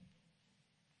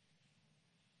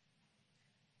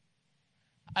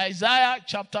 Isaiah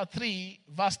chapter 3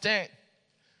 verse 10.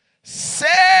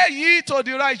 Say ye to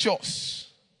the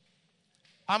righteous,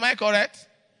 am I correct?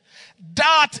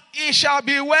 That it shall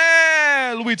be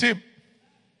well with him.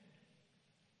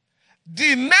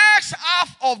 The next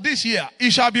half of this year,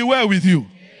 it shall be well with you.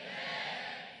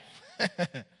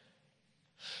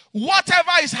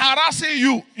 Whatever is harassing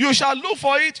you, you shall look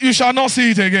for it, you shall not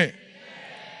see it again.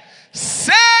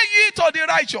 Say ye to the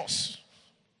righteous.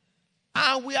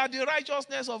 And we are the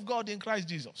righteousness of God in Christ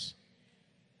Jesus.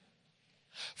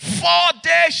 For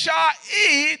they shall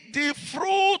eat the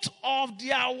fruit of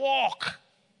their work.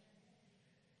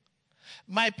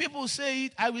 My people say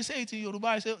it, I will say it in Yoruba.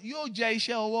 I say, Yo jẹ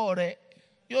iṣẹ́ ọwọ́ rẹ.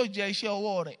 Yo jẹ iṣẹ́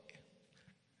ọwọ́ rẹ.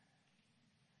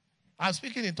 I'm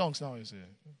speaking in tongues now, you see.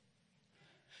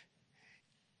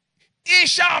 It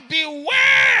shall be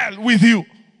well with you,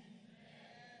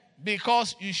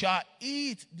 because you shall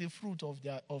eat the fruit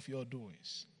of your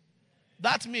doings.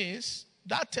 That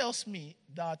tells me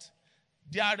that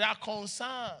there are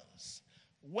concerns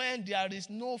when there is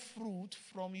no fruit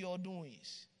from your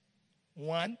doings.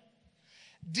 One,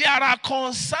 there are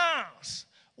concerns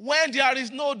when there is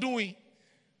no doing.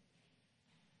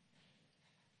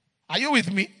 Are you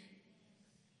with me?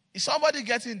 Is somebody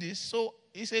getting this? So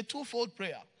it's a twofold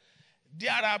prayer.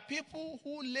 There are people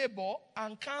who labor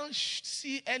and can't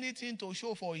see anything to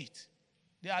show for it.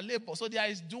 They are labor, so there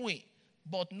is doing,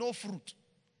 but no fruit.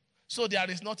 So there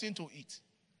is nothing to eat.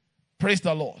 Praise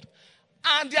the Lord.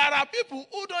 And there are people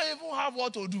who don't even have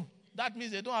what to do. That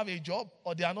means they don't have a job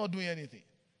or they are not doing anything.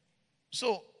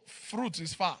 So fruit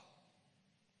is far.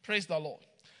 Praise the Lord.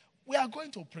 We are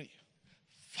going to pray.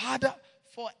 Father,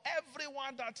 for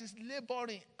everyone that is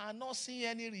laboring and not seeing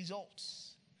any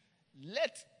results,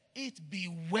 let it be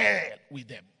well with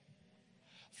them.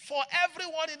 For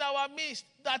everyone in our midst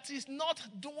that is not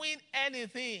doing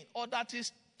anything or that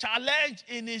is challenged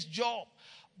in his job,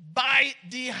 by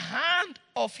the hand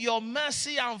of your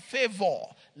mercy and favor,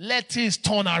 let it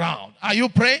turn around. Are you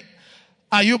praying?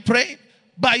 Are you praying?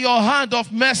 By your hand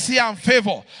of mercy and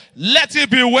favor, let it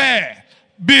be well.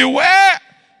 Beware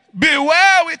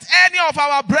with any of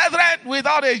our brethren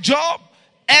without a job,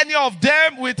 any of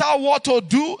them without what to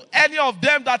do, any of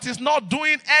them that is not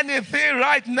doing anything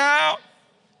right now.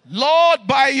 Lord,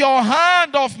 by your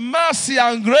hand of mercy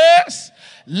and grace,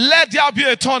 let there be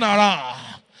a turnaround.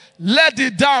 Let the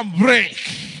dam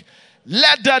break.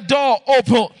 Let the door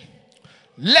open.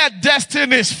 Let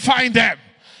destinies find them.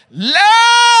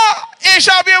 It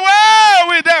shall be well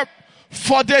with them,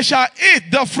 for they shall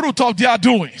eat the fruit of their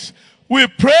doings. We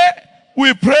pray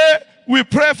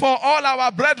for all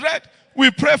our brethren.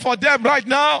 We pray for them right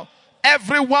now.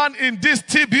 Everyone in this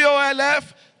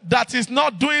TBOLF that is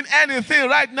not doing anything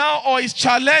right now or is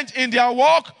challenged in their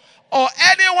work, or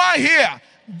anyone here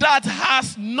that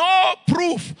has no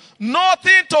proof,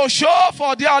 nothing to show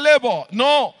for their labor.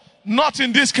 No, not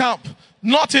in this camp.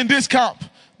 Not in this camp.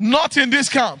 Not in this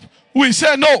camp. We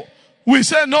say no. We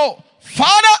say no.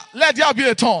 Father, let there be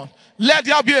a turn. Let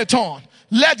there be a turn.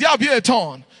 Let there be a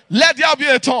turn. Let there be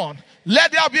a turn.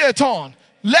 Let there be a turn.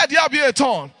 Let there be a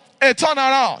turn. A turn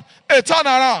around. A turn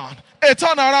around. A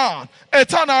turn around. A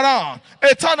turn around.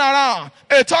 A turn around.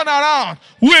 A turn around.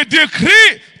 We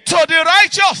decree to the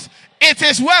righteous, it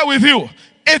is well with you.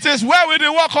 It is well with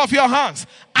the work of your hands.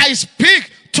 I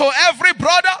speak to every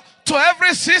brother, to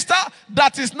every sister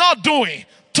that is not doing.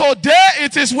 Today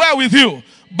it is well with you.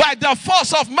 By the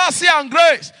force of mercy and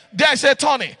grace, there is a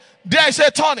turning. There is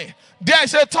a turning. There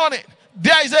is a turning.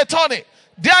 There is a turning.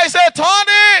 There is a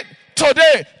turning.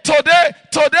 Today,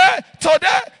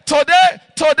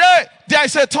 there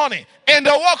is a turning. In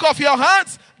the work of your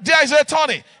hands, there is a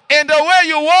turning. In the way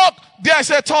you walk, there is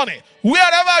a turning.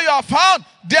 Wherever you are found,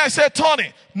 there is a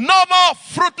turning. No more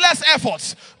fruitless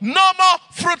efforts. No more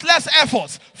fruitless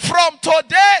efforts. From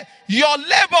today, your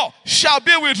labor shall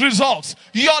be with results.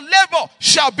 Your labor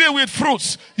shall be with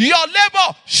fruits. Your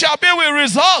labor shall be with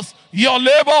results. Your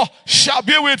labor shall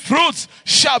be with fruits,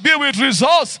 shall be with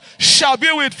results, shall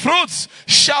be with fruits,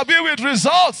 shall be with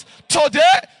results.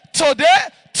 Today,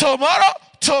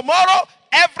 tomorrow,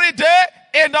 every day,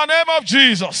 in the name of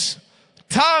Jesus.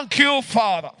 Thank you,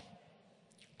 Father.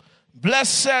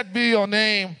 Blessed be your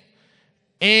name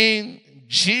in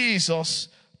Jesus'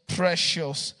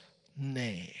 precious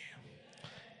name.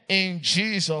 In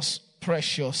Jesus'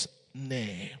 precious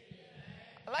name.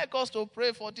 I'd like us to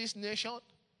pray for this nation.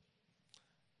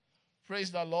 Praise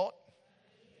the Lord.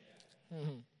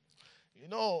 You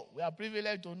know, we are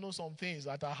privileged to know some things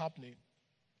that are happening.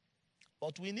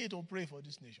 But we need to pray for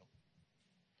this nation.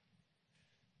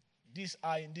 These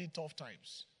are indeed tough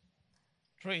times.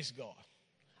 Praise God.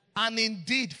 And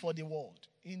indeed for the world.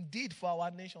 Indeed for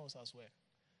our nations as well.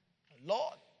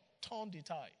 Lord, turn the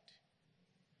tide.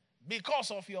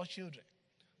 Because of your children.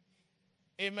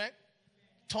 Amen.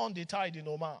 Turn the tide in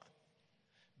Oman.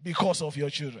 Because of your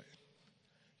children.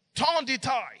 Turn the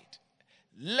tide.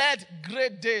 Let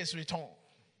great days return.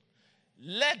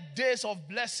 Let days of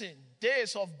blessing,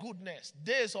 days of goodness,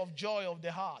 days of joy of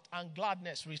the heart and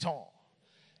gladness return.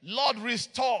 Lord,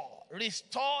 restore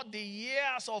the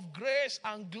years of grace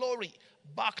and glory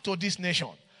back to this nation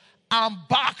and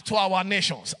back to our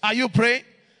nations. Are you praying?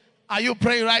 Are you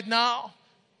praying right now?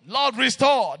 Lord,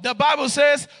 restore. The Bible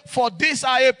says, for these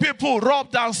are a people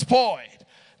robbed and spoiled.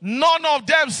 None of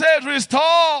them said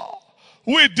restore.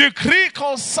 We decree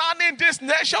concerning this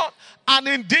nation and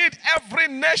indeed every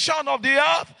nation of the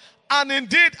earth and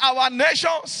indeed our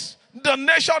nations, the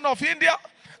nation of India,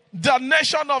 the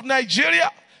nation of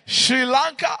Nigeria, Sri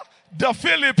Lanka, the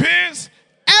Philippines,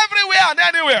 everywhere and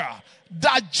anywhere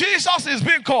that Jesus is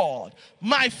being called,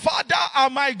 my Father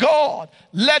and my God,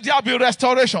 let there be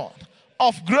restoration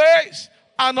of grace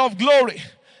and of glory.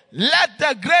 Let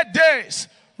the great days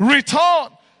return.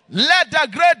 Let the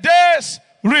great days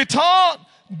return.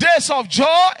 Days of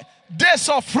joy, days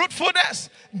of fruitfulness,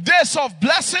 days of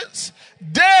blessings,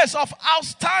 days of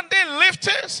outstanding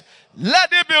liftings.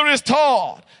 Let it be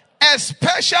restored,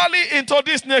 especially into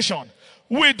this nation.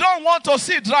 We don't want to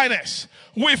see dryness.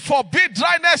 We forbid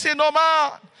dryness in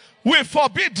Oman. We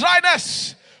forbid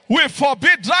dryness. We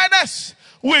forbid dryness.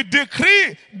 We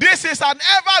decree this is an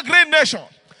evergreen nation.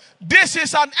 This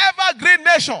is an evergreen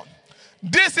nation.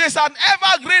 This is an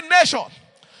evergreen nation.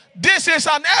 This is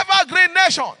an evergreen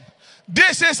nation.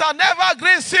 This is an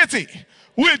evergreen city.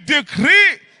 We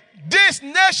decree this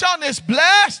nation is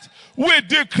blessed. We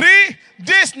decree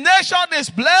this nation is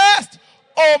blessed.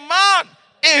 Oman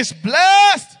is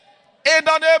blessed in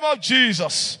the name of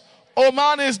Jesus.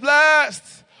 Oman is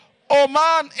blessed.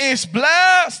 Oman is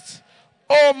blessed.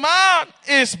 Oman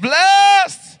is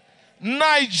blessed.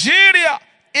 Nigeria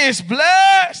is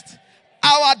blessed.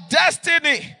 Our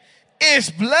destiny is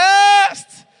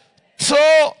blessed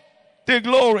to the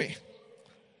glory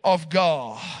of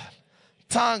God.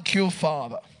 Thank you,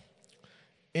 Father.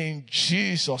 In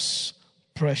Jesus'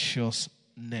 precious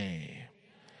name.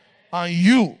 And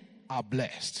you are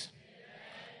blessed.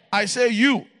 I say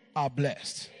you are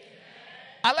blessed.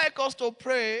 I like us to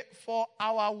pray for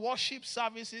our worship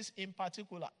services in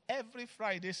particular. Every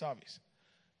Friday service.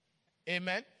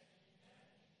 Amen.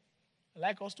 I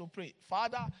like us to pray.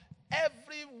 Father,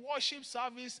 every worship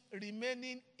service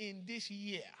remaining in this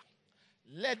year,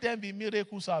 let them be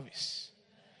miracle service.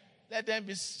 Let them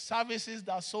be services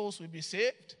that souls will be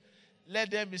saved. Let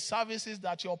them be services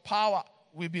that your power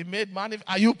will be made manifest.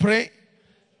 Are you praying?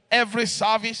 Every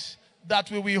service that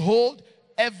we will hold,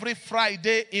 every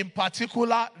Friday in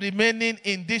particular remaining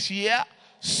in this year,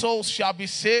 souls shall be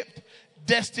saved.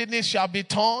 Destinies shall be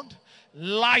turned.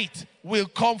 Light will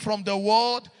come from the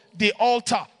word. The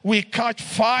altar will catch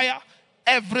fire.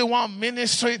 Everyone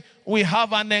ministering, we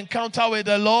have an encounter with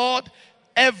the Lord.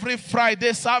 Every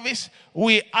Friday service,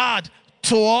 we add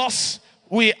to us.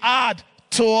 We add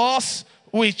to us.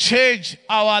 We change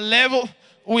our level.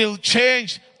 We'll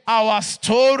change our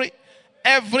story.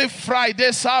 Every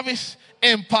Friday service,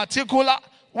 in particular,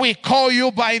 we call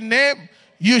you by name.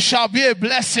 You shall be a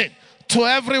blessing to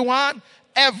everyone.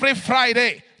 Every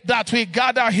Friday that we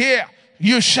gather here,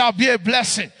 you shall be a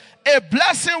blessing. A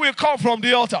blessing will come from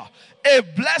the altar. A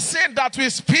blessing that we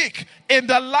speak in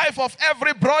the life of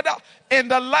every brother, in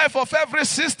the life of every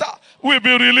sister, will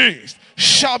be released,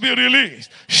 shall be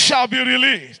released, shall be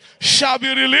released, shall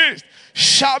be released,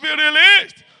 shall be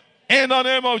released in the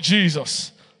name of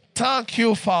Jesus. Thank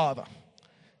you, Father,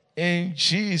 in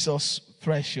Jesus'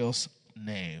 precious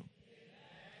name.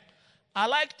 I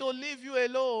like to leave you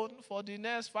alone for the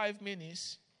next 5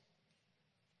 minutes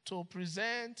to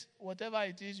present whatever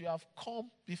it is you have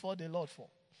come before the Lord for.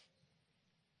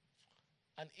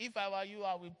 And if I were you,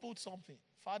 I will put something.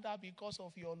 Father, because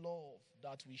of your love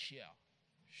that we share,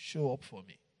 show up for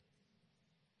me.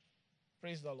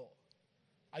 Praise the Lord.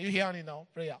 Are you hearing now?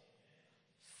 Prayer.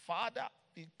 Father,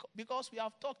 because we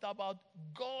have talked about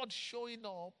God showing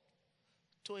up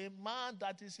to a man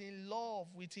that is in love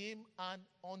with him and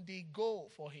on the go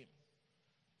for him.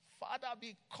 Father,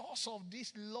 because of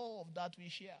this love that we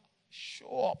share,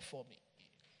 show up for me.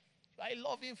 I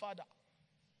love him, Father.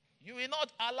 You will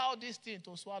not allow this thing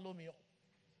to swallow me up.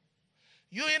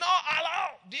 You will not allow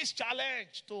this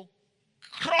challenge to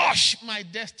crush my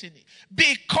destiny.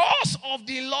 Because of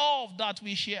the love that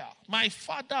we share, my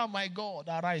Father, my God,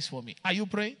 arise for me. Are you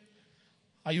praying?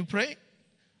 Are you praying?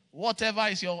 Whatever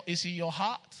is in your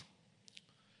heart.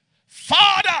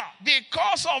 Father,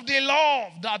 because of the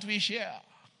love that we share.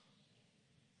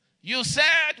 You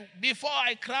said, before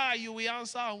I cry, you will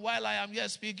answer, and while I am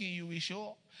yet speaking, you will show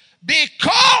up.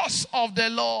 Because of the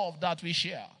love that we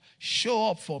share, show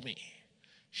up for me.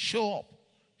 Show up.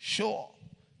 Show up.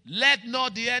 Let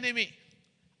not the enemy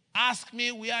ask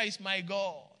me, where is my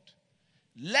God?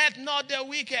 Let not the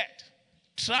wicked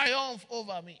triumph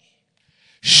over me.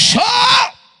 Show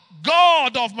up,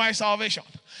 God of my salvation,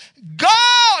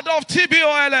 God of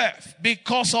TBOLF,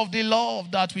 because of the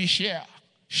love that we share.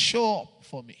 Show up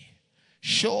for me.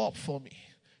 Show up for me.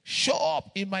 Show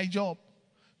up in my job.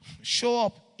 Show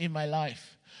up in my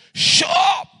life. Show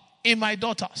up in my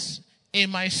daughters, in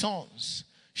my sons.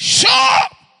 Show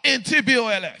up in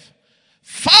TBOLF.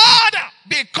 Father,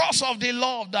 because of the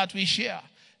love that we share,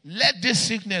 let this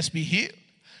sickness be healed.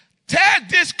 Take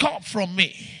this cup from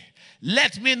me.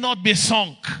 Let me not be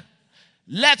sunk.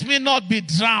 Let me not be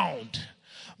drowned.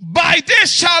 By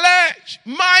this challenge,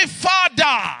 my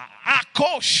Father,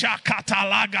 Akosha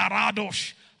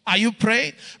Katalagaradosh. Are you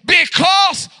praying?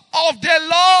 Because of the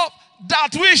love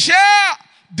that we share,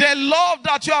 the love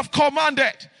that you have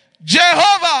commanded,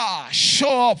 Jehovah,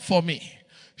 show up for me.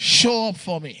 Show up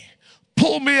for me.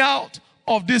 Pull me out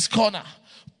of this corner.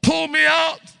 Pull me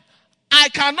out. I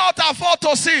cannot afford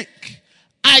to sink.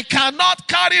 I cannot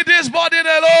carry this burden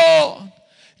alone.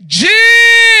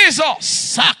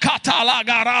 Jesus.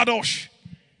 Sakatalagaradosh.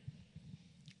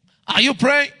 Are you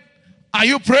praying? Are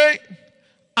you praying?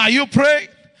 Are you praying?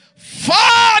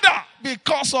 Father,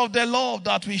 because of the love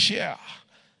that we share,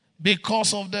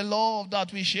 because of the love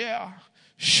that we share,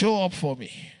 show up for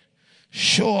me.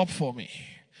 Show up for me.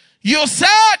 You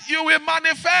said you will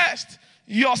manifest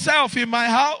yourself in my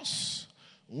house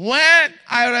when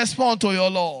I respond to your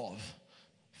love.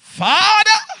 Father,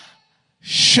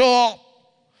 show up.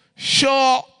 Show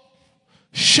up.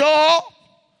 Show up.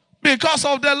 Because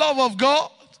of the love of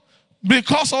God,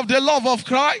 because of the love of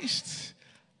Christ,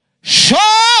 show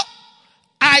up.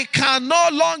 I can no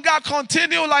longer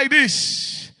continue like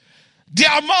this.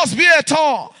 There must be a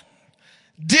turn.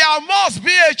 There must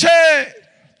be a change.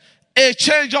 A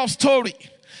change of story.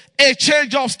 A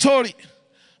change of story.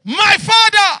 My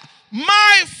Father,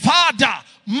 my Father,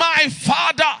 my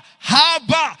Father,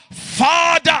 Abba,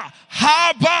 Father,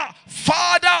 Abba,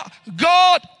 Father,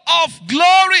 God of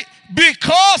glory,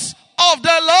 because of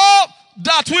the love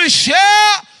that we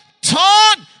share,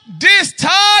 turn this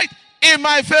tide in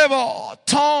my favor.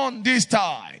 Turn this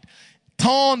tide.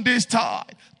 Turn this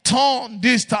tide. Turn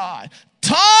this tide.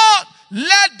 Turn.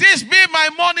 Let this be my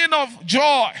morning of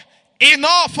joy.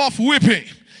 Enough of weeping.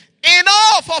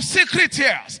 Enough of secret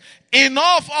tears.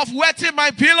 Enough of wetting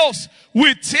my pillows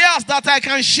with tears that I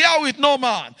can share with no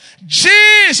man.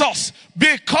 Jesus,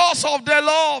 because of the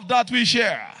love that we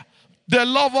share, the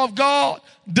love of God,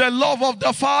 the love of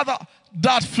the Father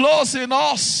that flows in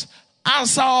us,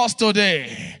 answer us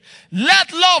today.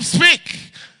 Let love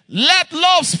speak. Let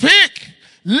love speak.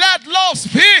 Let love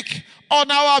speak on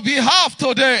our behalf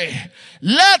today.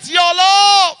 Let your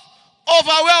love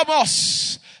overwhelm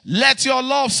us. Let your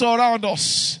love surround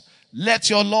us. Let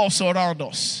your love surround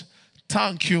us.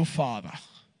 Thank you, Father.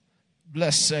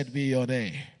 Blessed be your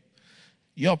name.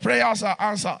 Your prayers are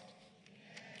answered.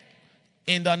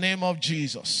 In the name of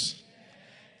Jesus.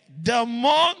 The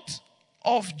month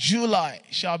of July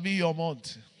shall be your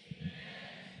month.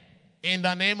 In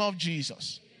the name of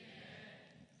Jesus.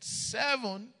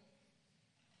 7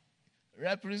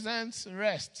 represents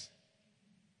rest.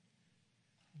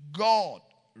 God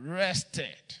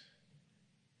rested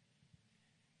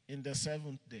in the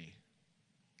 7th day.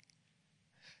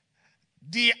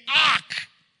 The ark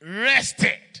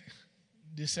rested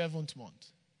the 7th month.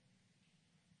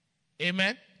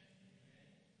 Amen.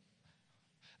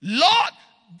 Lord,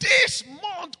 this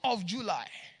month of July,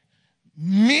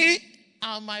 me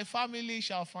and my family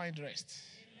shall find rest.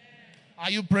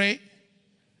 Are you praying?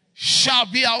 Shall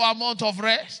be our month of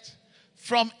rest.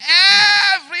 From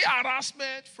every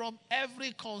harassment, from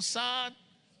every concern,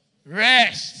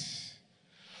 rest.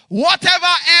 Whatever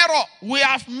error we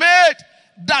have made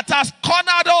that has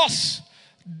cornered us,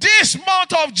 this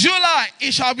month of July,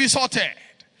 it shall be sorted.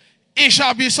 It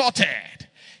shall be sorted.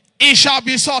 It shall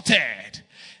be sorted.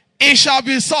 It shall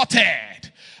be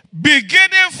sorted.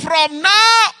 Beginning from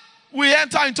now, we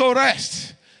enter into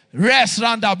rest. Rest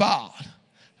roundabout.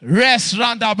 Rest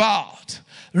roundabout.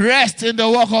 Rest in the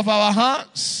work of our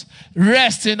hands.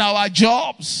 Rest in our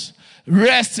jobs.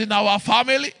 Rest in our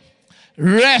family.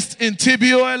 Rest in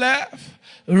TBOLF.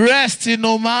 Rest in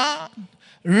Oman.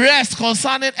 Rest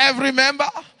concerning every member.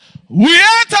 We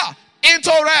enter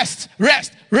into rest.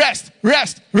 Rest, rest,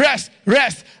 rest, rest,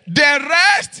 rest. The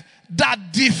rest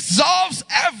that dissolves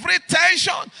every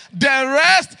tension. The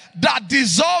rest that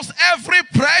dissolves every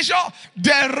pressure.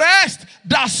 The rest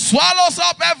that swallows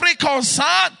up every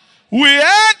concern. We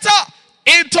enter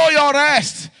into your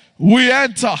rest. We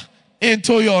enter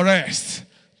into your rest.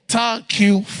 Thank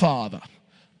you, Father.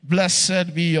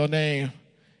 Blessed be your name.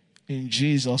 In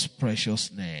Jesus'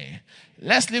 precious name.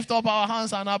 Let's lift up our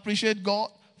hands and appreciate God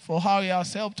for how He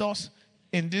has helped us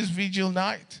in this vigil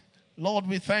night. Lord,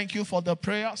 we thank You for the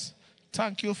prayers.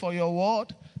 Thank You for Your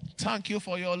word. Thank You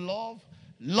for Your love.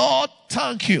 Lord,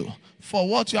 thank You for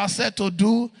what You are set to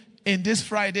do in this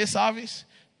Friday service.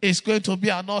 It's going to be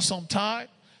an awesome time.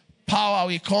 Power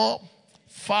will come.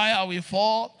 Fire will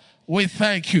fall. We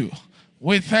thank You.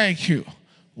 We thank You.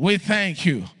 We thank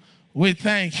You. We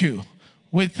thank You.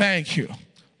 We thank You.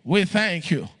 We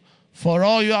thank You for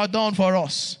all You have done for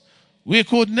us. We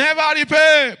could never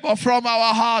repay, but from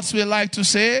our hearts we like to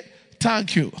say,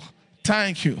 thank You.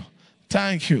 Thank You.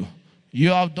 Thank You. You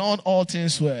have done all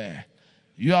things well.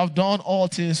 You have done all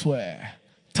things well.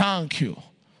 Thank You.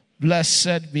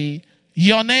 Blessed be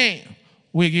Your name.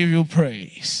 We give You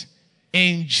praise.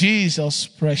 In Jesus'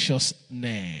 precious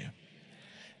name.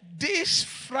 This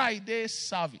Friday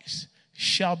service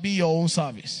shall be your own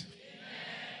service.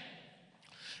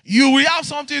 You will have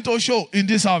something to show in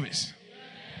this service.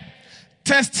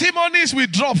 Testimonies will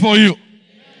drop for you.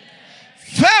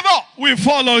 Favor will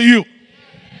follow you.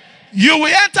 You will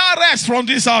enter rest from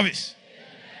this service.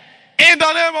 In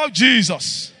the name of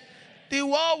Jesus. The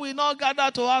world will not gather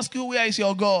to ask you, where is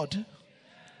your God? In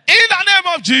the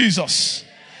name of Jesus.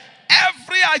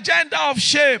 Every agenda of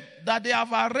shame that they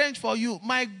have arranged for you,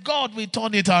 my God will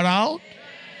turn it around.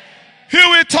 He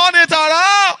will turn it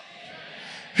around.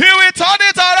 He will turn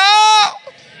it around.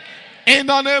 In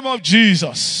the name of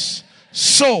Jesus.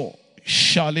 So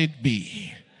shall it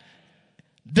be.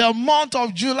 The month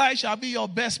of July shall be your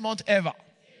best month ever.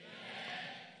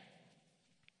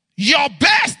 Your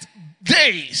best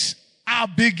days are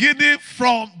beginning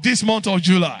from this month of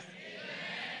July.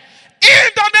 In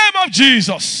the name of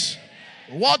Jesus.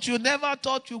 What you never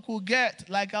thought you could get,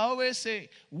 like I always say,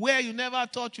 where you never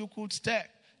thought you could step,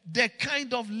 the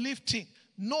kind of lifting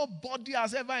nobody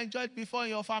has ever enjoyed before in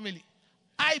your family.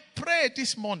 I pray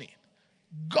this morning,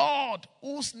 God,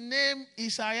 whose name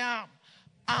is I Am,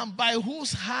 and by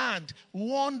whose hand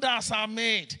wonders are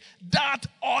made, that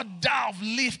order of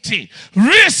lifting,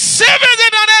 receive it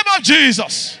in the name of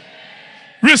Jesus.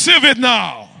 Receive it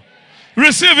now.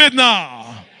 Receive it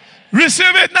now.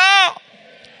 Receive it now.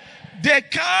 The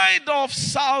kind of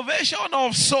salvation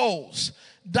of souls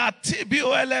that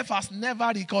TBOLF has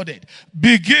never recorded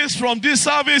begins from this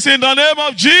service in the name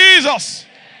of Jesus.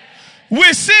 We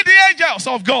see the angels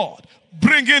of God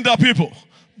bringing the people,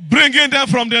 bringing them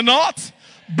from the north,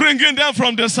 bringing them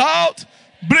from the south,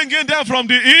 bringing them from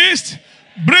the east,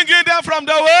 bringing them from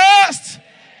the west.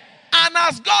 And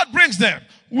as God brings them,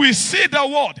 we see the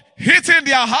word hitting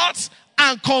their hearts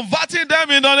and converting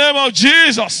them in the name of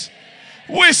Jesus.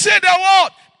 We see the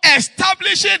word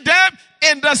establishing them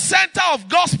in the center of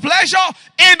God's pleasure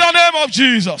in the name of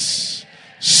Jesus.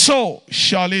 So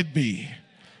shall it be.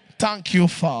 Thank You,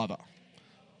 Father.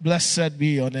 Blessed be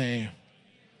Your name.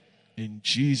 In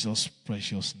Jesus'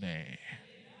 precious name.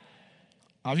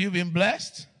 Have you been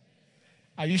blessed?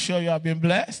 Are you sure you have been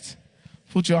blessed?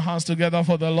 Put your hands together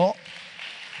for the Lord.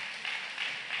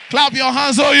 Clap your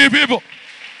hands, all you people.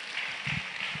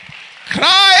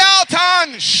 Cry out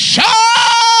and shout.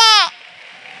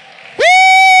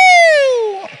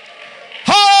 Woo!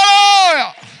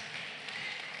 Hallelujah.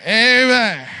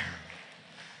 Amen.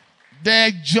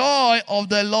 The joy of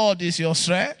the Lord is your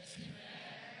strength.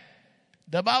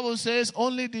 The Bible says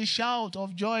only the shout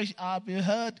of joy shall be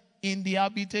heard in the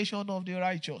habitation of the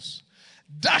righteous.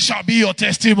 That shall be your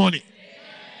testimony.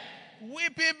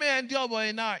 Weeping may endure for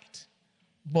a night,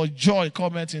 but joy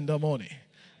cometh in the morning.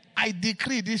 I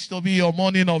decree this to be your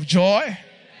morning of joy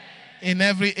in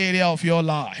every area of your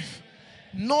life.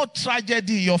 No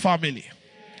tragedy in your family.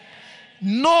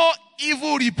 No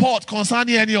evil report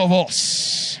concerning any of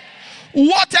us.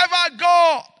 Whatever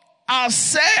God has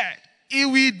said He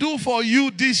will do for you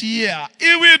this year,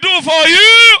 He will do for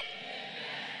you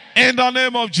in the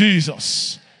name of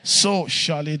Jesus. So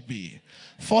shall it be.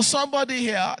 For somebody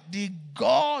here, the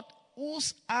God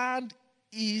whose hand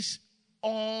is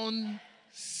unsearchable.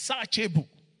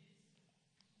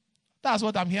 That's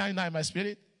what I'm hearing now in my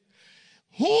spirit.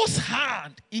 Whose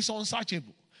hand is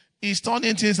unsearchable is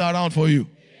turning things around for you.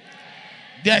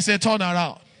 There's a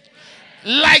turnaround.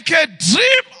 Like a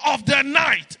dream of the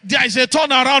night, there is a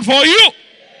turnaround for you.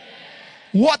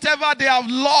 Whatever they have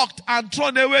locked and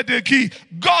thrown away the key,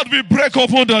 God will break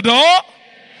open the door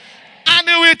and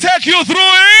He will take you through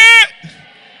it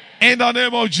in the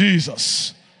name of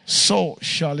Jesus. So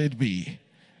shall it be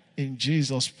in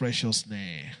Jesus' precious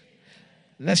name.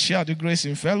 Let's share the grace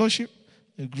in fellowship.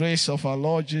 The grace of our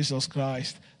Lord Jesus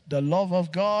Christ, the love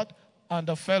of God, and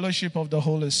the fellowship of the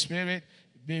Holy Spirit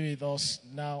be with us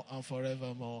now and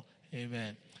forevermore.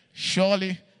 Amen.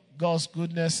 Surely God's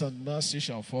goodness and mercy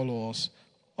shall follow us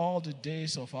all the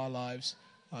days of our lives,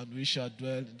 and we shall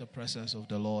dwell in the presence of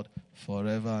the Lord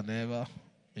forever and ever.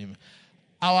 Amen.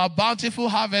 Our bountiful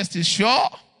harvest is sure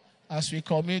as we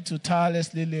commit to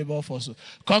tirelessly labor for so.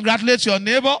 Congratulate your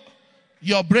neighbor.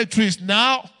 Your breakthrough is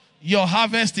now. Your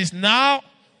harvest is now.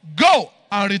 Go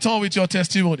and return with your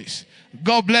testimonies.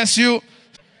 God bless you.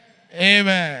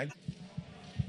 Amen.